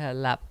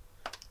lap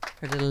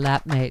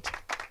mate,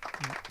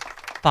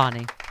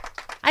 Bonnie.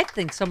 I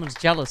think someone's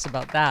jealous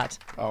about that.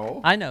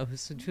 Oh, I know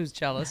who's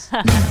jealous.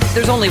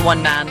 There's only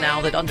one man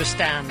now that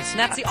understands, and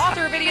that's the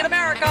author of Idiot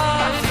America,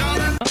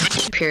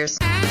 Pierce.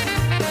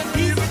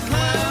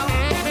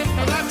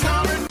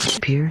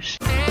 Pierce.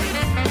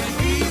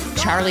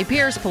 Charlie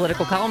Pierce,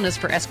 political columnist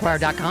for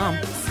Esquire.com.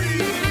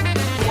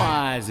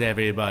 Why's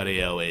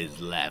everybody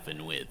always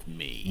laughing with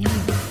me?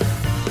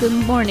 Good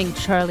morning,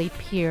 Charlie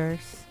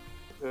Pierce.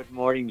 Good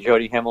morning,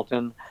 Jody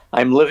Hamilton.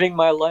 I'm living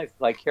my life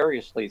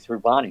vicariously through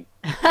Bonnie.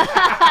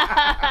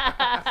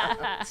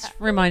 This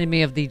reminded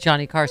me of the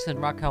Johnny Carson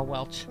Raquel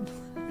Welch.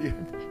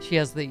 She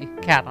has the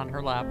cat on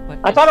her lap. But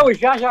I thought it was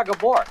Zsa Zsa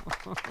Gabor.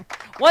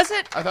 Was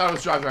it? I thought it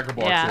was Zsa Zsa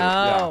Gabor, Yeah. too.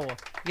 Oh,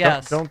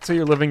 yes. Don't say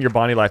you're living your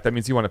Bonnie life. That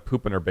means you want to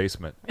poop in her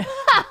basement.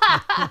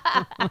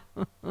 I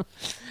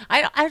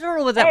don't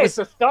know what that was.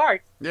 It's a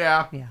start.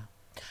 Yeah.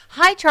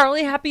 Hi,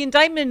 Charlie. Happy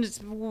Indictment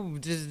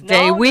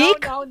Day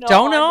week. No,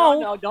 Don't know.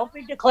 No, don't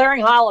be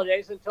declaring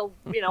holidays until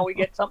we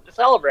get something to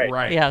celebrate.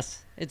 Right.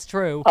 Yes, it's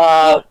true.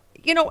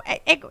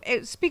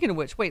 Speaking of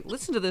which, wait,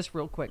 listen to this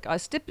real quick.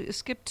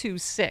 Skip to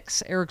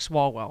 6, Eric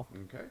Swalwell.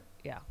 Okay.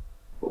 Yeah.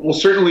 Well,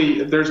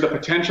 certainly there's the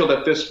potential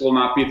that this will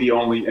not be the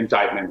only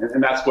indictment.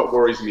 And that's what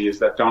worries me, is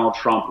that Donald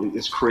Trump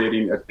is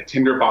creating a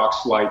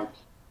tinderbox-like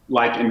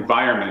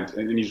environment,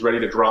 and he's ready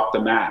to drop the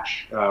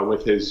match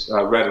with his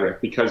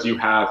rhetoric, because you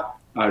have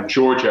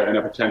Georgia in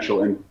a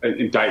potential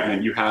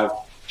indictment. You have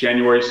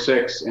January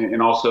 6th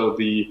and also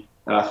the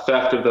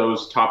theft of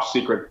those top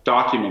secret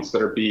documents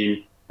that are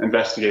being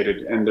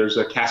investigated. And there's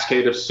a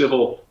cascade of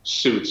civil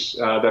suits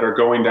that are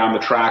going down the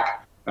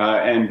track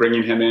and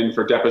bringing him in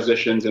for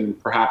depositions and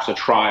perhaps a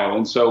trial.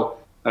 And so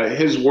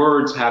his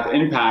words have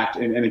impact.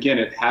 And again,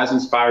 it has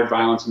inspired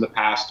violence in the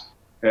past.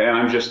 And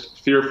I'm just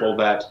fearful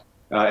that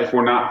if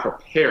we're not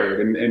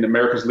prepared and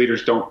America's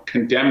leaders don't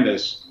condemn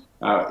this,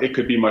 it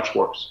could be much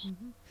worse.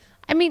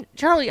 I mean,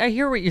 Charlie, I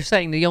hear what you're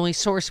saying. The only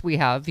source we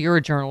have, you're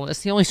a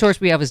journalist, the only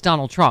source we have is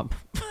Donald Trump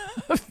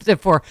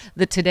for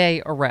the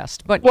Today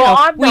arrest. But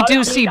we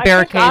do see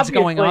barricades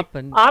going up.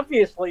 And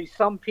obviously,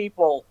 some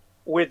people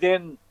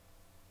within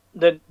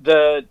the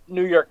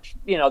New York,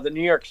 the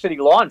New York City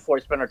law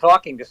enforcement are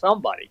talking to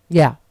somebody.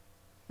 Yeah.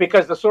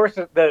 Because the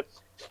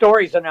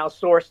stories are now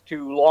sourced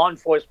to law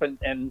enforcement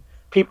and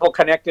people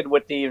connected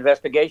with the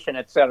investigation,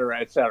 et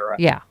cetera, et cetera.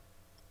 Yeah.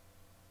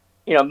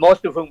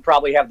 Most of whom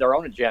probably have their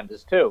own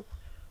agendas too.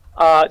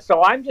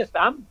 So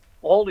I'm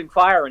holding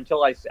fire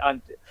until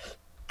until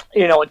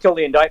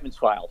the indictment's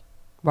filed.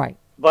 Right.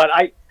 But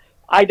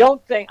I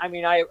don't think. I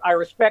mean, I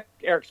respect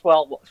Eric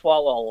Swalwell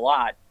a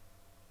lot,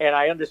 and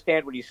I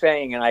understand what he's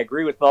saying, and I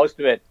agree with most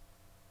of it.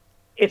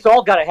 it's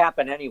all got to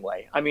happen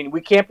anyway. I mean,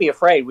 we can't be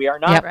afraid. We are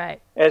not, Yep.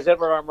 Right. as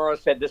Edward R.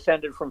 Murrow said,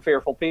 descended from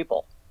fearful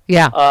people.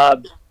 Yeah.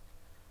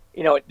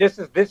 This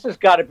has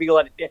got to be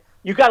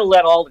you got to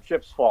let all the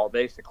chips fall,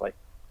 basically.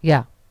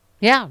 Yeah.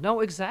 Yeah. No,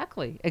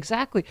 exactly.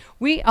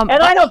 We And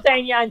I don't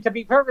think, and to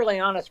be perfectly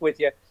honest with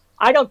you,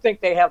 I don't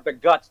think they have the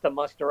guts to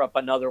muster up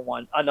another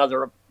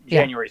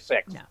January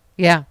 6th. No.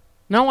 Yeah.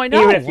 No, I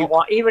know.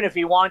 Even if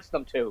he wants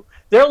them to,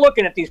 they're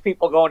looking at these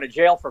people going to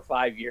jail for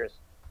 5 years.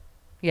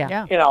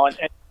 Yeah.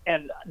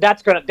 And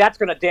that's gonna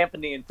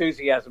dampen the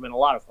enthusiasm in a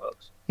lot of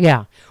folks.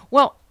 Yeah.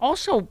 Well,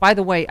 also, by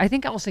the way, I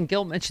think Allison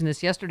Gill mentioned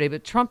this yesterday,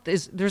 but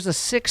there's a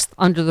sixth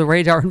under the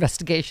radar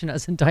investigation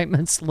as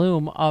indictments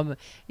loom,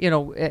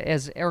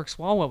 as Eric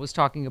Swalwell was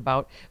talking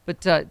about.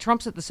 But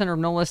Trump's at the center of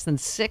no less than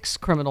 6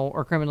 criminal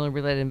or criminally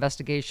related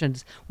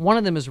investigations. One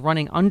of them is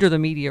running under the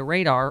media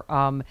radar.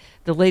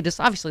 The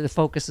latest, obviously, the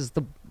focus is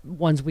the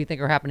ones we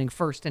think are happening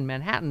first in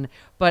Manhattan.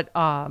 But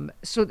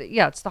it's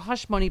the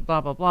hush money,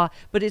 blah, blah, blah.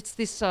 But it's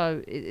this,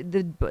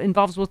 it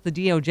involves both the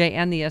DOJ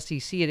and the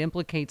SEC. It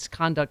implicates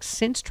conduct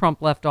since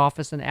Trump left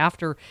office and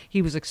after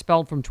he was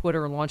expelled from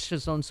Twitter and launched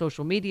his own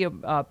social media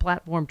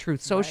platform,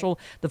 Truth Social.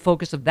 Right. The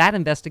focus of that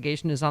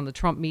investigation is on the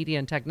Trump Media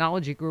and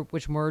Technology Group,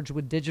 which merged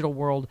with Digital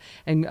World,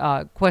 and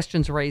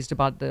questions raised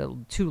about the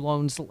 2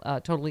 loans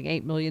totaling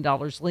 $8 million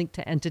linked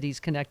to entities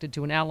connected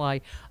to an ally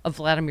of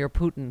Vladimir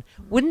Putin.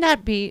 Wouldn't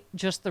that be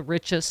just the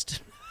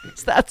richest?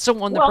 That's the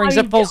one that brings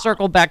it full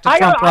circle back to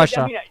Trump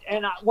Russia.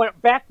 I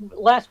went back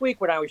last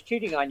week when I was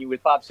cheating on you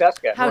with Bob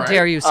Seska. How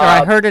dare you, sir?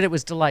 I heard it. It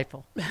was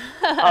delightful.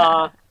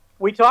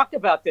 We talked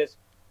about this.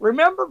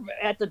 Remember,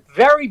 at the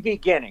very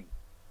beginning,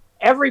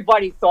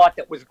 everybody thought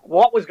that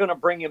what was going to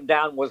bring him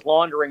down was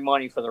laundering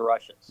money for the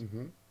Russians.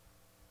 Mm-hmm.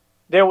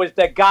 There was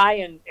the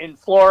guy in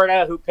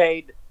Florida who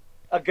paid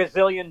a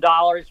gazillion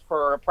dollars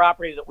for a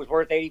property that was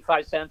worth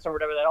 85 cents or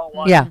whatever that all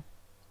was. Yeah.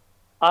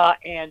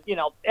 And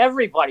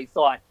everybody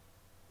thought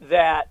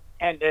that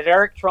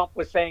Eric Trump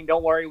was saying,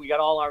 "Don't worry, we got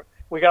all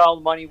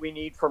the money we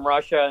need from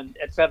Russia," and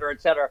et cetera,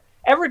 et cetera.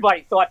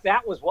 Everybody thought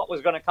that was what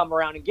was going to come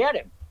around and get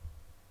him.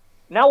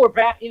 Now we're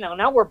back.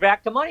 Now we're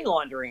back to money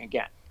laundering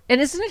again. And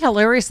isn't it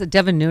hilarious that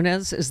Devin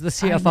Nunes is the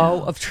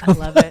CFO of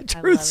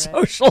Truth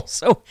Social?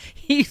 So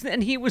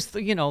he was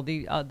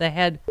the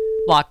head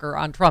blocker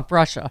on Trump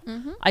Russia.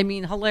 Mm-hmm. I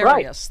mean,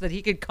 hilarious that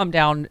he could come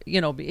down.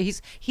 He's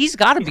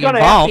got to be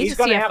involved. He's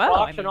going to have to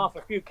auction off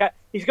a few.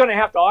 He's going to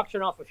have to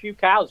auction off a few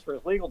cows for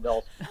his legal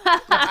bills.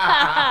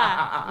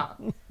 That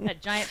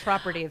giant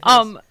property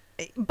of his.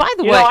 By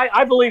the way,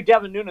 I believe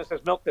Devin Nunes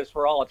has milked this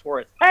for all it's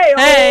worth.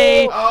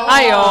 Hey,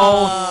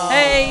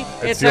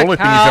 it's the only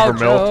thing he's ever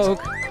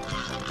milked.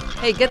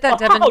 Hey, get that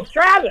Devin. Oh,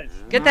 Travis!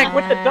 Get that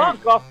with the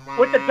dunk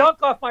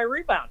off my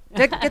rebound.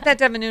 Get that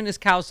Devin Nunes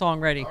cow song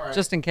ready,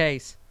 just in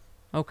case.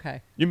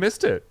 Okay. You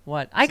missed it.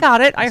 What? I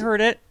got it. I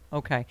heard it.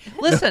 Okay.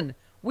 Listen,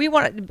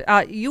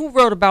 you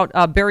wrote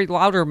about Barry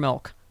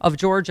Loudermilk of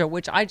Georgia,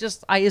 which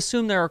I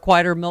assume there are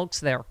quieter milks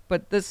there,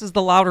 but this is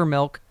the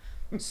Loudermilk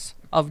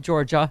of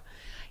Georgia.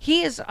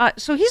 He is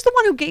so he's the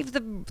one who gave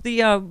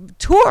the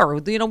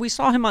tour. We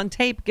saw him on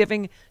tape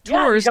giving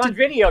tours. Yeah, he's on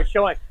video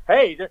showing,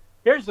 hey,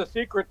 here's the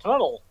secret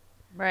tunnel.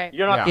 Right.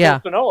 You're not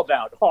supposed to know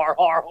about. Har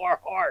har har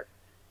har.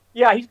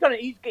 Yeah, he's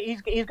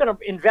gonna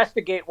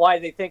investigate why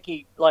they think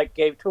he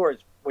gave tours,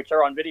 which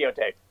are on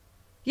videotape.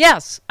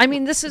 Yes, I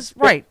mean this is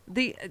right.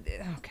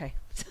 Okay.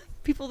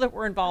 People that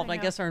were involved, I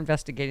guess, are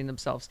investigating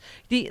themselves.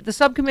 The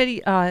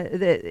subcommittee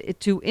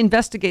to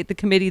investigate the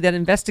committee that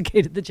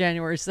investigated the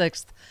January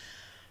 6th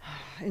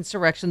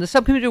insurrection. The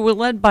subcommittee were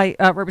led by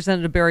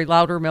Representative Barry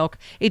Loudermilk,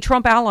 a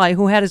Trump ally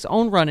who had his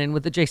own run-in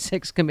with the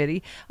J6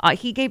 committee.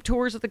 He gave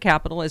tours of the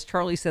Capitol, as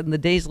Charlie said, in the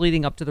days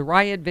leading up to the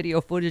riot.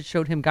 Video footage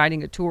showed him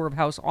guiding a tour of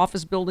House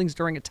office buildings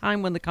during a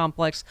time when the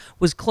complex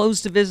was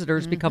closed to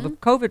visitors because of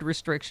COVID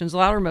restrictions.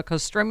 Loudermilk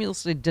has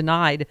strenuously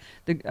denied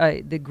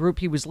the group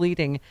he was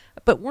leading.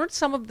 But weren't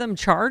some of them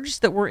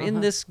charged that were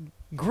in this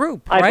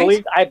group,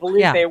 right? I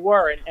believe they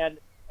were.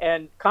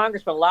 And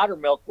Congressman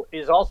Loudermilk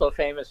is also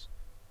famous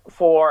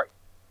for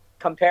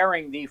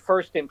comparing the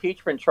first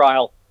impeachment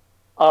trial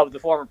of the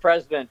former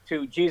president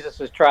to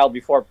Jesus' trial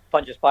before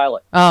Pontius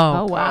Pilate.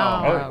 Oh,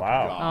 wow. Oh,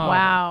 wow.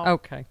 Wow.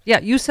 Okay. Yeah,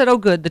 you said, oh,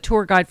 good. The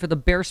tour guide for the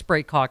Bear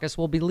Spray Caucus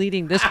will be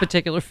leading this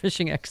particular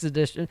fishing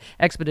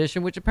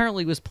expedition, which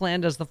apparently was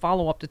planned as the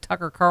follow-up to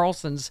Tucker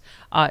Carlson's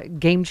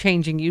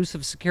game-changing use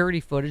of security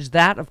footage.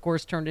 That, of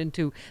course, turned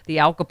into the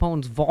Al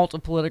Capone's vault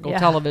of political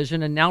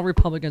television, and now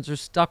Republicans are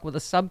stuck with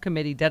a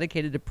subcommittee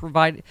dedicated to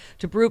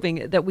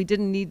proving that we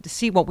didn't need to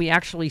see what we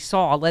actually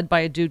saw, led by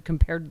a dude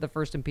compared to the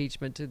first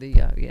impeachment to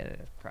the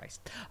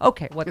Christ.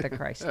 Okay, what the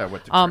Christ.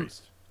 What the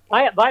Christ.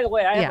 By the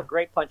way, I have a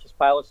great Pontius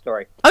Pilate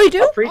story. Oh, you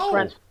do? A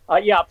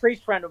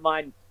priest friend of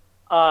mine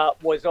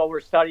was over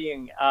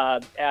studying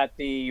at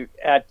the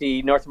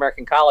North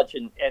American College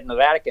in the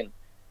Vatican,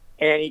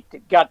 and he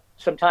got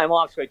some time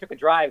off, so he took a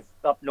drive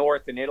up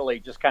north in Italy,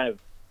 just kind of,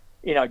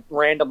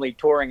 randomly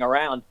touring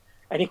around,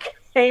 and he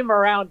came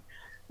around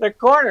the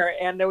corner,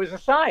 and there was a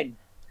sign,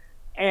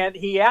 and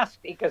he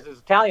asked, because his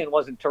Italian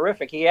wasn't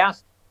terrific, he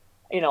asked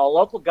a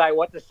local guy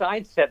what the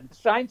sign said. The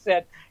sign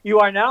said, "You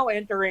are now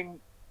entering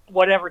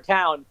whatever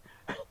town,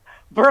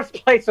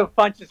 birthplace of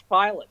Pontius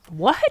Pilate."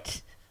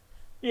 What?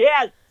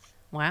 Yes.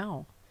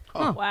 Wow.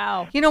 Huh.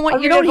 Wow. You know what? I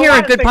You mean, don't there's hear a a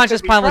lot of good things Pontius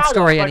to be proud Pilate of,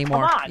 story but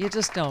anymore. come on. You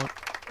just don't.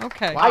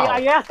 Okay.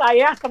 I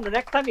asked him the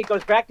next time he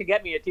goes back to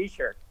get me a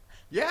T-shirt.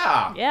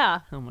 Yeah. Yeah.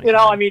 Oh my You know,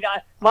 God. I mean,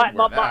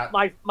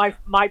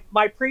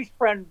 my priest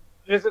friend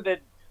visited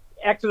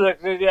Exodus,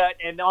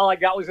 and all I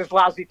got was this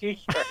lousy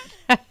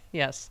T-shirt.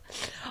 Yes.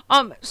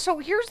 So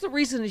here's the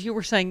reason, as you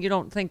were saying, you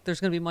don't think there's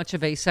going to be much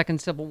of a second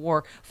civil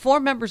war. 4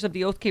 members of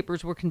the Oath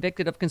Keepers were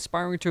convicted of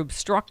conspiring to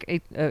obstruct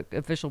a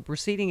official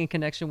proceeding in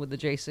connection with the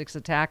J6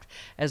 attack,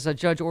 as a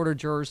judge ordered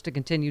jurors to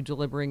continue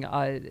delivering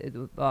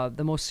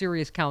the most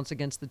serious counts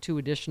against the 2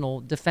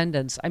 additional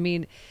defendants. I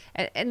mean,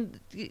 and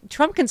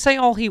Trump can say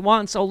all he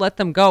wants, "Oh, let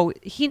them go."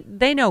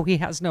 They know he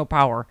has no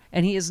power,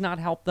 and he has not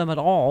helped them at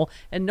all,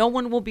 and no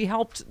one will be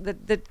helped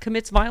that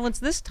commits violence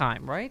this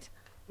time, right?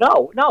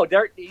 No,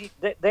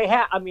 they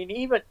have. I mean,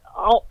 even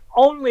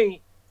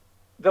only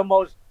the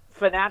most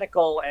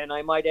fanatical and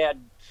I might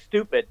add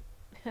stupid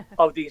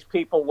of these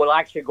people will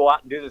actually go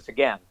out and do this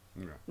again,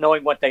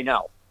 knowing what they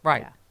know.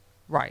 Right,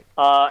 right.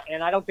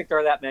 And I don't think there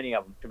are that many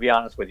of them, to be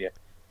honest with you.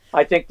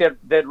 I think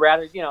they'd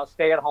rather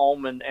stay at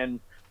home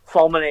and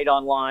fulminate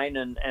online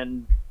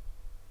and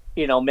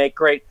make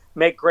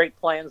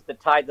great plans that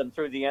tide them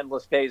through the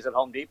endless days at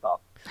Home Depot.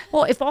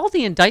 Well, if all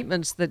the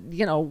indictments that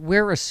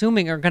we're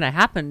assuming are going to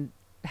happen,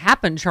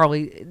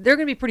 Charlie, they're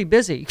going to be pretty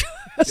busy.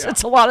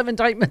 It's a lot of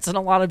indictments in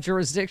a lot of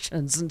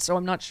jurisdictions, and so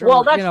I'm not sure.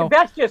 Well,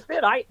 that's just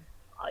it. I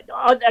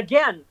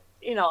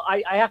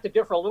have to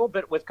differ a little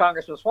bit with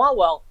Congressman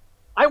Swalwell.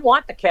 I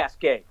want the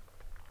cascade.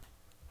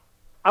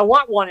 I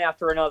want one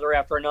after another,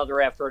 after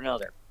another, after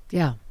another.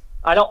 Yeah.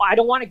 I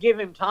don't want to give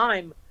him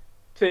time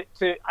to.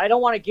 I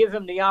don't want to give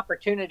him the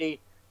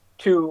opportunity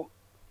to,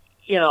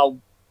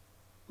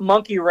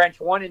 monkey wrench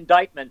one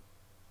indictment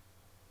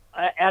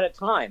at a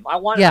time. I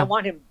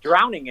want him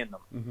drowning in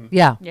them. Mm-hmm.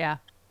 Yeah. Yeah.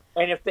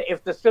 And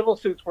if the civil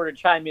suits were to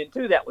chime in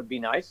too, that would be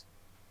nice.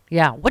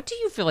 Yeah. What do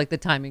you feel like the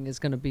timing is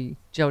going to be,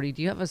 Jody?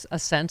 Do you have a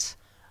sense?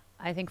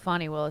 I think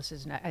Fonnie Willis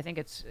is. I think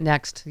it's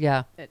next.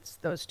 Yeah. It's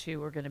those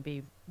 2 are going to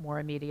be more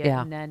immediate,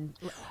 Yeah. and then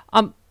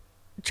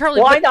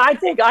Charlie. Well, I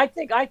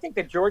think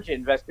the Georgia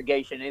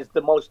investigation is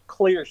the most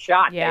clear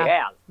shot they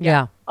have.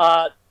 Yeah.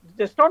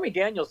 The Stormy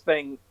Daniels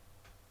thing.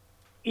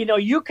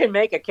 You can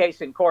make a case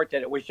in court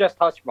that it was just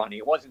hush money.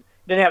 It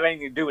didn't have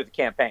anything to do with the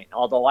campaign.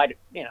 Although I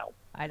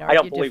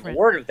don't believe a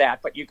word of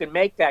that, but you can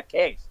make that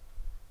case,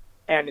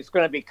 and it's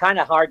going to be kind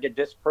of hard to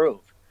disprove.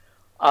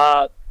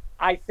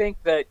 I think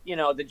that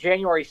the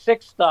January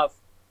 6th stuff.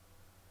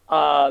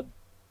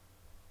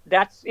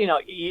 That's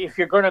if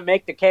you're going to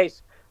make the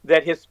case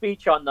that his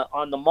speech on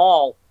the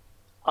mall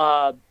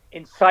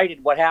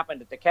incited what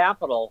happened at the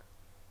Capitol,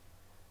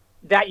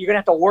 that you're going to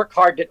have to work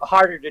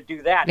harder to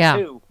do that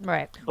too.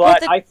 Right.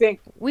 But I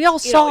think we all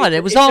saw it.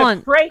 It was it's all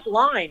a straight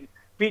line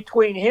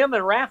between him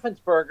and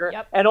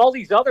Raffensperger and all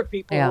these other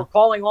people who are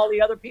calling all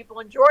the other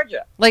people in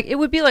Georgia. Like, it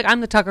would be like I'm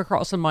the Tucker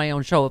Carlson of my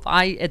own show. If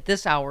I, at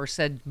this hour,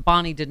 said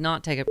Bonnie did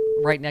not take it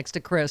right next to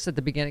Chris at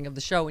the beginning of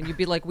the show, and you'd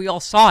be like, we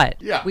all saw it.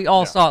 Yeah. We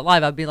all saw it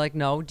live. I'd be like,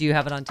 no. Do you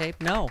have it on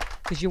tape? No,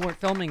 because you weren't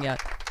filming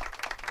yet.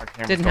 Our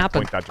cameras Didn't don't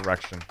happen. point that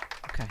direction.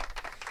 Okay.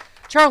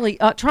 Charlie,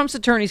 Trump's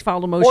attorneys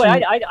filed a motion.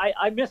 Boy,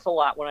 I miss a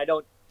lot when I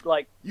don't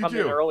come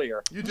in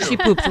earlier. You do. She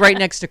pooped right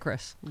next to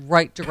Chris,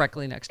 right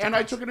directly next to And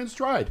Chris. I took it in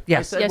stride. Yes.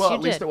 I said, Yes, well, you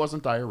at least did. it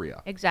wasn't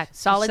diarrhea. exactly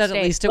solid said state.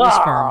 at least it was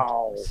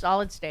firm.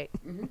 Solid state.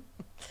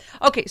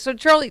 Okay, so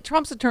Charlie,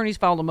 Trump's attorneys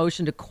filed a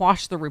motion to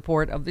quash the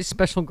report of the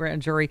special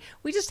grand jury.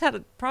 We just had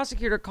a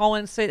prosecutor call in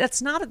and say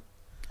that's not a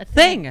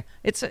thing.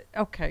 It's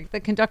okay. They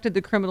conducted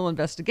the criminal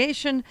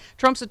investigation.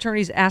 Trump's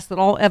attorneys asked that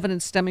all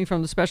evidence stemming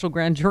from the special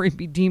grand jury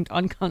be deemed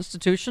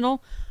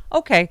unconstitutional.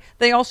 Okay.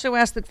 They also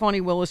asked that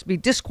Fonnie Willis be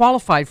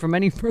disqualified from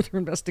any further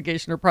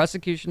investigation or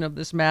prosecution of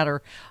this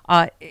matter.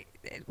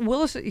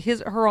 Willis,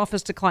 her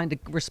office declined to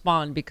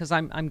respond because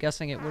I'm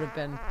guessing it would have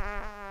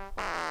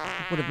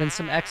been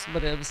some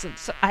expletives. And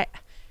so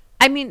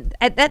I mean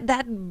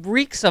that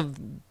reeks of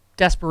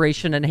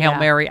desperation and Hail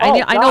Mary.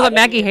 I know that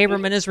Maggie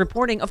Haberman is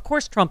reporting. Of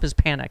course, Trump is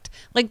panicked.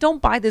 Like,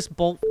 don't buy this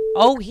bull.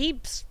 Oh,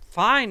 he's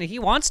fine. He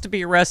wants to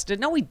be arrested.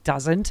 No, he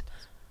doesn't.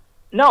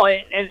 No,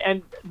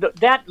 and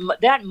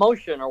that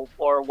motion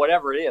or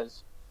whatever it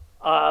is,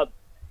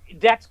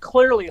 that's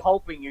clearly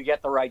hoping you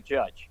get the right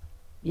judge.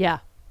 Yeah.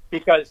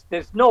 Because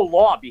there's no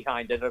law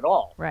behind it at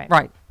all.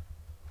 Right.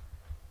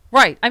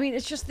 Right. I mean,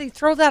 it's just they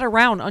throw that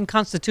around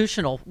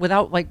unconstitutional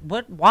without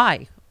what?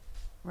 Why?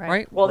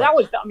 Right. Well, that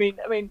was. I mean,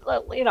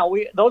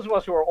 those of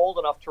us who are old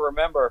enough to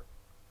remember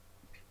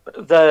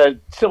the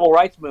civil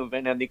rights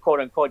movement and the quote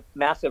unquote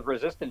massive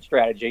resistance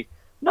strategy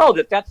know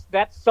that's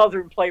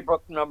Southern playbook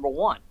number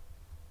one.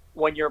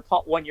 When your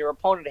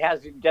opponent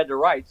has you dead to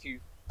rights, you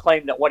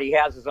claim that what he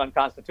has is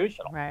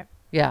unconstitutional. Right.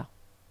 Yeah.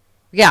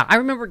 Yeah, I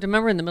remember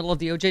in the middle of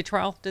the OJ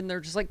trial, didn't they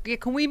just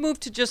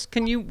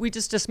we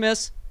just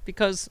dismiss?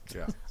 because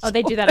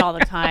they do that all the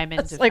time.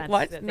 It's like,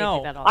 what? They No.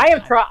 do that all the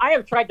I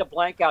have tried to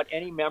blank out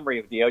any memory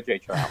of the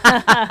OJ trial.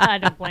 I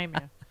don't blame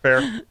you.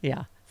 Fair.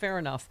 Yeah, fair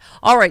enough.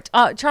 All right,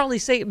 Charlie,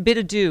 say bid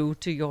adieu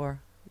to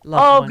your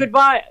loved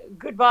one.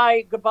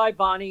 Goodbye,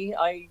 Bonnie.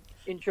 I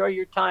enjoy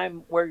your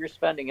time where you're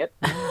spending it.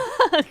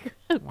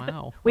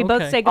 Wow. We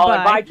both Okay. say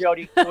goodbye. Bye,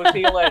 Jody. We'll see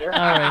you later. All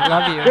right,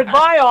 love you.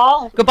 Goodbye,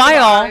 all. Goodbye,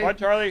 all. Bye,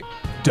 Charlie.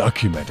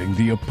 Documenting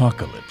the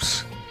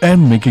apocalypse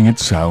and making it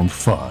sound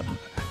fun.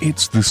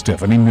 It's the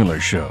Stephanie Miller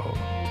Show.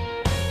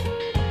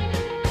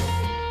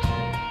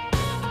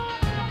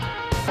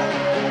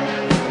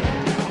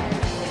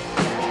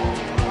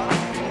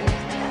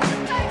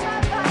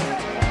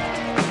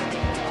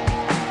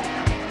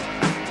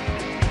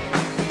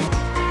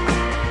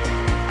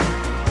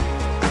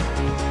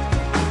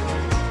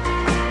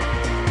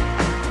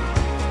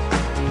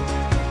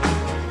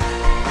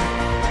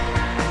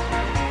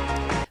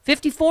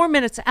 "54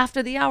 minutes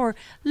after the hour.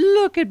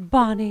 Look at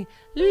Bonnie.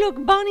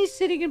 Look, Bonnie's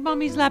sitting in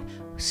Mommy's lap.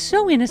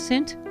 So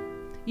innocent."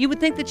 You would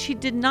think that she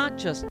did not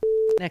just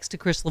next to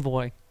Chris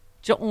Lavoie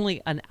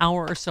only an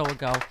hour or so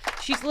ago.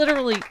 She's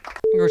literally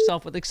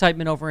herself with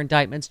excitement over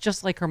indictments,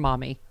 just like her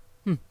mommy.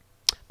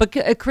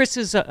 But Chris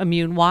is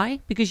immune. Why?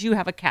 Because you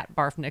have a cat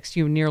barf next to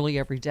you nearly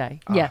every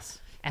day.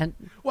 Yes. And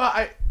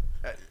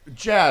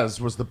Jazz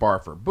was the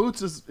barfer.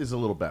 Boots is a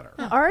little better.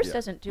 Ours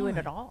doesn't do it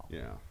at all.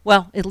 Yeah.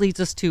 Well, it leads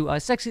us to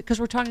sexy, because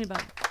we're talking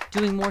about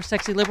doing more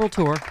Sexy Liberal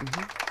Tour.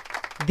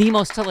 The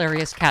most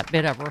hilarious cat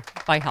bit ever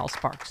by Hal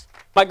Sparks.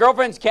 My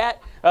girlfriend's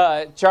cat,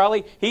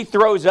 Charlie, he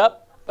throws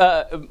up,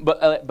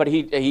 but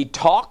he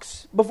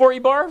talks before he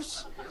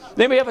barfs.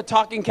 Then we have a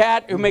talking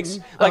cat who makes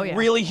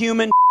really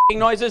human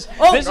noises.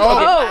 Wow.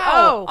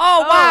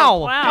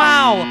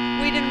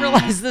 We didn't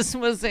realize this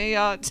was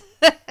a...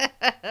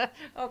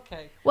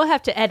 Okay. We'll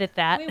have to edit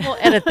that. We will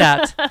edit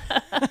that.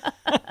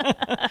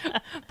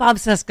 Bob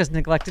Seska's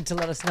neglected to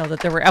let us know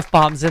that there were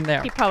F-bombs in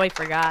there. He probably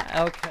forgot.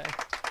 Okay.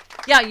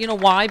 Yeah, you know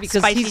why?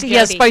 Because Spicy he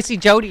has Jody. Spicy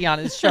Jody on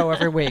his show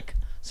every week.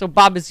 So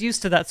Bob is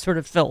used to that sort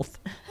of filth.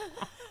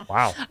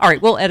 Wow. All right,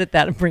 we'll edit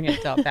that and bring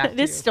it back to It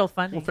is you. still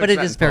funny. We'll fix But it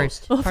that is in very...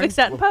 post. We'll fix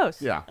that in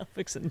post. Yeah. I'll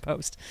fix it in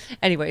post.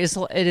 Anyway,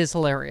 it is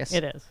hilarious.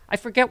 It is. I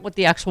forget what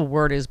the actual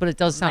word is, but it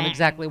does sound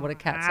exactly what a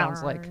cat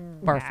sounds like.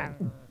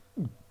 Barfing.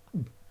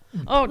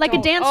 Oh, Like a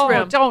don't. dance Oh,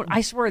 room. don't.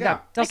 I swear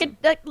that doesn't...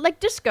 Like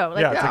disco.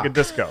 Like Yeah, it's like a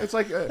disco. It's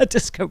like a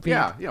disco beat.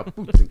 Yeah,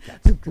 boots and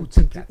cats and boots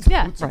and cats.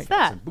 Yeah, boots it's and cats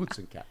that. and boots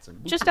and cats and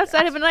boots just and outside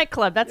cats. of a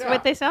nightclub. That's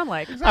what they sound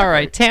like. All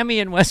right, Tammy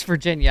in West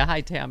Virginia.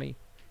 Hi, Tammy.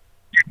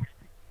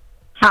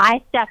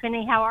 Hi,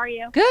 Stephanie. How are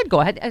you? Good.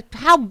 Go ahead.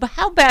 How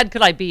bad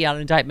could I be on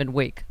indictment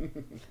week?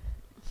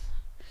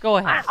 Go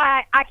ahead.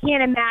 I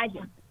can't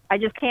imagine. I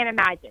just can't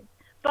imagine.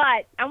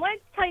 But I wanted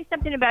to tell you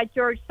something about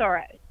George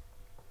Soros.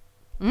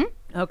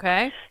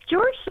 Okay.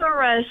 George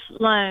Soros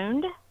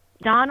loaned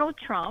Donald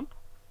Trump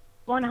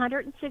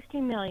 $160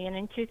 million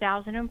in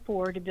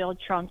 2004 to build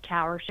Trump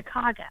Tower,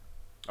 Chicago.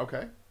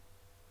 Okay.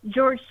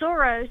 George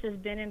Soros has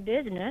been in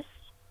business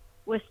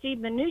with Steve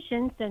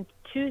Mnuchin since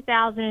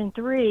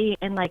 2003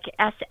 in like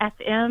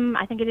SFM,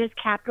 I think it is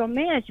Capital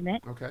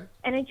Management. Okay.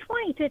 And in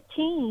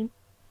 2015,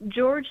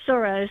 George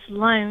Soros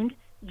loaned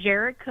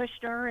Jared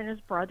Kushner and his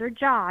brother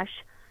Josh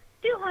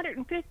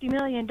 $250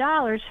 million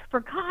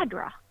for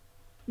Cadre.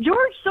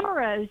 George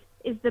Soros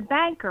is the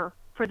banker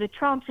for the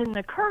Trumps and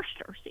the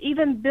Kirstners.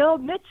 Even Bill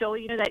Mitchell,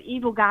 you know, that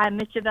evil guy,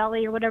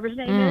 Mitchiavelli or whatever his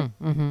name is.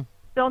 Mm-hmm.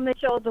 Bill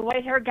Mitchell, the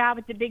white-haired guy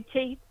with the big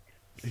teeth.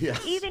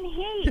 Yes. Even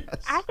he,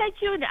 I sent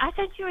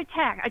you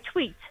a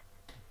tweet,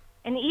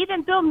 and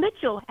even Bill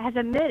Mitchell has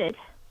admitted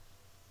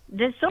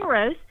that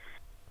Soros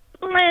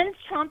lends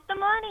Trump the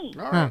money.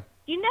 All right.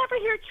 You never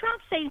hear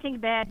Trump say anything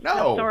bad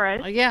No. about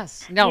Soros.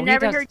 Yes. No, You he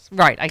never does. heard-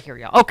 Right, I hear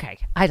you. Okay.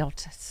 I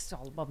don't. It's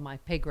all above my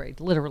pay grade.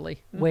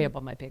 Literally, way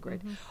above my pay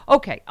grade.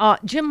 Okay.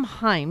 Jim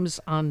Himes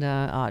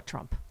on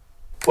Trump.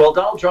 Well,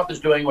 Donald Trump is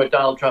doing what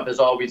Donald Trump has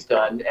always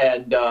done,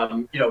 and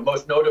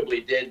most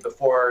notably did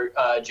before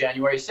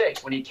January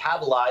 6th, when he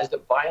catalyzed a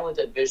violent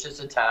and vicious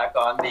attack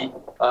on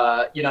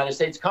the United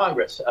States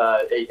Congress,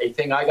 a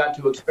thing I got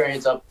to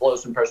experience up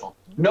close and personal.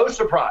 No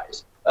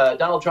surprise.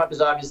 Donald Trump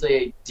is obviously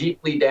a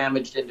deeply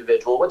damaged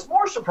individual. What's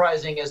more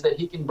surprising is that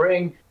he can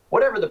bring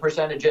whatever the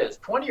percentage is,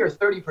 20 or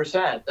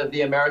 30% of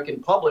the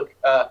American public,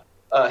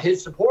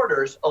 his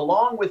supporters,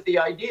 along with the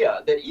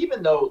idea that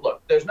even though,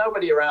 look, there's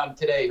nobody around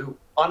today who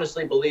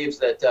honestly believes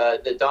that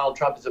Donald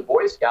Trump is a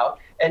Boy Scout,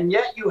 and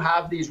yet you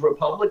have these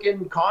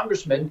Republican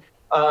congressmen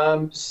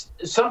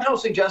somehow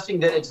suggesting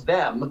that it's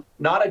them,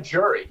 not a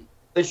jury,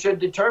 that should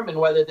determine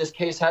whether this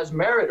case has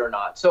merit or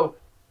not. So,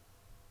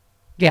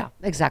 Yeah,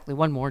 exactly.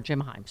 One more,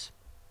 Jim Himes.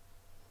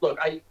 look,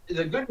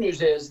 the good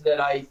news is that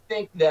I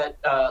think that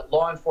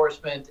law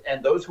enforcement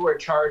and those who are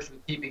charged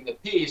with keeping the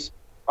peace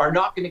are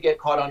not going to get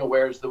caught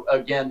unawares, the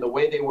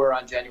way they were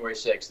on January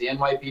 6th. The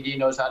NYPD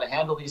knows how to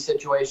handle these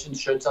situations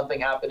should something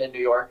happen in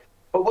New York.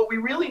 But what we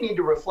really need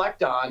to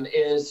reflect on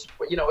is,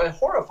 a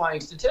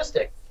horrifying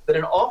statistic that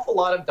an awful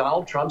lot of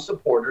Donald Trump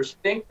supporters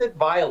think that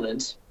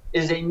violence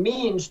is a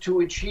means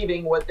to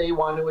achieving what they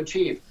want to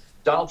achieve.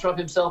 Donald Trump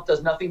himself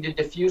does nothing to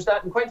diffuse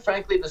that. And quite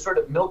frankly, the sort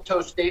of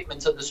milquetoast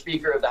statements of the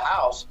Speaker of the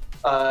House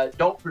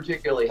don't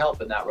particularly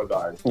help in that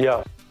regard.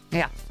 Yeah,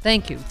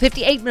 thank you.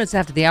 58 minutes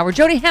after the hour.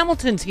 Jody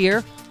Hamilton's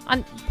here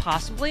on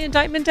possibly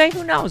Indictment Day.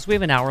 Who knows? We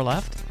have an hour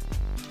left.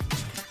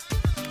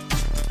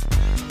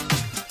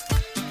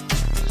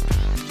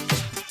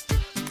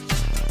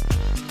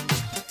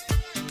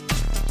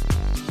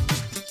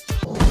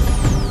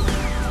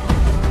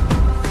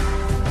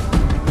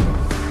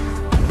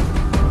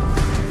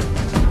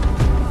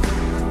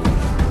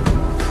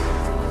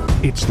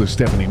 It's the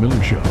Stephanie Miller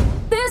Show.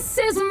 This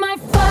is my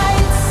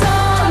fight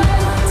song.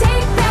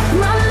 Take back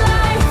my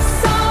life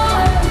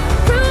song.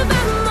 Prove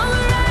I'm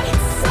alright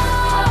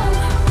song.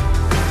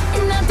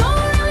 And I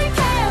don't really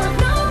care if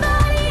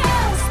nobody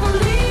else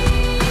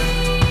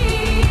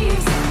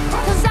believes.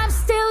 'Cause I've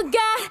still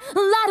got a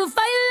lot of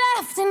fight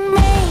left in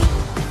me.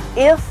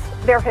 If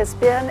there has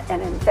been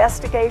an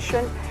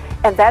investigation,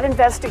 and that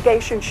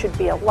investigation should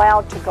be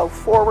allowed to go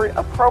forward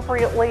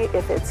appropriately,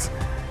 if it's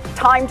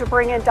time to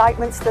bring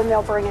indictments, then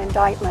they'll bring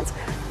indictments.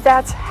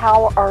 That's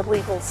how our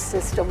legal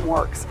system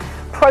works.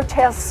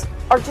 Protests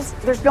are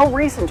there's no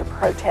reason to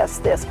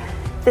protest this.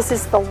 This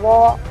is the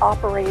law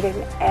operating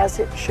as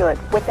it should,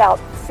 without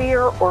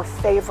fear or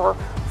favor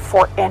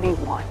for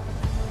anyone.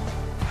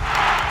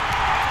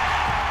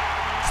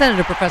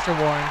 Senator Professor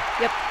Warren.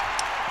 Yep.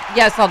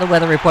 Yeah, I saw the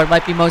weather report.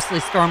 Might be mostly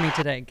stormy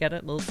today. Get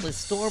it? Mostly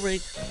stormy.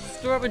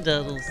 Stormy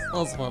doodles.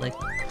 That's funny.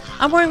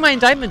 I'm wearing my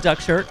indictment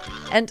duck shirt,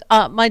 and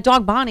my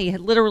dog Bonnie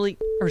had literally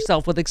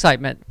herself with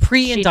excitement.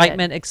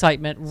 Pre-indictment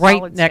excitement right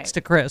Solid next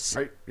state. to Chris.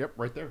 Right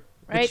there.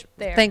 Right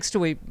there. Thanks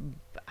to a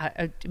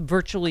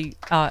virtually,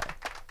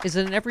 is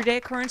it an everyday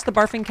occurrence, the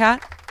barfing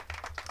cat?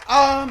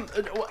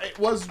 It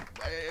was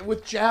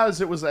with Jazz.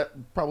 It was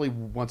probably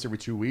once every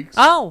 2 weeks.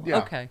 Oh, Yeah.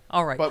 okay,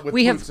 all right. But with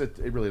We Boots, have-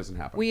 it really doesn't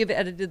happen. We have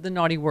edited the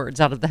naughty words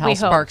out of the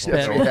House hope. Sparks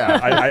Yes, bit. we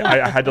have.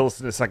 I had to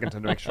listen a second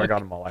time to make sure I got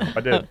them all. I hope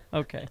I did.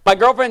 Okay. My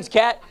girlfriend's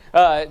cat,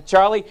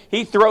 Charlie,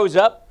 he throws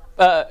up,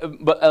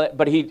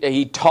 but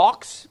he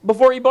talks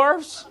before he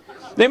barfs.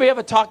 Then we have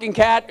a talking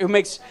cat who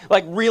makes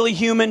like really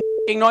human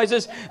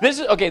noises. This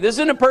is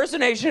an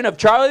impersonation of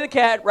Charlie the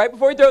cat right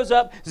before he throws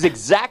up. This is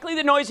exactly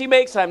the noise he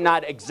makes. I'm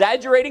not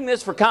exaggerating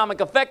this for comic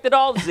effect at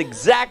all. This is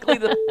exactly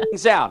the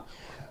sound.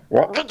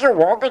 That's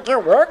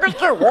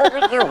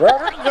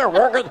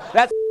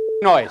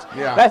noise.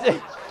 Yeah. That's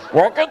it.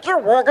 I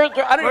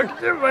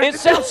don't, it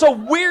sounds so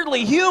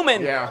weirdly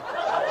human. Yeah.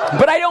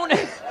 But I don't.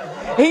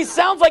 He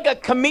sounds like a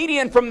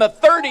comedian from the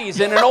 30s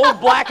in an old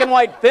black and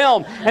white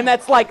film, and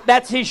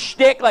that's his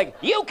shtick. Like,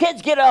 you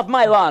kids get off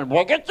my lawn.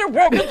 You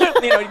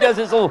know, he does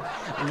his little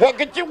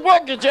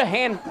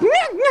hand. You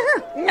know,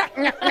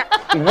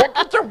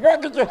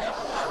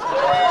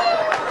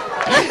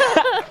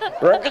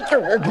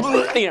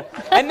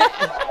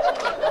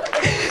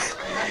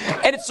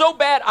 and it's so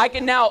bad. I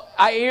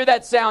hear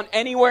that sound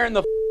anywhere in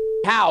the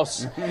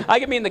house. I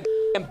could be in the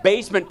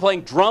basement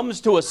playing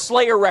drums to a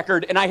Slayer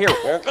record, and I hear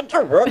and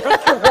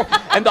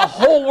the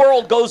whole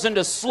world goes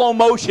into slow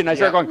motion. I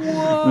start going,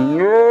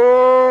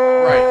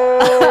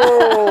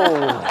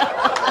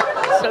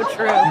 So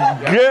true.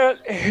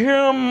 get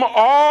him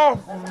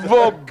off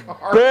the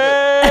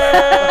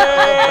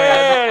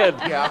bed.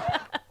 Yeah.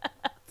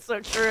 So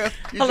true.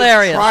 You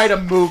Hilarious. Just try to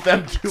move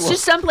them to It's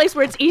just someplace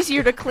where it's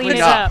easier to clean it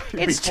up.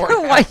 It's Before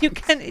true. it Why you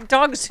can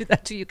dogs do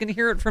that too. You can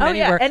hear it from Oh, yeah,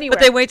 anywhere, anywhere.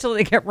 but they wait till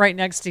they get right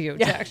next to you.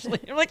 To actually,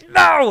 you're like,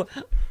 no.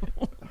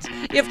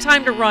 You have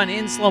time to run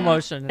in slow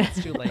motion. And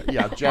it's too late.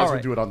 Yeah, Jazz All would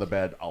right. do it on the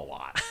bed a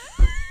lot.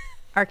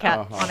 Our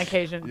cat on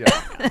occasion. Yeah.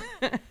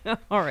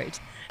 All right.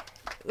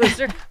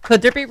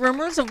 Could there be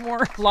rumors of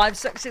more live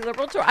sexy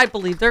liberal tour? I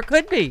believe there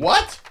could be.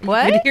 What? You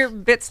could hear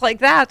bits like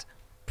that,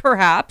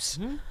 perhaps.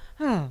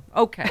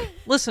 Okay.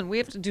 Listen, we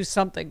have to do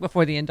something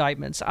before the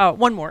indictments.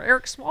 One more.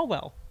 Eric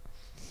Swalwell.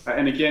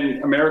 And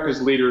again,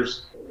 America's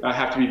leaders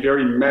have to be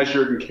very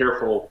measured and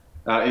careful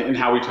in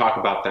how we talk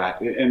about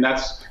that. And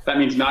that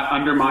means not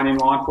undermining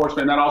law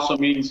enforcement. And that also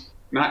means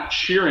not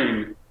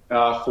cheering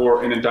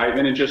for an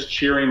indictment and just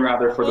cheering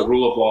rather for the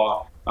rule of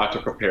law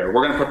to prepare.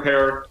 We're going to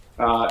prepare,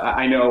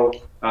 I know,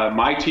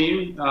 my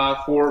team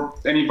for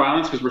any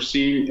violence because we're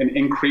seeing an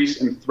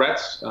increase in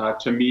threats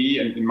to me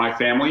and my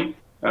family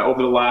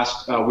over the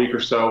last week or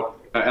so.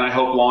 And I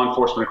hope law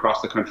enforcement across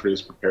the country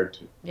is prepared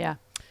to. Yeah.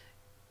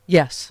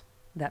 Yes.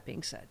 That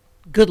being said,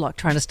 good luck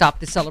trying to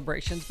stop the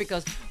celebrations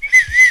because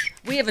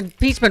we have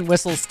impeachment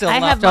whistles still I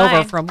left have over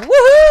mine. from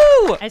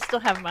woohoo. I still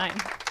have mine.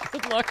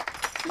 Good luck.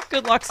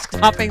 Good luck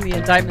stopping the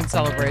indictment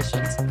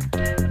celebrations.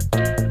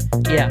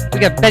 Yeah, we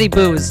got Betty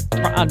Boo's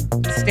on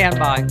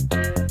standby.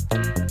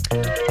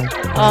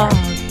 Oh,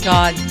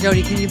 God.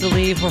 Jody, can you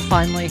believe we're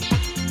finally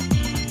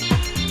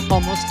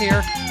almost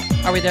here?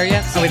 Are we there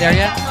yet? Are we there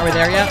yet? Are we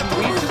there yet?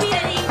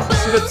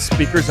 See that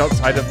speakers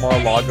outside of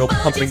Mar-a-Lago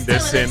pumping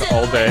this in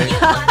all day?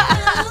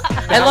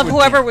 I love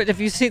whoever, if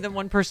you see the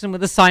one person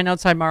with a sign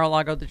outside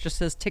Mar-a-Lago that just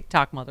says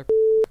TikTok mother.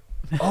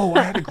 Oh,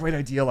 I had a great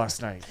idea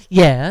last night.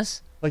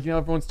 Yes. Like,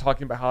 everyone's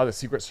talking about how the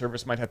Secret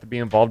Service might have to be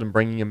involved in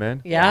bringing him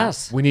in.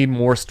 Yes. We need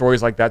more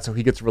stories like that so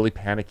he gets really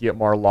panicky at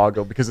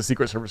Mar-a-Lago because the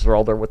Secret Service are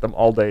all there with him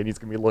all day and he's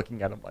going to be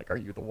looking at him like, are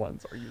you the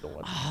ones? Are you the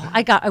ones?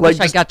 I wish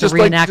I got to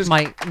reenact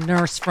my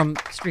nurse from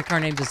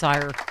Streetcar Named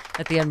Desire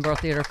at the Edinburgh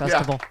Theatre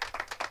Festival.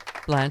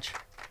 Blanche,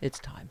 it's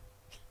time.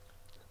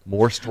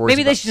 More stories.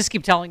 Maybe they should just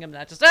keep telling him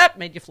that. Just,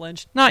 made you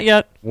flinch. Not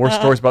yet. More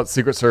stories about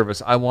Secret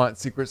Service. I want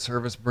Secret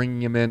Service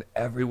bringing him in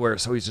everywhere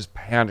so he's just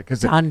panicked.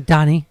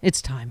 Donnie,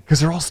 it's time. Because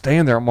they're all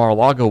staying there at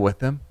Mar-a-Lago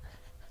with him.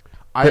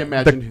 I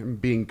imagine him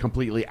being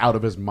completely out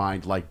of his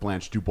mind like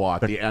Blanche Dubois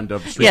at the end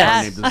of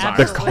Streetcar Named Desire.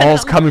 The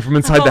calls coming from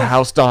inside the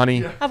house,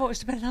 Donnie. I've always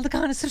depended on the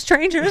kindness of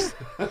strangers.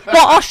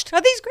 Washed.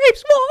 Are these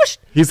grapes washed?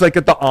 He's like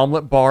at the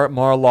omelet bar at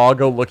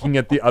Mar-a-Lago looking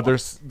at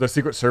the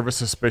Secret Service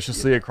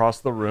suspiciously across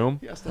the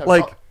room.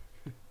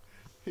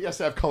 He has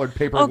to have colored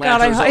paper God,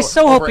 lanterns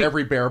over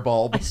every bear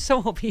bulb. I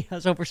so hope he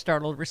has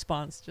overstartled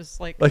response. Just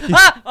like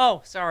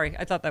sorry.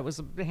 I thought that was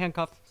a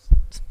handcuff.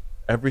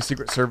 Every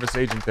Secret Service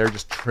agent there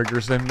just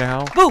triggers him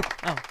now. Boo!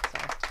 Oh, sorry.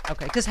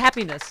 Okay, because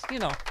happiness,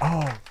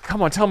 Oh,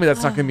 come on. Tell me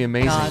that's not going to be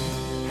amazing. God.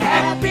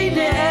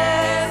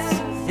 Happiness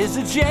is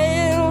a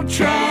jail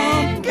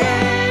Trump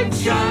gang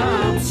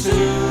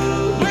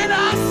jumpsuit. When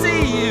I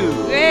see you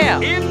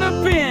in the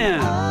pen,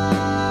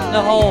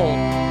 the hole,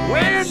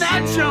 wearing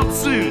that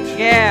jumpsuit.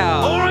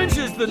 Yeah. Orange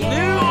is the new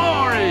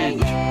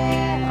orange.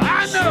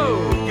 I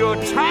know your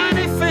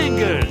tiny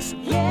fingers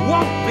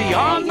won't be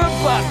on the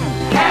button.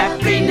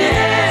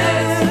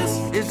 Happiness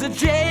is a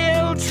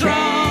jail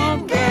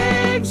Trump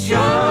gang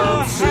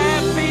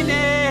jumpsuit.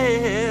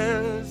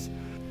 Happiness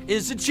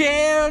is a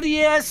jail,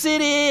 yes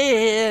it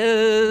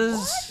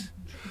is.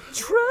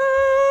 True.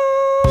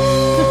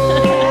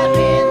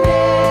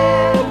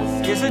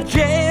 Happiness is a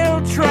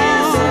jail Trump.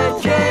 It's a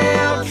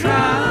jail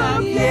Trump.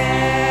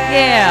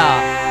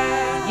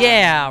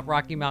 Yeah,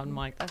 Rocky Mountain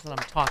Mike. That's what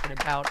I'm talking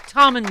about.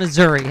 Tom in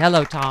Missouri.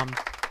 Hello, Tom.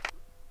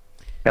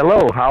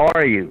 Hello, how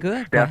are you?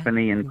 Good.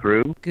 Stephanie and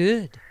crew.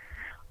 Good.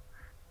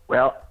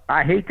 Well,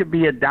 I hate to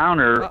be a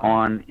downer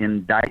on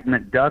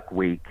Indictment Duck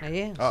Week.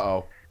 Yes.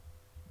 Uh-oh.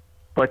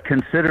 But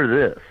consider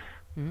this.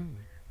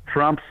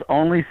 Trump's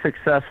only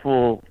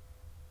successful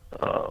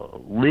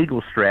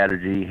legal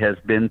strategy has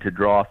been to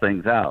draw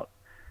things out.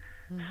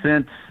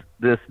 Since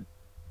this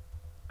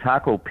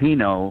Taco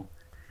Pino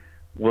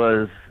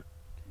was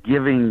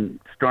giving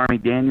Stormy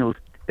Daniels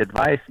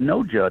advice,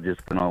 no judge is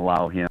going to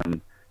allow him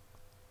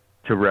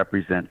to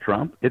represent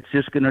Trump. It's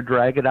just going to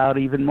drag it out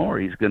even more.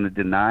 He's going to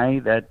deny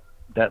that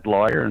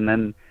lawyer, and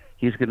then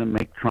he's going to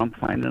make Trump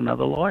find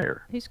another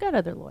lawyer. He's got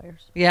other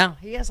lawyers. Yeah,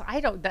 he has.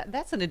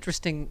 That's an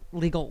interesting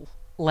legal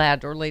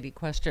lad or lady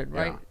question,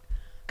 right?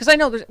 Because I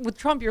know with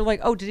Trump, you're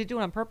like, oh, did he do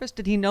it on purpose?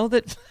 Did he know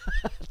that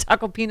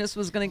Taco Penis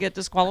was going to get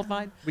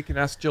disqualified? We can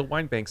ask Jill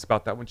Weinbanks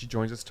about that when she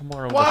joins us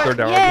tomorrow in What? the third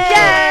hour Yay!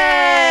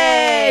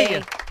 of the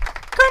show.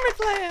 Kermit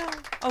Flair.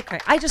 Okay,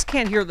 I just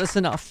can't hear this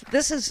enough.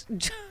 This is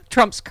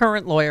Trump's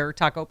current lawyer,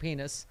 Taco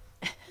Penis.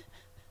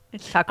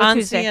 It's Taco on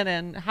Tuesday.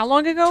 CNN. How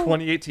long ago?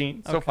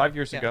 2018, so 5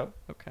 years ago.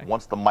 Okay.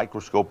 Once the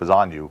microscope is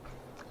on you,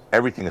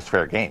 everything is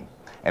fair game.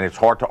 And it's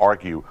hard to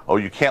argue, oh,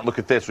 you can't look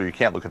at this or you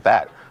can't look at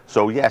that.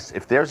 So, yes,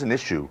 if there's an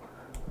issue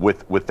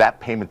with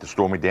that payment to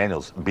Stormy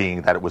Daniels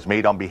being that it was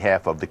made on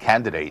behalf of the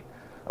candidate,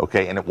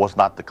 okay, and it was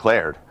not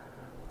declared,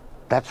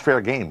 that's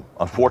fair game,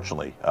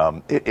 unfortunately,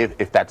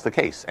 if that's the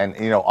case. And,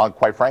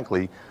 quite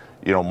frankly,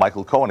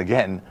 Michael Cohen,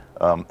 again,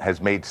 has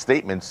made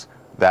statements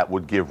that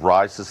would give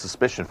rise to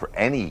suspicion for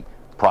any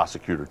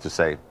prosecutor to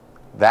say,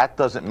 that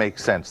doesn't make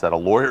sense that a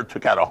lawyer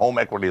took out a home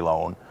equity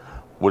loan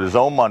with his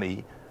own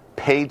money,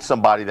 paid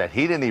somebody that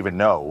he didn't even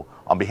know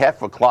on behalf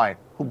of a client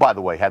who, by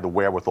the way, had the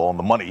wherewithal and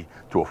the money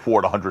to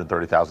afford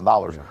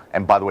 $130,000. Yeah.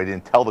 And by the way,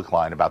 didn't tell the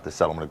client about the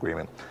settlement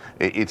agreement.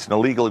 It's an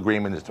illegal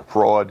agreement. It's a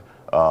fraud,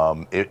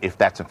 if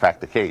that's in fact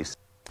the case.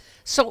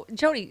 So,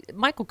 Jody,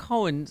 Michael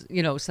Cohen,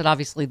 said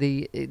obviously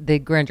the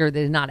grand jury,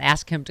 they did not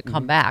ask him to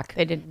come back.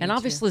 They didn't. And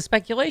obviously the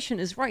speculation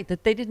is right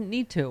that they didn't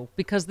need to,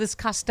 because this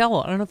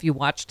Costello, I don't know if you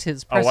watched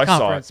his press I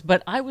conference, saw it.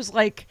 but I was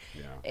like,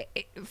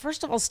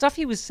 first of all, stuff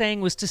he was saying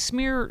was to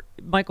smear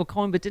Michael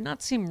Cohen, but did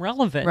not seem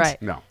relevant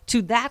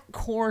to that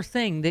core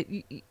thing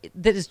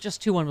that is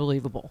just too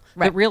unbelievable.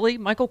 Right. That really,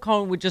 Michael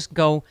Cohen would just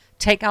go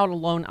take out a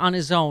loan on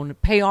his own,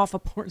 pay off a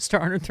porn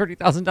star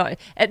 $130,000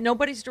 at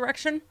nobody's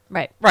direction.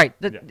 Right. Right.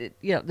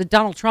 The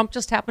Donald Trump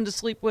just happened to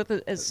sleep with,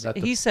 as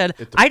he said,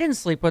 I didn't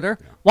sleep with her.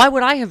 Yeah. Why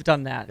would I have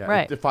done that? Yeah,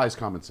 right. It defies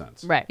common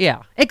sense. Right.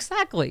 Yeah,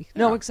 exactly.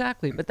 Yeah. No,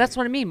 exactly. But that's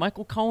what I mean.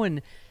 Michael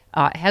Cohen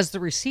has the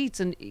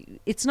receipts, and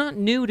it's not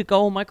new to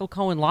go, Michael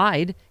Cohen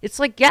lied. It's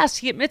like, yes,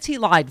 he admits he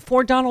lied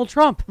for Donald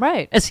Trump.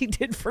 Right. As he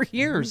did for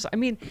years. I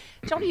mean,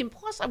 Jody, and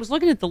plus I was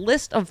looking at the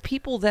list of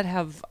people that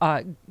have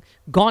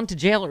gone to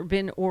jail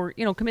or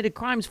committed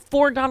crimes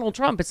for Donald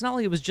Trump. It's not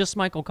like it was just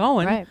Michael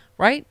Cohen.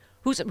 Right?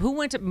 Who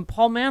went to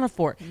Paul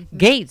Manafort,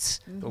 Gates,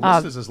 the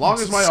list is as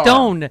long as my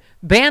Stone,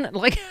 Bannon?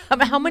 Like,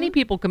 how many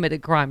people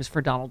committed crimes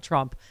for Donald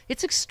Trump?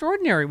 It's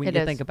extraordinary when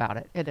you think about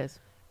it. It is.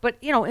 But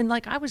and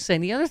like I was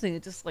saying, the other thing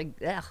that just like,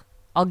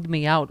 ugged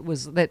me out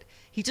was that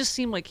he just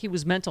seemed like he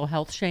was mental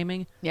health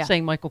shaming,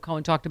 saying Michael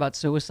Cohen talked about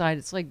suicide.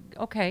 It's like,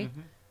 okay,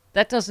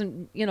 that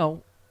doesn't,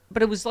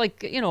 but it was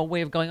like, a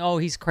way of going, oh,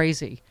 he's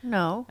crazy.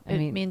 No,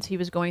 it means he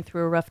was going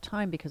through a rough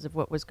time because of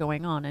what was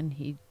going on, and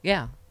he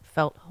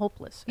felt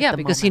hopeless. Yeah,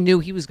 because he knew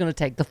he was going to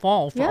take the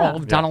fall for all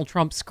of Donald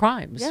Trump's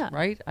crimes, Yeah.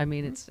 right? I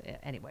mean, it's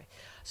anyway.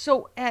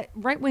 So,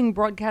 right-wing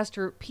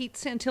broadcaster Pete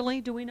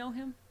Santilli, do we know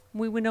him?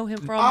 We would know him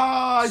from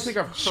I think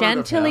I've heard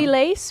Chantilly of him.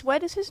 Lace.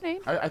 What is his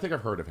name? I think I've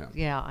heard of him.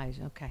 Yeah,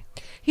 okay.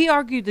 He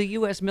argued the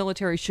U.S.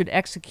 military should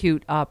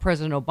execute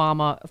President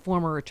Obama,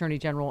 former Attorney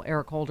General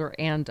Eric Holder,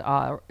 and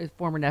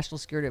former National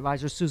Security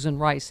Advisor Susan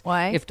Rice.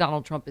 Why? If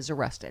Donald Trump is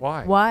arrested.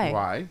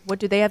 Why? What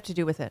do they have to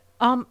do with it?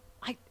 I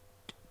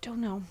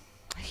don't know.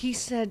 He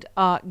said,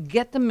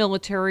 get the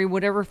military,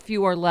 whatever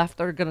few are left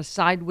that are going to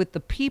side with the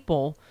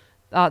people,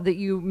 that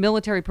you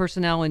military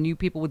personnel and you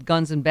people with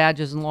guns and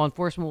badges and law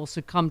enforcement will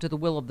succumb to the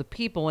will of the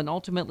people. And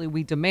ultimately,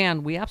 we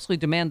absolutely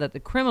demand that the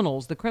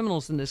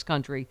criminals in this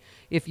country,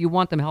 if you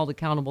want them held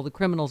accountable, the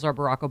criminals are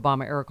Barack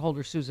Obama, Eric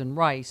Holder, Susan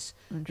Rice,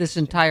 this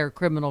entire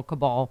criminal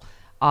cabal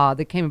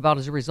that came about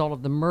as a result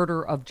of the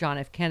murder of John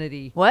F.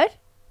 Kennedy. What?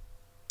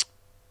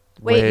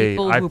 Wait,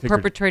 people who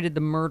perpetrated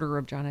the murder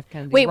of John F.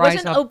 Kennedy. Wait,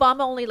 wasn't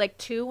Obama only like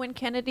 2 when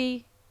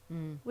Kennedy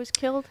was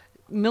killed?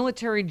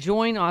 Military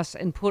join us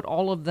and put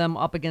all of them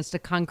up against a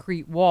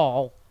concrete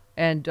wall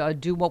and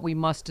do what we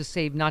must to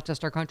save not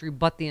just our country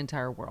but the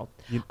entire world.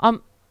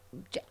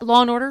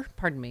 Law and Order,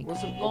 pardon me.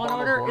 Law and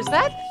Order, is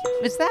that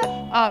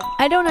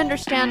I don't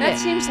understand that it.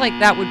 seems like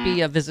that would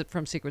be a visit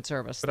from Secret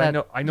Service.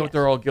 But I know what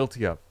they're all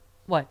guilty of.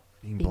 What?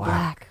 Being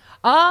black.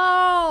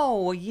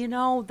 Oh,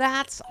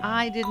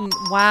 I didn't.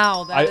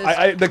 Wow,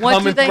 that is.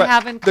 What do they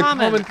have in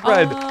common? The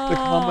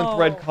common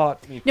thread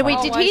caught me. No,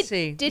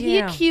 wait. Did he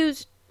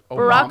accuse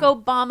Barack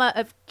Obama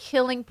of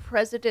killing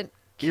President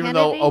Kennedy? Even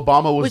though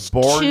Obama was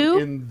born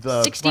in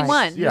the 61.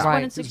 Right. He was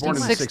born in 61.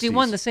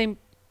 61, the same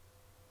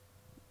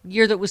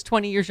year that was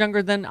 20 years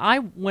younger than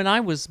when I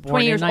was born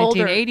 20 in years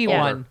older.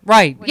 1981. Yeah.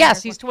 Right.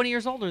 Yes, he's 20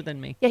 years older than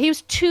me. Yeah, he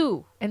was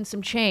 2 and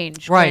some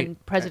change Right. when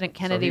President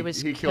Kennedy So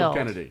was he killed. killed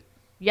Kennedy.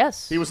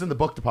 Yes. He was in the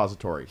book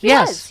depository. He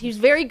was. He was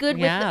very good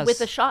with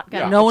a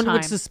shotgun. No at one the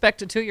would time.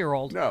 suspect a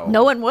 2-year-old.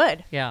 No one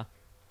would. Yeah.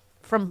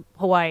 From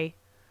Hawaii.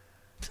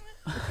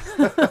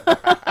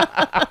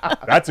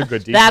 That's a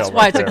good detail. That's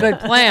why right it's a there. good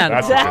plan.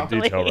 That's a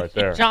good detail right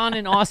there. John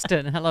in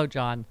Austin. Hello,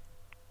 John.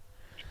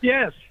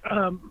 Yes.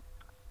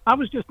 I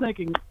was just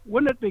thinking,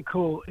 wouldn't it be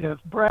cool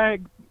if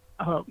Bragg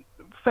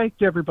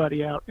faked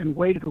everybody out and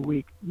waited a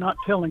week, not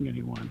telling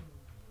anyone,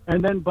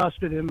 and then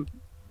busted him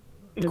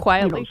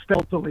quietly?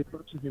 Stealthily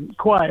busted him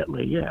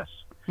quietly, yes.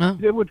 Huh?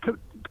 It would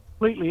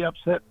completely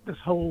upset this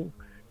whole,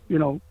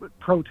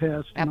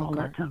 protest and all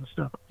that kind of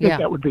stuff. I think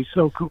that would be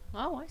so cool.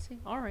 Oh, I see.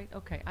 All right.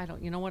 Okay.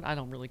 You know what? I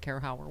don't really care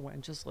how or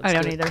when. Just let's I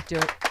don't do it. either.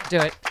 Do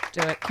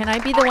it. Can I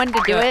be the one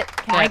to do it?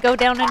 Can I go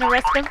down and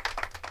arrest him?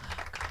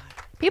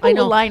 People I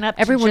know. will line up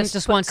Everyone to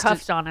just put wants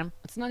cuffs to, on him.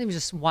 It's not even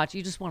just watch.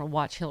 You just want to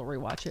watch Hillary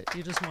watch it.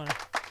 You just want to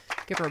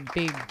give her a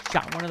big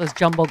shot, one of those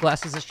jumbo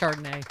glasses of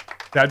Chardonnay.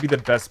 That'd be the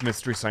best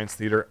Mystery Science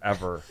Theater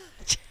ever.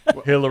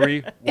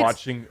 Hillary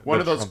watching one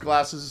of those Trump.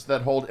 glasses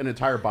that hold an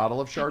entire bottle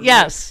of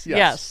Chardonnay.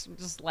 Yes.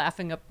 Just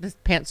laughing up this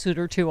pantsuit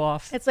or two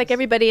off. It's like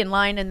everybody in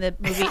line in the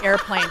movie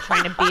Airplane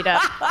trying to beat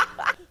up.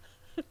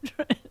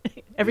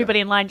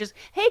 Everybody in line just,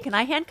 hey, can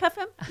I handcuff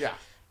him? Yeah.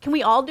 Can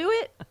we all do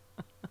it?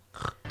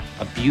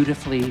 A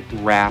beautifully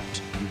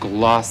wrapped,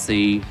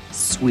 glossy,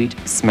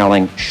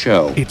 sweet-smelling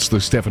show. It's the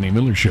Stephanie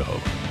Miller Show.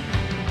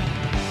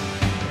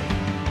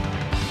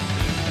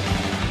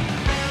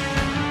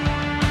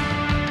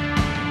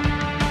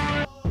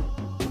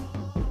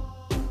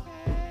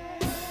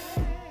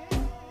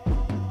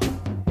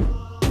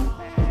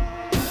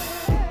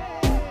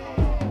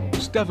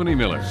 Stephanie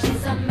Miller.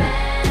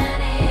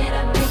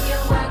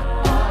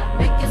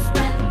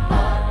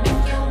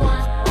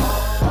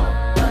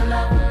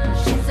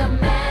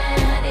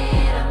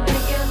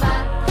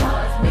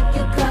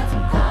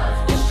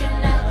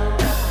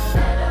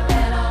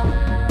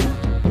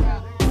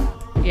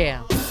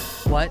 Yeah.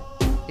 What?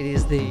 It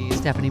is the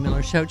Stephanie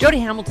Miller Show. Jody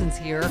Hamilton's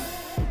here.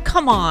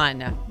 Come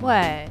on.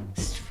 What?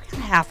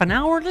 Half an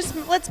hour.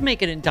 Let's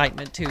make it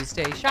Indictment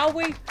Tuesday, shall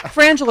we?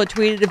 Frangela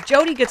tweeted, if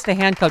Jody gets to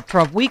handcuff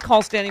Trump, we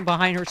call standing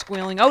behind her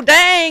squealing, oh,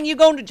 dang, you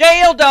going to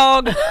jail,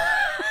 dog.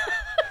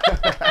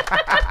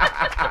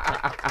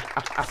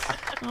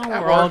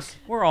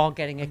 We're all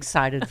getting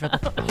excited for the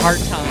hard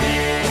time.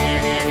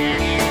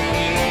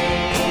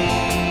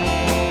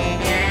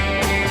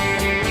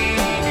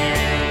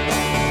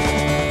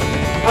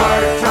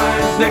 Hard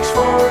times next for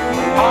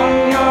you.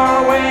 On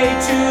your way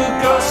to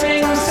go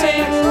sing.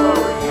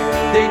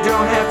 They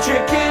don't have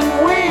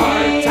chicken wings.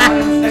 Hard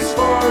times next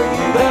for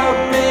you.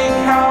 The big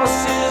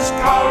house is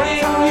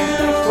calling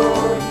you.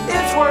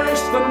 It's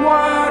worse than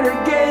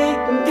Watergate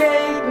and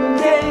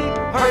Gate.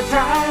 Hard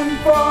time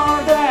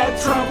for that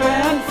Trump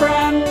and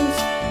friends.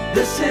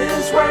 This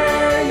is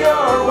where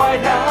your White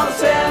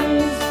House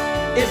ends.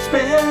 It's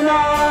been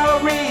a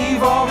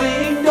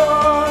revolving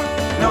door.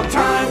 No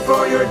time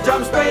for your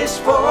dumb space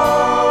force.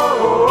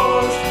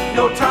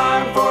 No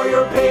time for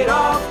your paid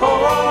off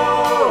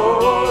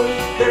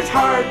whores. There's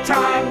hard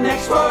time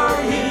next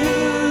for you.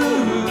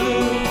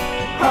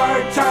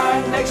 Hard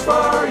time next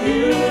for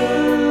you.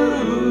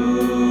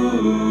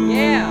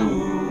 Yeah.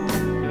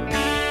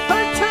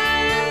 Hard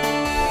time.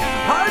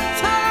 Hard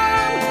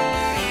time.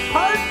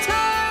 Hard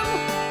time.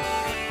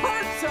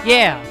 Hard time.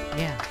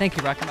 Yeah. Thank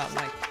you, Rock'n'Roll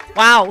Mike.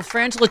 Wow,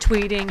 Frangela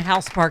tweeting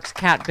Hal Sparks'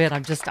 cat bit.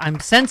 I'm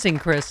sensing,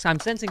 Chris.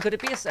 Could it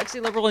be a sexy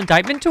liberal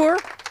indictment tour?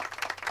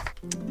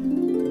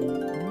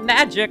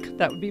 Magic.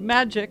 That would be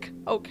magic.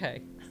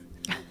 Okay.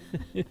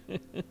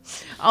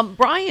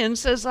 Brian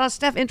says,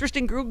 Steph,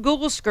 interesting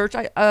Google search.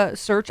 I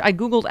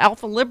Googled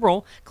alpha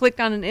liberal, clicked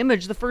on an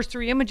image. The first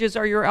 3 images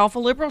are your alpha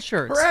liberal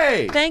shirts.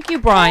 Hooray! Thank you,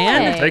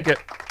 Brian. Hey. Take it.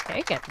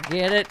 Take it.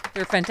 Get it?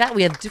 They're fantastic.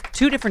 We have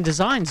 2 different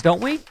designs,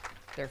 don't we?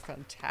 They're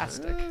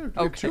fantastic.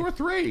 Okay. 2 or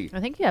 3. I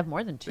think you have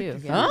more than 2.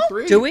 Huh?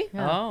 3. Do we?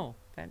 Yeah. Oh.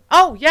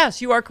 Oh,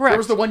 yes, you are correct. There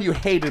was the one you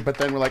hated, but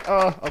then we're like,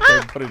 oh, okay,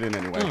 put it in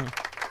anyway.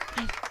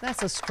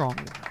 That's a strong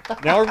one.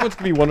 Now everyone's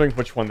going to be wondering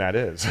which one that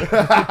is.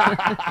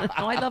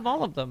 I love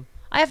all of them.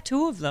 I have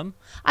 2 of them.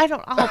 I'll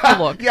have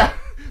to look. Yeah,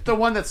 the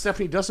one that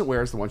Stephanie doesn't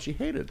wear is the one she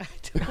hated.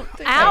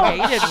 I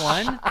hated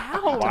one.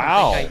 Ow.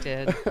 Wow. I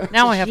did.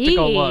 Now I have to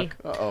go look.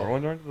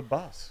 Everyone under the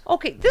bus.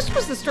 Okay, this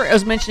was the story I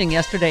was mentioning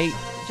yesterday,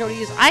 Jody,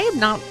 is I am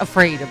not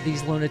afraid of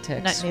these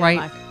lunatics, Neither right?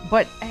 am I.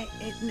 But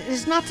it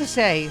is not to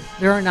say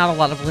there are not a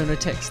lot of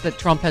lunatics that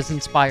Trump has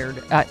inspired.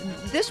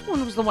 This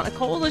one was a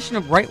coalition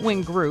of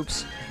right-wing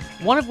groups,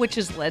 one of which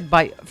is led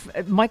by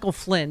Michael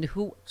Flynn,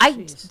 who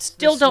I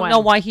still don't know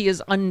why he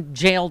is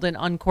unjailed and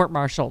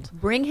uncourt-martialed.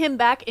 Bring him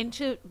back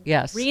into,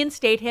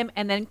 reinstate him,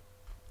 and then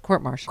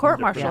court-martial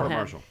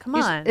him. Come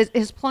on.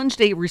 Has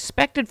plunged a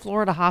respected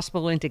Florida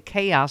hospital into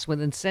chaos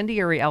with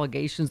incendiary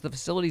allegations the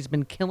facility's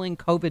been killing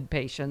COVID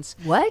patients.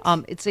 What?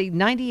 It's a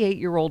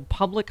 98-year-old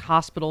public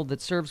hospital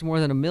that serves more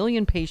than 1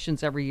 million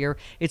patients every year.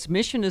 Its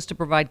mission is to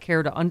provide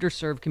care to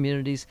underserved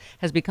communities,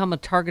 has become a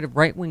target of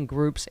right-wing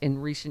groups in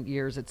recent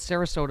years at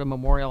Sarasota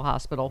Memorial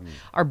Hospital.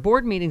 Our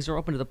board meetings are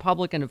open to the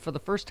public, and for the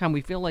first time,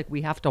 we feel like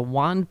we have to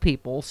wand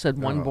people,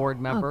 said one board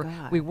member.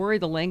 God. We worry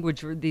the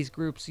language these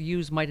groups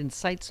use might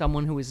incite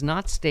someone who is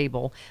not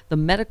stable. The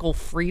medical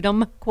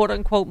freedom,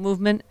 quote-unquote,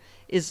 movement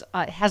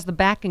has the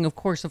backing, of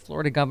course, of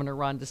Florida Governor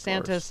Ron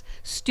DeSantis.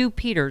 Stu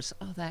Peters,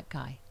 that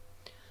guy.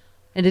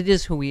 And it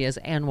is who he is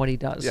and what he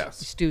does. Yes.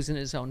 He stews in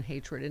his own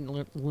hatred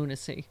and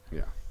lunacy.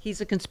 Yeah.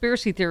 He's a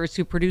conspiracy theorist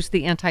who produced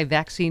the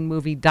anti-vaccine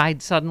movie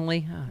Died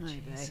Suddenly. Oh,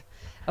 jeez.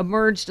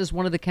 Emerged as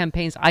one of the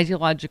campaign's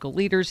ideological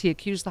leaders. He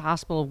accused the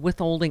hospital of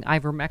withholding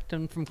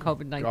ivermectin from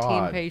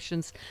COVID-19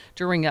 patients.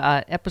 During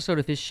an episode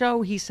of his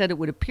show, he said it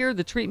would appear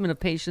the treatment of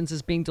patients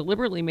is being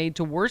deliberately made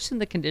to worsen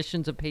the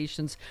conditions of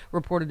patients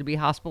reported to be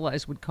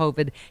hospitalized with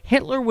COVID.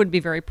 Hitler would be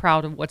very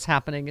proud of what's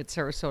happening at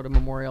Sarasota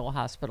Memorial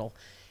Hospital.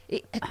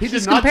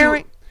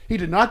 He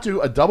did not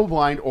do a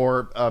double-blind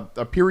or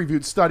a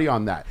peer-reviewed study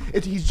on that.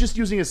 He's just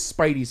using his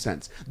spidey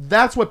sense.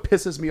 That's what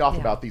pisses me off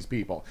about these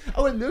people.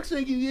 Oh, it looks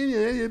like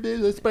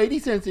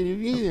spidey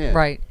sensitive.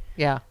 Right.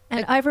 Yeah.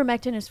 And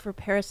ivermectin is for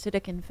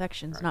parasitic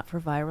infections, not for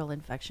viral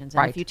infections.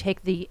 And if you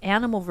take the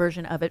animal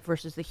version of it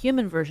versus the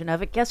human version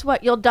of it, guess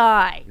what? You'll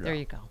die. There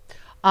you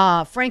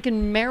go. Frank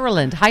in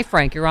Maryland. Hi,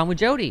 Frank. You're on with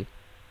Jody.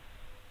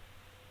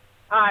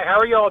 Hi, how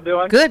are y'all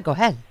doing? Good. Go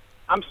ahead.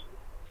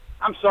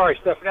 I'm sorry,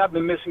 Stephanie. I've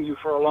been missing you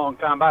for a long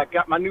time. I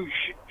got my new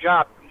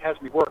job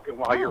has me working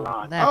while you're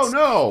on. Oh,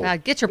 no.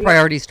 Get your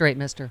priorities straight,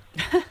 mister.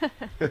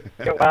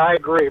 Yeah, well, I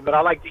agree, but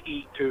I like to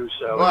eat, too.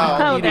 So.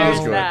 Well,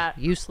 there's good. that.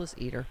 Useless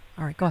eater.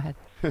 All right, go ahead.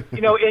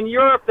 In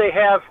Europe, they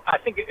have, I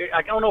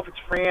don't know if it's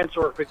France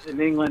or if it's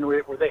in England,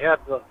 where they have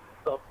the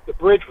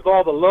bridge with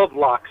all the love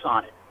locks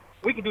on it.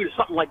 We could do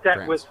something like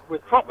that with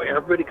Trump, where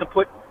everybody can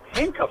put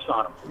handcuffs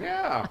on them.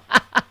 Yeah.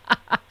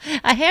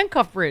 A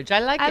handcuff bridge. I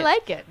like it. I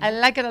like it. I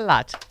like it a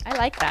lot. I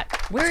like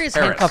that. Where is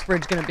handcuff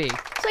bridge going to be?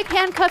 It's like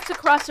handcuffs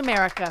across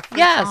America for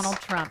Donald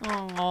Trump.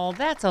 Oh,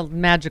 that's a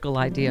magical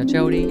idea,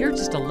 Jody. You're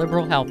just a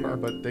liberal helper. Yeah,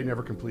 but they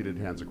never completed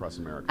Hands Across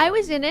America. I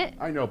was in it.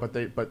 I know, but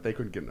they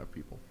couldn't get enough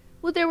people.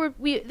 Well, there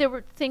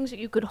were things that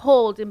you could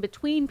hold in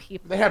between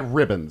people. They had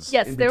ribbons.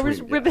 Yes, there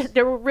was ribbon. Yes.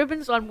 There were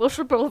ribbons on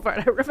Wilshire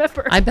Boulevard. I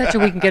remember. I bet you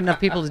we can get enough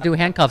people to do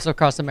handcuffs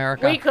across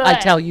America. We could. I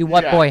tell you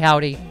what, boy,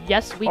 howdy.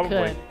 Yes, we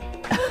could.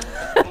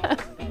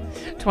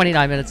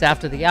 29 minutes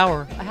after the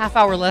hour, a half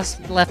hour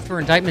left for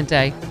indictment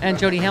day, and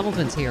Jody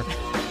Hamilton's here.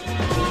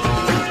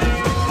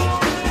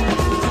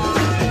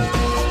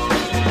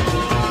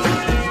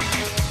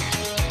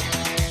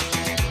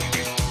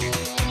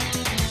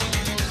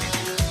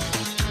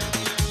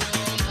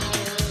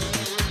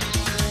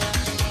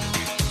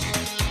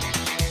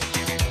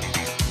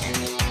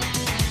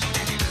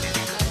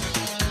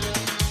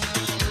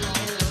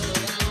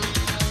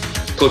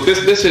 Look,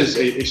 this is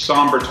a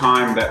somber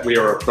time that we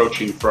are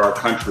approaching for our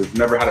country. We've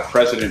never had a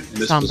president in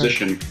this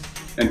position.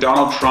 And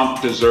Donald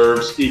Trump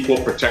deserves equal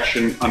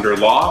protection under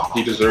law.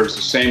 He deserves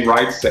the same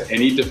rights that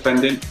any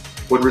defendant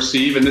would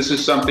receive. And this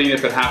is something,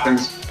 if it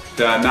happens,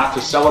 not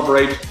to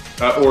celebrate,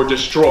 or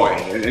destroy.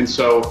 And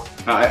so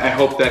I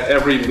hope that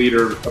every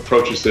leader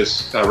approaches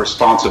this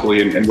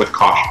responsibly and with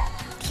caution.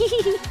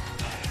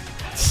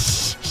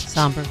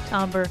 Somber.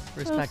 Somber.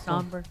 Respectful.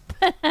 Somber.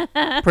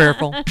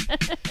 Prayerful.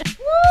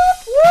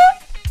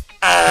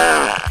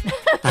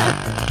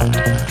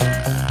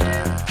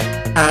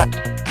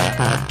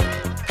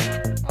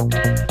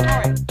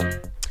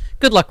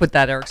 Good luck with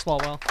that, Eric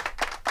Swalwell.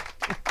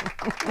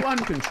 One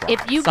can try.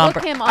 If you Somber.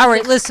 book him All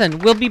right, this- listen,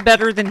 we'll be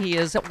better than he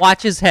is.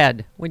 Watch his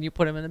head when you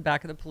put him in the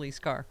back of the police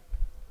car.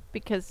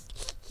 Because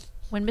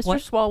when Mr.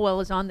 What?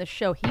 Swalwell is on the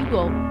show, he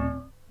will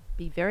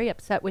be very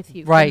upset with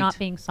you Right. for not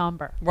being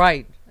somber.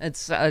 Right.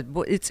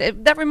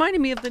 That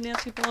reminded me of the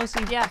Nancy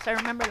Pelosi. Yes, I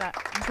remember that.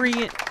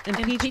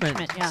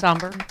 Pre-impeachment. Yeah.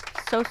 Somber.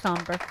 So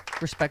somber.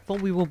 Respectful.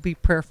 We will be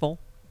prayerful.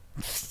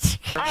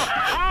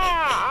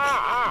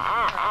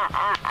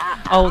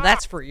 Oh,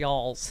 that's for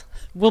y'alls.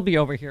 We'll be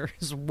over here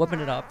just whooping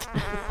it up.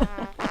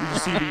 Did you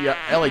see the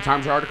LA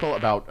Times article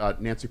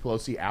about Nancy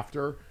Pelosi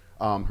after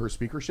her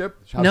speakership?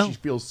 How No. she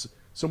feels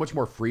so much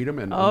more freedom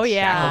and Oh,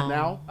 yeah. unshackled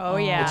now. Oh,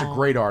 yeah. It's a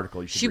great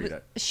article. You should read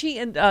it. She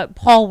and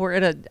Paul were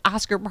at an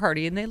Oscar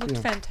party, and they looked Yeah.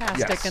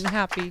 fantastic Yes. and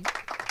happy.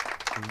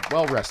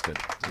 Well rested.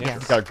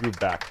 Yes. Got a groove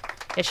back.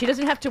 Yeah, she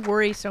doesn't have to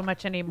worry so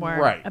much anymore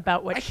Right.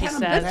 about what I she can't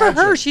says. Good for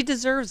her. She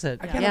deserves it.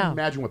 I can't Yeah.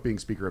 imagine what being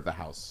Speaker of the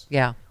House.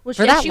 Yeah. Well,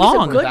 for she- that she was a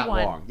long. good For that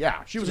one. long. Yeah,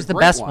 she was, the a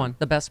great best one.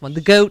 The best one.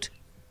 The GOAT.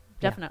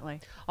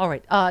 Definitely. All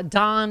right.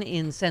 Don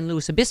in San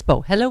Luis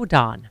Obispo. Hello,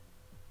 Don.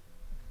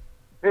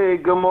 Hey,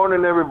 good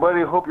morning,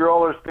 everybody. Hope you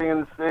all are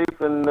staying safe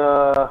and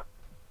out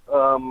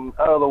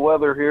of the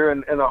weather here,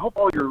 and I hope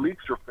all your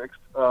leaks are fixed.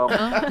 No.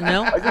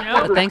 I just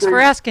wanted to Thanks say- for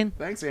asking.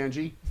 Thanks,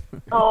 Angie.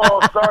 Oh,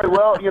 sorry.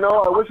 Well,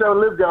 I wish I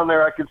lived down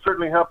there. I could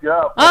certainly help you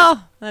out.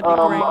 Oh, that'd be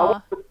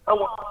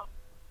great.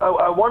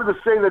 I wanted to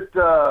say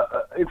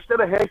that instead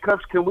of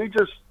handcuffs, can we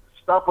just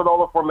stop with all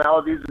the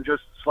formalities and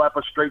just slap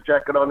a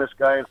straitjacket on this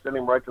guy and send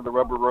him right to the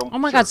rubber room? Oh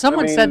my God!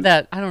 Someone I mean, said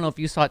that. I don't know if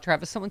you saw it,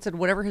 Travis. Someone said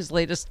whatever his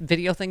latest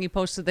video thing he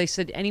posted, they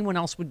said anyone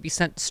else would be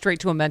sent straight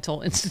to a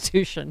mental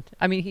institution.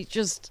 I mean, he's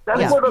just.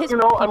 That's yeah. what I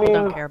People mean.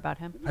 don't care about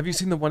him. Have you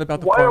seen the one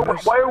about the Why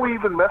farmers? are we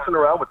even messing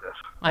around with this?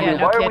 I mean,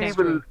 know, why no are we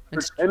kidding. even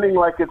pretending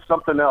like it's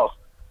something else?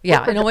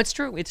 Yeah, I know it's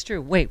true. It's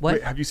true. Wait, what?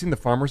 Wait, have you seen the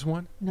farmers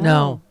one?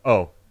 No.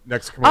 Oh,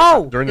 next commercial.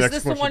 Oh, during the is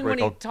next this the commercial one when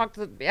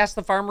break, he asked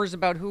the farmers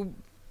about who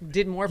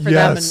did more for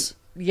Yes. them?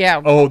 And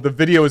yeah. Oh, the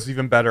video is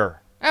even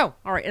better. Oh,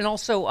 all right. And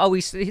also,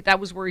 that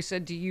was where he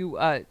said, "Do you,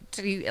 a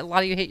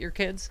lot of you hate your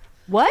kids?"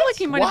 What? I feel like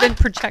he might have been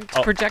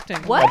projecting.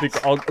 I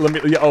think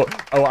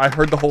I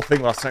heard the whole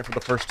thing last night for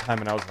the first time,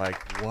 and I was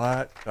like,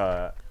 "What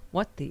the?"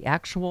 What the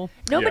actual?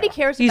 Nobody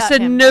cares He about said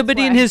him,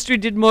 nobody that's in why. history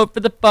did more for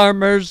the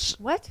farmers.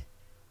 What?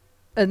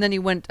 And then he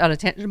went on a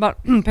tangent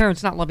about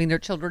parents not loving their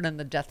children and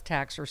the death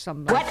tax or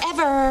something.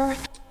 Whatever.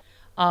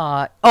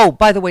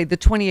 By the way, the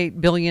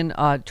 $28 billion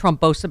Trump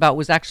boasts about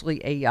was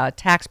actually a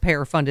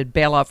taxpayer-funded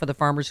bailout for the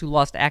farmers who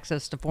lost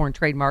access to foreign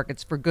trade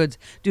markets for goods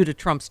due to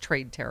Trump's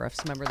trade tariffs.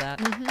 Remember that?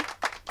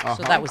 Mm-hmm.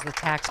 So that was the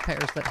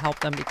taxpayers that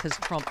helped them because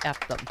Trump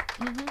effed them.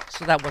 Mm-hmm.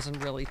 So that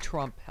wasn't really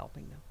Trump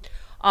helping them.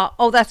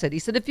 That's it. He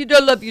said, if you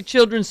don't love your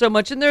children so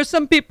much, and there are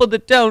some people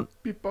that don't.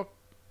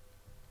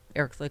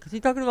 Eric's like, is he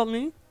talking about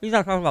me? He's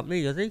not talking about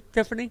me, is he,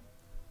 Tiffany?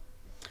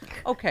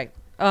 Okay.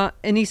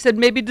 And he said,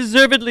 maybe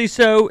deservedly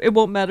so. It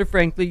won't matter,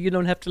 frankly. You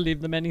don't have to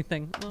leave them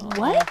anything.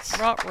 What?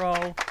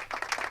 Ruh-roh.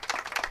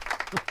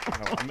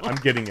 No, I'm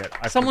getting it.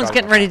 Someone's forgot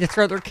getting about ready to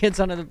throw their kids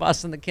under the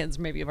bus, and the kids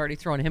maybe have already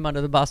thrown him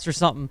under the bus or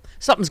something.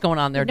 Something's going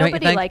on there, don't you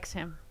Nobody think? likes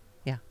him.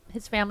 Yeah.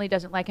 His family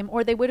doesn't like him,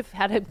 or they would have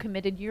had him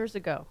committed years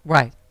ago.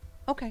 Right.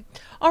 Okay.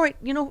 All right.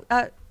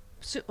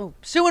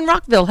 Sue in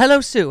Rockville.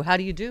 Hello, Sue. How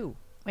do you do?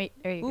 Wait,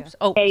 there you Oops. go.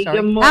 Oh, Hey, sorry.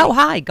 good morning. Oh,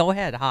 hi. Go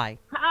ahead. Hi.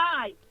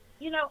 Hi.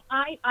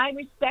 I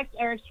respect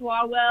Eric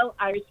Swalwell.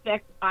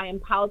 I am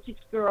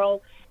politics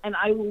girl, and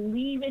I will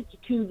leave it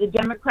to the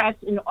Democrats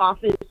in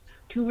office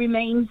to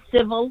remain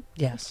civil,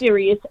 Yes.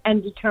 serious,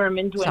 and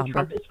determined when Somber.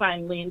 Trump is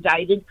finally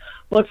indicted.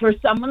 But for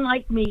someone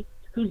like me,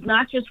 who's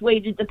not just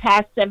waited the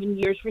past 7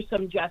 years for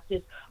some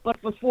justice, but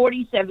for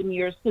 47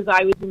 years, because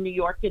I was in New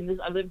York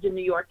I lived in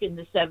New York in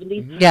the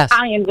 70s. Yes.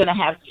 I am going to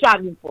have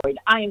Schadenfreude.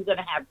 I am going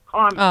to have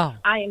karma. Oh.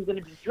 I am going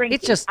to be drinking.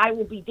 It's just. I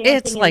will be dancing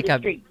It's like in the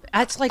street.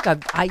 I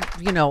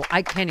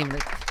can't even.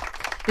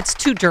 It's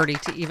too dirty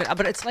to even.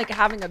 But it's like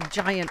having a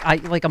giant,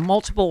 like a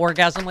multiple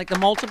orgasm, like the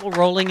multiple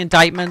rolling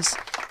indictments,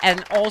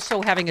 and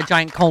also having a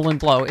giant colon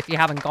blow if you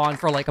haven't gone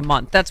for like a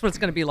month. That's what it's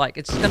going to be like.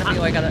 It's going to be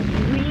like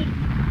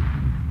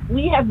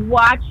We have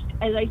watched,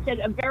 as I said,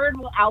 a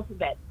veritable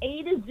alphabet,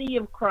 A to Z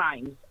of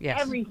crimes, Yes.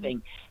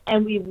 everything.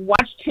 And we've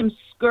watched him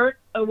skate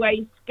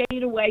away.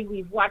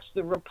 We've watched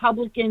the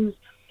Republicans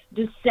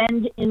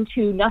descend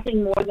into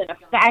nothing more than a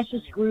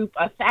fascist group,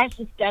 a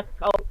fascist death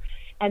cult.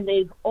 And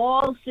they've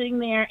all sitting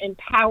there in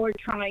power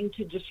trying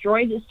to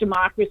destroy this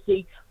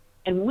democracy.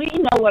 And we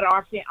know what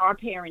our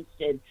parents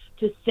did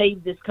to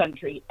save this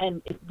country.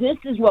 And if this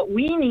is what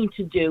we need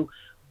to do,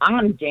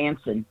 I'm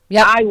dancing.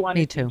 Yeah, I want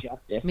me to too. do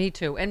justice. Me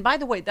too. And by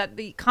the way, that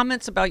the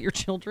comments about your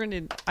children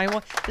in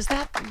Iowa, is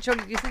that,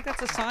 Jody, do you think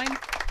that's a sign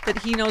that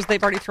he knows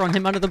they've already thrown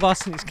him under the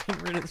bus and he's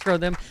getting ready to throw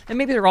them. And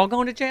maybe they're all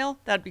going to jail?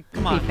 That'd be,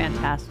 come on. Be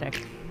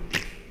fantastic.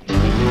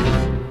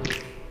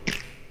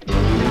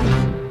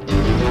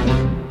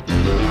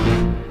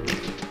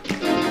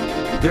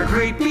 They're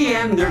creepy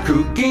and they're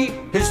kooky.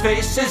 His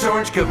face is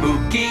orange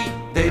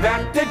kabuki. They've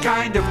acted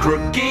kind of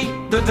crooky,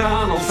 the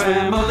Donald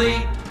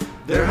family.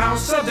 Their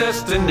house a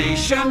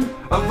destination,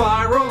 a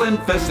viral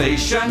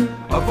infestation.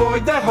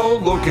 Avoid that whole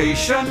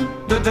location,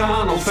 the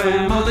Donald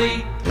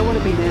family. I want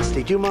to be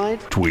nasty. Do you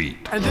mind? Tweet.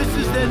 And this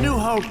is their new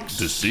hoax.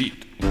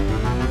 Deceit.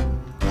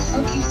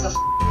 Who gives a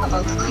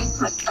about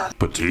Christmas stuff?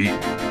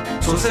 Petite.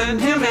 So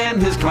send him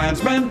and his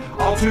clansmen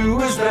all to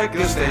his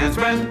reckless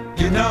stansmen.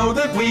 You know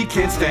that we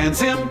can't stand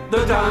him,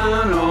 the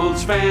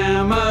Donald's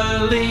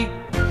family.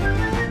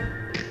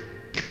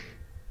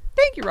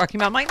 Thank you, Rocky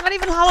Mountain Mike. Not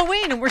even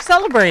Halloween, and we're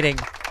celebrating.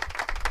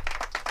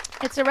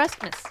 It's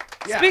Erasmus.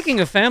 Yes.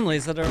 Speaking of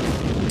families that are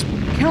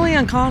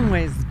Kellyanne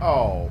Conway's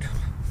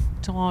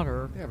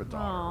daughter. They have a Oh,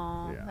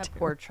 daughter. that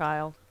poor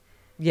child.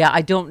 Yeah,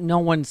 no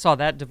one saw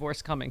that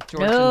divorce coming.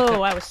 George No, and-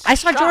 I was I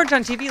saw shocked. George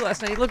on TV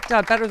last night. He looked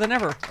better than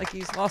ever. Like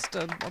he's lost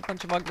a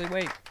bunch of ugly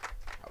weight.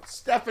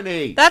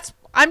 Stephanie.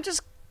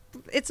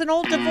 It's an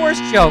old divorce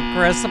joke,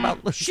 Chris, about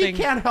She losing.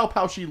 can't help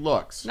how she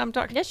looks. I'm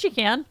talking. Yes, she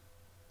can.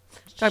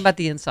 Talking about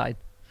the inside.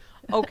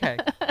 Okay.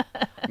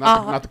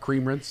 Not the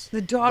cream rinse.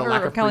 The daughter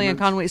lack of cream Kellyanne rinse.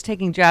 Conway is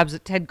taking jabs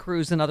at Ted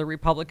Cruz and other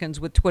Republicans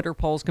with Twitter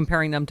polls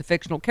comparing them to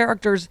fictional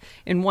characters.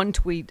 In one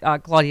tweet,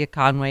 Claudia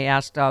Conway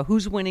asked,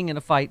 who's winning in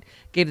a fight?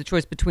 Gave the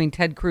choice between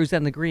Ted Cruz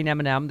and the Green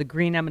M&M. The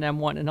Green M&M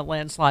won in a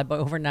landslide by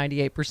over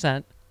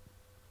 98%.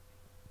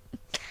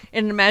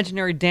 In an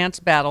imaginary dance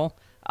battle,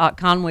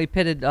 Conway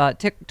pitted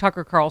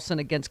Tucker Carlson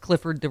against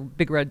Clifford, the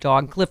big red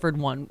dog. Clifford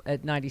won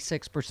at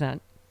 96%.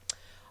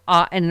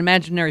 An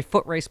imaginary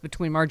foot race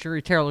between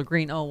Marjorie Taylor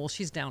Greene. Oh, well,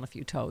 she's down a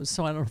few toes,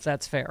 so I don't know if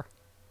that's fair.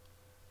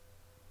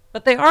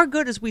 But they are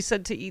good, as we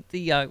said, to eat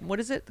the, what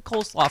is it? The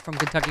coleslaw from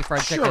Kentucky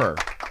Fried Chicken. Sure.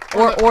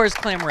 Or as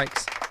clam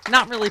rakes.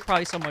 Not really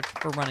probably so much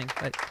for running,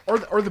 but...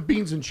 Or the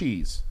beans and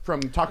cheese from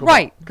Taco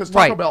Right, Bell. Because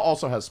Taco right. Bell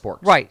also has sporks.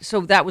 Right,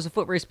 so that was a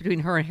foot race between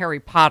her and Harry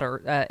Potter.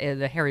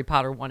 And the Harry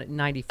Potter won at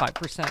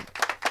 95%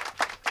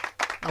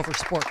 over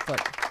Sport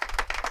Foot.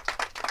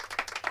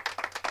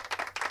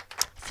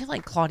 I feel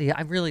like Claudia,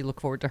 I really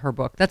look forward to her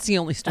book. That's the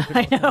only stupid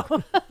I book.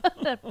 know.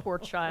 That poor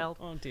child.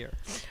 Oh, dear.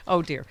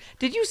 Oh, dear.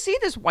 Did you see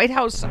this White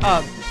House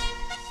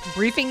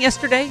briefing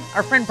yesterday?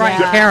 Our friend Brian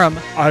Karam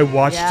I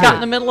watched got it.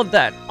 in the middle of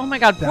that. Oh, my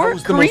God. Poor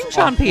was the Corinne most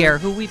Jean-Pierre,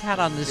 who we've had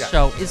on this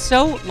show, is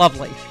so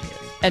lovely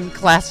and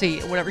classy,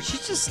 whatever.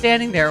 She's just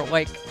standing there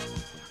like,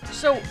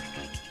 so...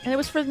 And it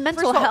was for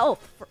mental First of all-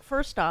 health.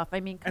 First off, I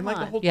mean, come And like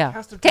on. the whole Yeah.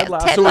 cast of Ted Ted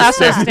Lasso Lasso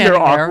is standing there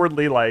standing there.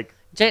 awkwardly like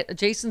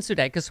Jason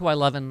Sudeikis, who I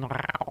love, and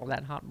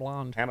that hot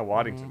blonde. Hannah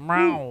Waddington.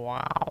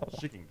 Wow.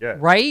 She can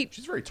get. Right?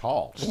 She's very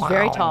tall. She's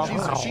very tall.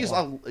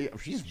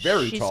 She's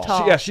very She's tall.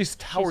 tall. She's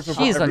towers over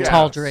She's a everyone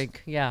tall else.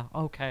 drink. Yeah,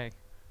 okay.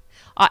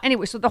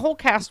 Anyway, so the whole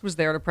cast was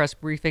there at a press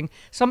briefing.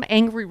 Some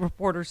angry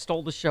reporter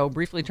stole the show,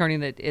 briefly turning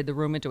the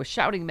room into a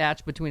shouting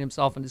match between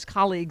himself and his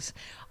colleagues.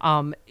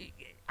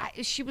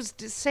 She was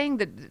saying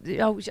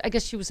that, I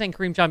guess she was saying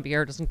Kareem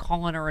Jean-Pierre doesn't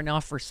call on her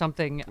enough or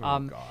something.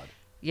 God.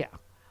 Yeah.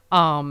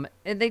 And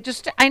they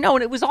just, I know,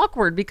 and it was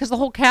awkward because the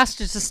whole cast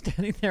is just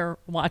standing there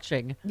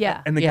watching.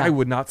 Yeah. And the guy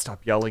would not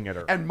stop yelling at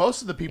her. And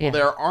most of the people Yeah.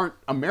 there aren't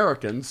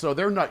Americans, so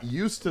they're not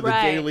used to the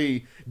Right.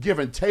 daily give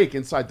and take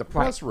inside the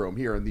press room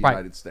here in the Right.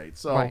 United States.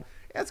 So Right.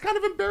 it's kind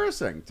of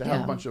embarrassing to have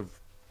Yeah. a bunch of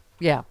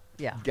Yeah.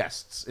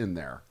 guests in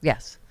there.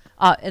 Yes.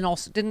 And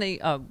also, didn't they,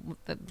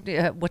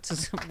 what's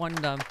his one,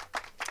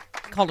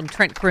 called him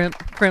Trent Krim,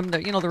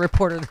 the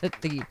reporter that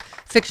the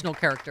fictional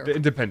character. The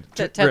independent.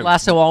 That Ted Grimm.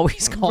 Lasso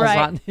always calls Right.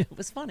 on. It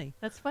was funny.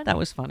 That's funny. That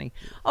was funny.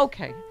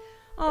 Okay.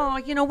 Oh,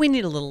 we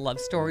need a little love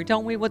story,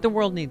 don't we? What the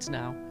world needs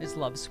now is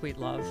love, sweet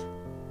love.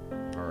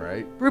 All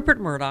right. Rupert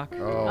Murdoch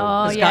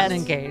Oh, has yes. gotten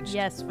engaged.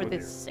 Yes, for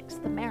this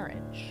sixth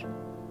marriage.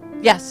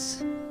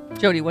 Yes.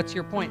 Jody, what's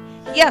your point?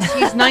 Yes,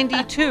 he's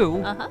 92.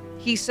 Uh-huh.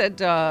 He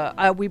said,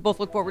 we both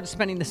look forward to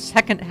spending the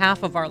second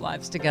half of our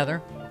lives together.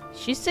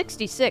 She's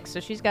 66, so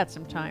she's got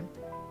some time.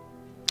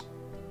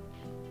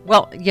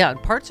 Well, yeah,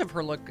 parts of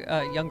her look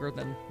younger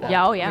than that.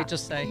 Yeah, oh, yeah. Let me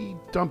just say. He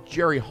dumped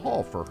Jerry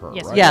Hall for her,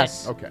 Yes, right?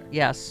 Yes. Okay.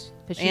 Yes.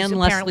 'Cause she's And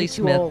apparently Leslie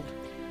too Smith.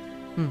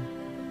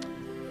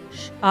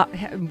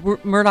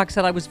 old. Murdoch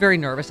said, I was very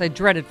nervous. I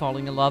dreaded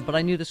falling in love, but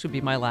I knew this would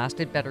be my last.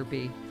 It better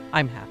be.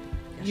 I'm happy.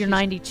 Yes, You're she's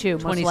 92.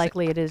 Most 26.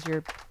 likely it is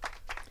your...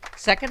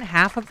 Second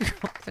half of your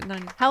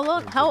 90.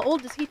 How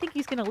old does he think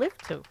he's going to live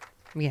to?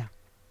 Yeah.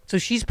 So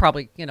she's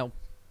probably, a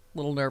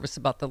little nervous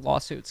about the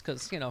lawsuits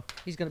because,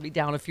 he's going to be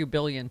down a few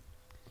billion.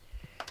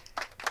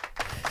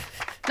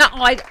 No,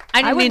 I didn't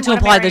mean wouldn't to wanna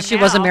imply marry that him she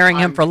wasn't now. marrying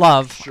him for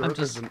love. Sure, I'm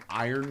there's just, an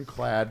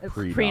ironclad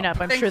prenup.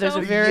 Prenup. I'm Think sure there's so?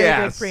 a very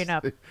Yes. good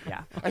prenup.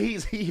 Yeah.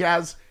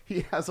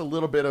 He has a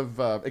little bit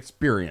of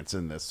experience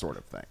in this sort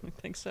of thing. I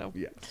think so.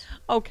 Yes.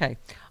 Okay.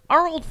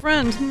 Our old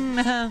friend,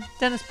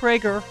 Dennis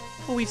Prager,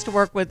 who we used to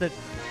work with at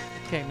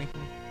Jamie.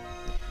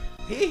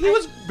 He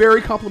was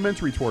very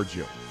complimentary towards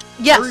you.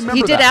 I Yes, remember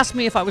he did that. ask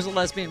me if I was a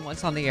lesbian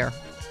once on the air.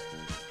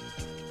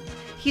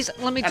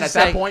 Let me And just at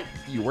say. that point,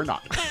 you were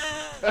not.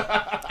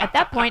 At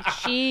that point,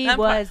 she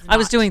was. I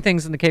was not. doing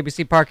things in the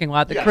KBC parking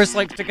lot that Yes. Chris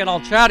likes to get all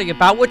chatty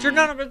about, which are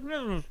none of his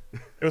business.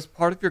 It was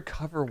part of your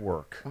cover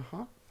work.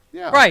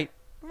 Yeah. Right.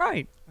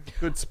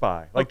 Good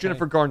spy. Like Okay.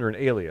 Jennifer Garner in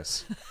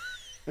Alias.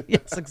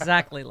 Yes,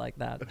 exactly like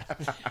that.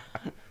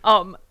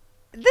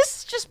 This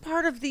is just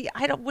part of the,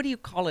 what do you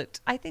call it?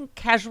 I think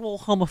casual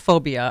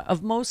homophobia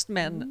of most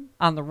men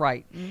on the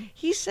right.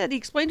 He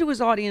explained to his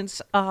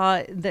audience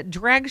that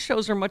drag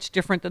shows are much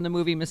different than the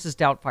movie Mrs.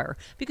 Doubtfire,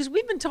 because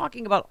we've been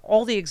talking about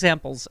all the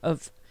examples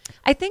of,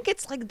 I think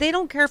it's like they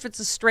don't care if it's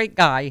a straight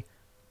guy,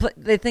 but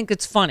they think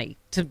it's funny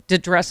to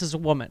dress as a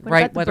woman, What right?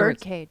 about the Whether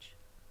it's birdcage?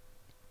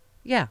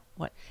 Yeah.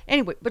 What?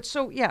 Anyway, but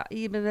so yeah,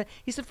 he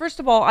said, first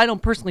of all, I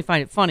don't personally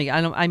find it funny.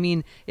 I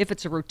mean, if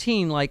it's a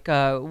routine, like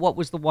what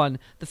was the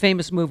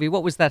famous movie?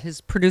 What was that? His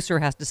producer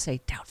has to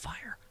say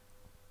Doubtfire.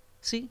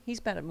 See, he's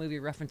bad at movie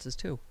references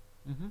too.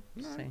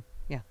 See,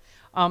 yeah.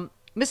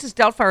 Mrs.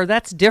 Doubtfire,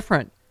 that's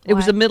different. It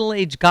was a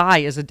middle-aged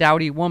guy as a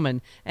dowdy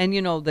woman, and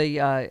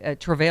the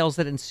travails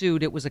that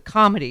ensued. It was a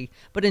comedy,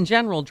 but in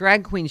general,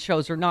 drag queen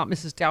shows are not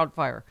Mrs.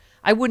 Doubtfire.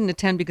 I wouldn't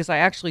attend because I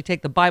actually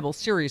take the Bible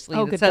seriously.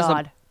 Oh, It good says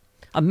God.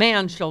 a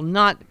man shall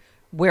not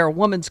wear a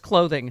woman's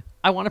clothing.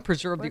 I want to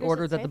preserve Where the does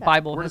order it that say the that?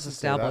 Bible Where has does it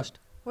say that? established.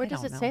 Where I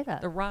does don't it say know.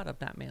 that? The rod up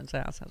that man's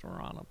ass has a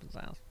rod up his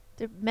ass.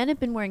 The men have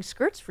been wearing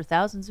skirts for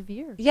thousands of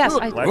years. Yes,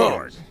 Good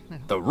Lord.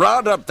 The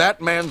rod up that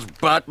man's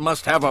butt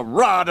must have a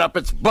rod up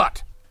its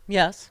butt.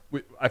 Yes.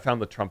 I found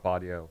the Trump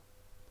audio.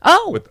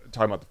 Oh.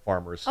 Talking about the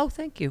farmers. Oh,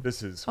 thank you.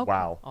 This is, Okay.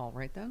 wow. All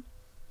right then.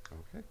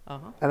 Okay.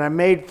 And I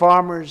made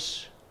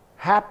farmers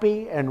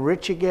happy and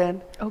rich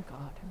again. Oh,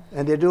 God.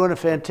 And they're doing a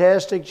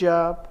fantastic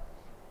job.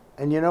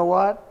 And you know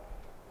what?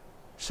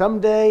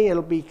 Someday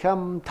it'll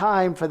become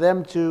time for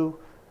them to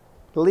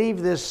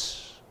leave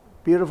this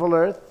beautiful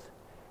earth,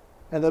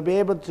 and they'll be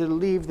able to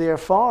leave their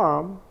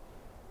farm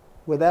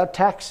without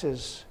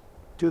taxes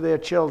to their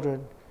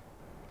children.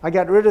 I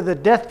got rid of the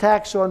death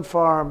tax on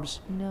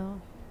farms.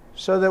 No.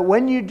 So that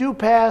when you do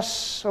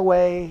pass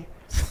away,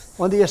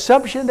 on the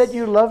assumption that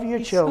you love your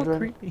So children,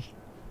 creepy.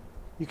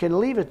 you can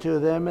leave it to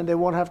them and they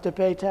won't have to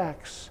pay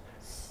tax.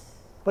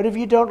 But if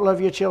you don't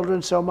love your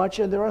children so much,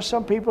 and there are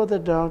some people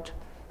that don't,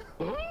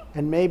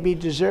 and maybe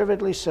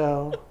deservedly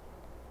so,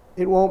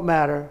 it won't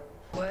matter.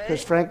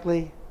 Because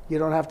frankly, you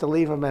don't have to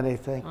leave them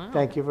anything.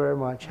 Thank you very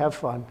much. Have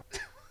fun.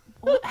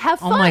 Have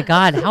fun. Oh my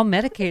God, how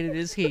medicated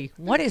is he?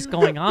 What is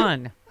going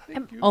on?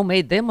 Oh,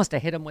 they must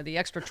have hit him with the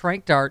extra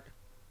trank dart.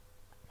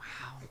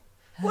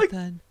 Like,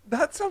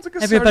 that sounds like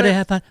a Everybody Saturday,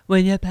 have fun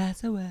when you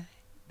pass away.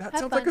 That Have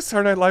sounds fun. like a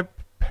Saturday Night Live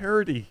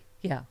parody.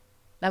 Yeah,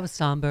 that was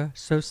somber,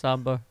 so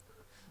somber.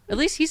 At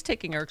least he's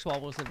taking Eric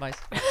Swalwell's advice.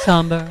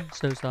 Somber,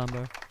 so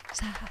somber.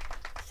 Sad.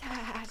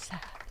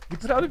 He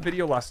put out a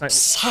video last night.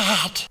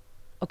 Sad.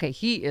 Okay,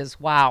 he is,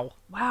 wow.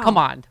 Wow. Come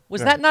on.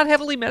 Was Yeah. that not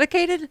heavily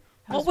medicated?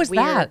 What was was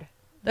that? weird.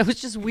 That was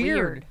just weird.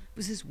 Weird. It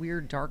was this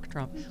weird, dark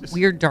Trump.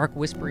 Weird, dark,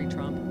 whispery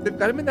Trump. They've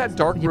got him in that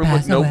dark When you room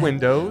with pass no away.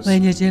 windows.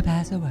 When you do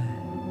pass away.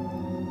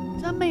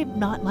 Some may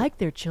not like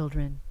their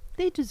children.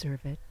 They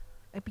deserve it.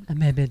 I mean,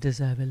 Maybe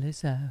deservedly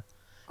so.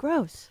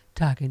 gross.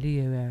 Talking to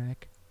you,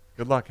 Eric.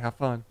 Good luck. Have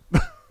fun.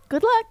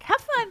 Good luck.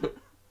 Have fun.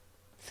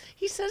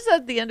 He says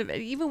that at the end of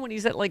it, even when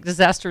he's at like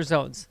disaster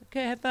zones.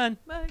 Okay, have fun.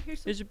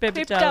 Here's your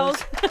paper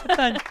towels. Have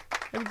fun.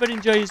 Everybody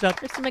enjoy yourself.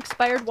 There's some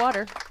expired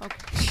water.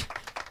 Okay.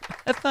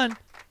 Have fun.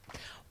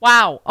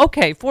 Wow.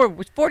 Okay.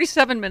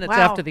 47 minutes Wow.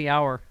 after the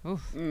hour.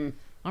 Oof.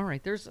 All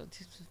right. There's a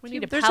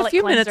need a there's a palate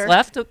few minutes cleanser.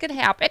 left. It could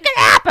happen. It could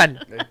happen.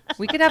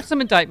 We could have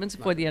some indictments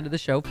before the end of the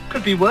show.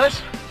 Could be worse.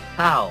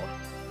 How?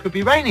 Could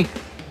be raining.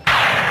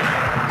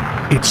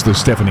 It's the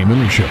Stephanie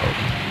Miller Show.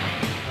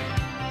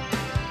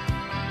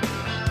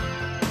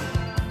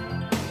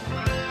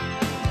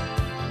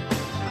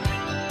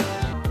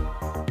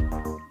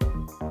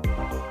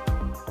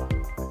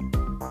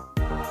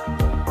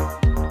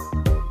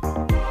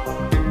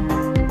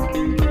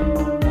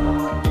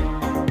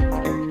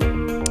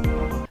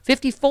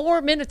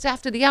 "54 minutes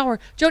after the hour.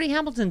 Jody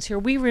Hamilton's here.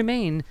 We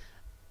remain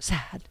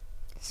sad,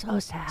 So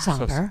sad.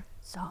 somber,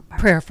 Somber.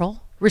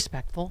 prayerful,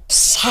 respectful.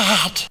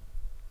 Sad.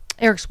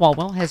 Eric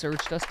Swalwell has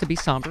urged us to be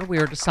somber. We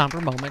are at a somber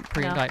moment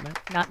pre-indictment.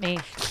 No, not me.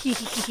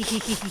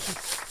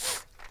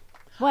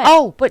 What?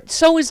 Oh, but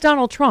so is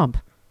Donald Trump.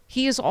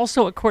 He is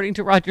also, according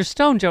to Roger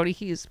Stone, Jody,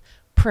 he is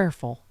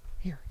prayerful.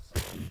 Here,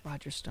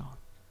 Roger Stone.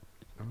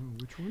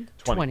 Which one?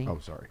 20. Oh,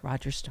 sorry.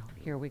 Roger Stone.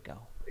 Here we go.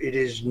 It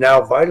is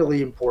now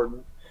vitally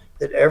important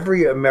that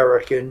every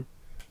American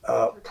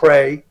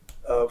pray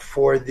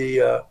for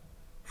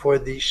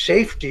the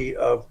safety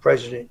of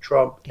President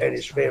Trump and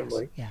his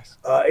family,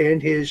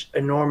 and his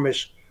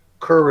enormous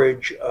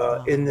courage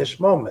in this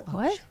moment.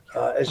 What?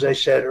 As I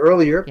said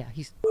earlier, I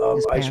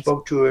pants.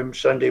 spoke to him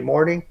Sunday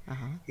morning.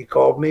 He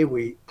called me.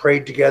 We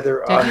prayed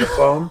together on the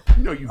phone.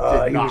 No, you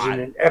did He was not. in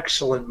an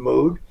excellent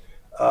mood.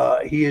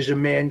 He is a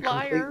man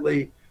Liar.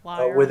 completely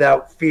Liar.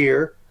 without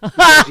fear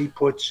because he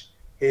puts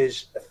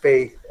his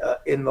faith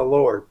in the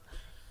Lord.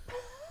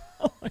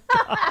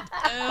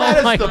 That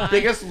is the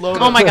biggest load.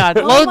 Oh my God!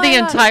 Load my the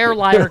God. entire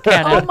liar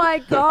cannon. Oh my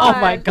God.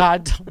 Oh my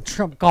God!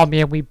 Trump called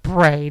me and we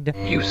prayed.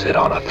 You sit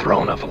on a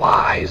throne of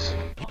lies.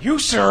 You,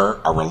 sir,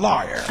 are a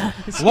liar.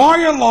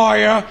 Liar,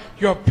 liar,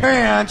 your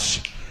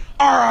pants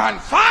are on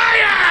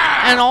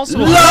fire! And also,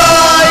 Lie,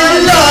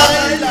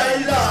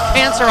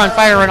 pants are on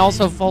fire and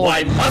also full.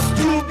 Why must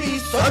you be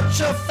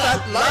such a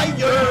fat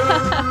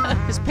liar?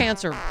 His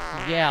pants are,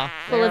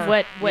 Full of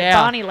what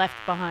Bonnie left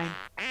behind.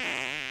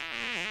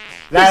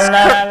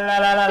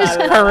 His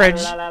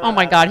courage. Oh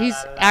my God, he's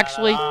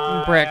actually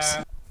bricks.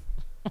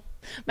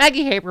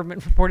 Maggie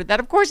Haberman reported that.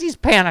 Of course he's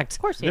panicked. Of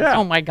course he is. is.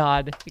 Oh my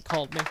God, he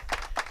called me.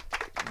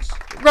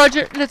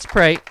 Roger, let's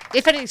pray.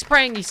 If anything's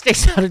praying, he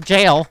stays out of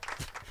jail.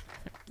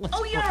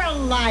 Oh, you're a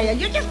liar.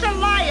 You're just a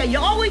liar. You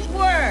always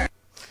were.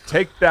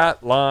 Take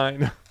that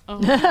line. Oh,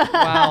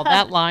 wow,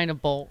 that line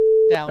of bull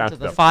down That's to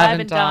the the- five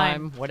and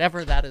dime,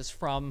 whatever that is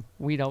from,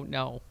 we don't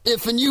know.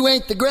 If and you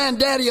ain't the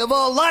granddaddy of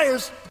all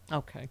liars.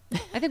 Okay,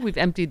 I think we've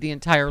emptied the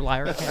entire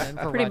liar cannon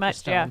for Pretty Roger much,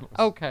 Stone.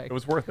 yeah. Okay. It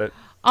was worth it.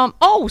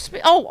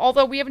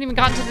 Although we haven't even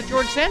gotten to the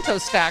George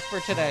Santos stack for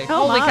today.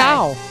 Oh, Holy my.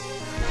 cow!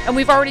 And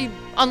we've already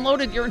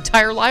unloaded your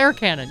entire liar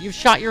cannon. You've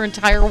shot your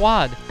entire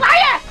wad.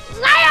 Liar!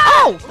 Liar!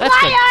 Oh,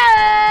 that's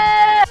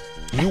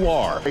good. You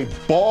are a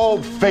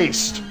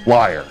bald-faced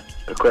liar.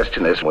 The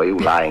question is, were you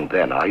lying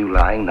then? Are you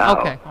lying now?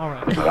 Okay, all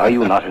right. Or are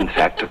you not, in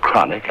fact, a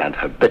chronic and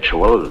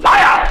habitual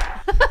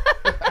liar?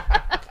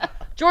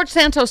 George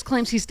Santos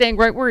claims he's staying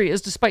right where he is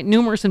despite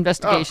numerous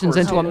investigations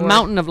into a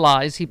mountain of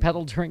lies he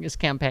peddled during his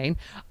campaign.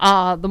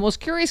 The most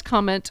curious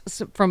comment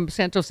from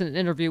Santos in an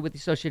interview with the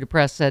Associated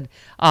Press said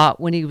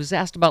when he was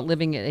asked about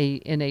living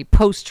in a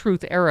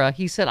post-truth era,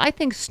 he said, "I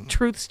think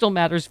truth still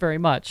matters very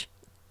much."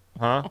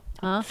 Huh?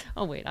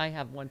 Oh, wait, I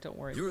have one. Don't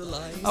worry. You're a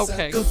lying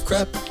Okay. sack of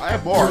crap. I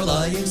have more. You're a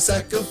lying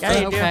sack of Yeah,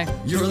 crap. okay.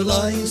 You're a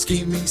lying,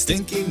 scheming,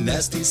 stinking,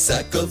 nasty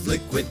sack of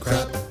liquid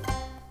crap.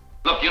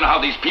 Look, you know how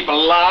these people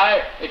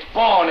lie? It's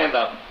born in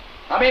them.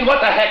 I mean,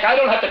 what the heck? I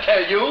don't have to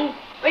tell you.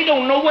 They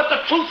don't know what the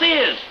truth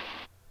is.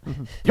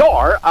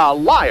 You're a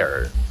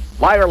liar.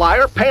 Liar,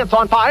 liar, pants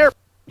on fire.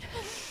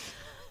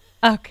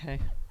 Okay.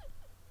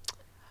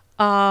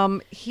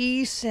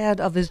 He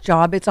said of his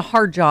job, it's a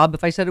hard job.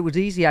 If I said it was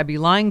easy, I'd be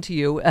lying to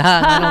you.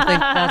 I don't think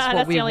that's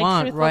what we the only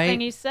want, truthful right?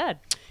 thing he said.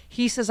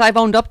 He says, I've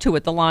owned up to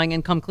it, the lying,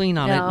 and come clean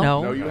on it.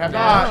 No. No, you have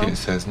not. She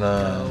says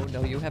no.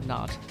 No, you have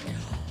not.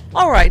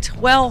 All right.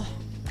 Well,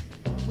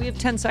 we have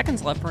 10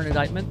 seconds left for an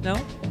indictment. No?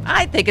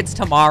 I think it's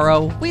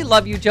tomorrow. We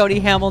love you, Jody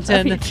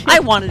Hamilton. I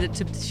wanted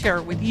to share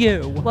it with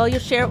you. Well, you'll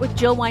share it with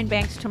Jill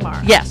Wine-Banks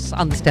tomorrow. Yes,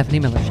 on the Stephanie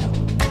Miller Show.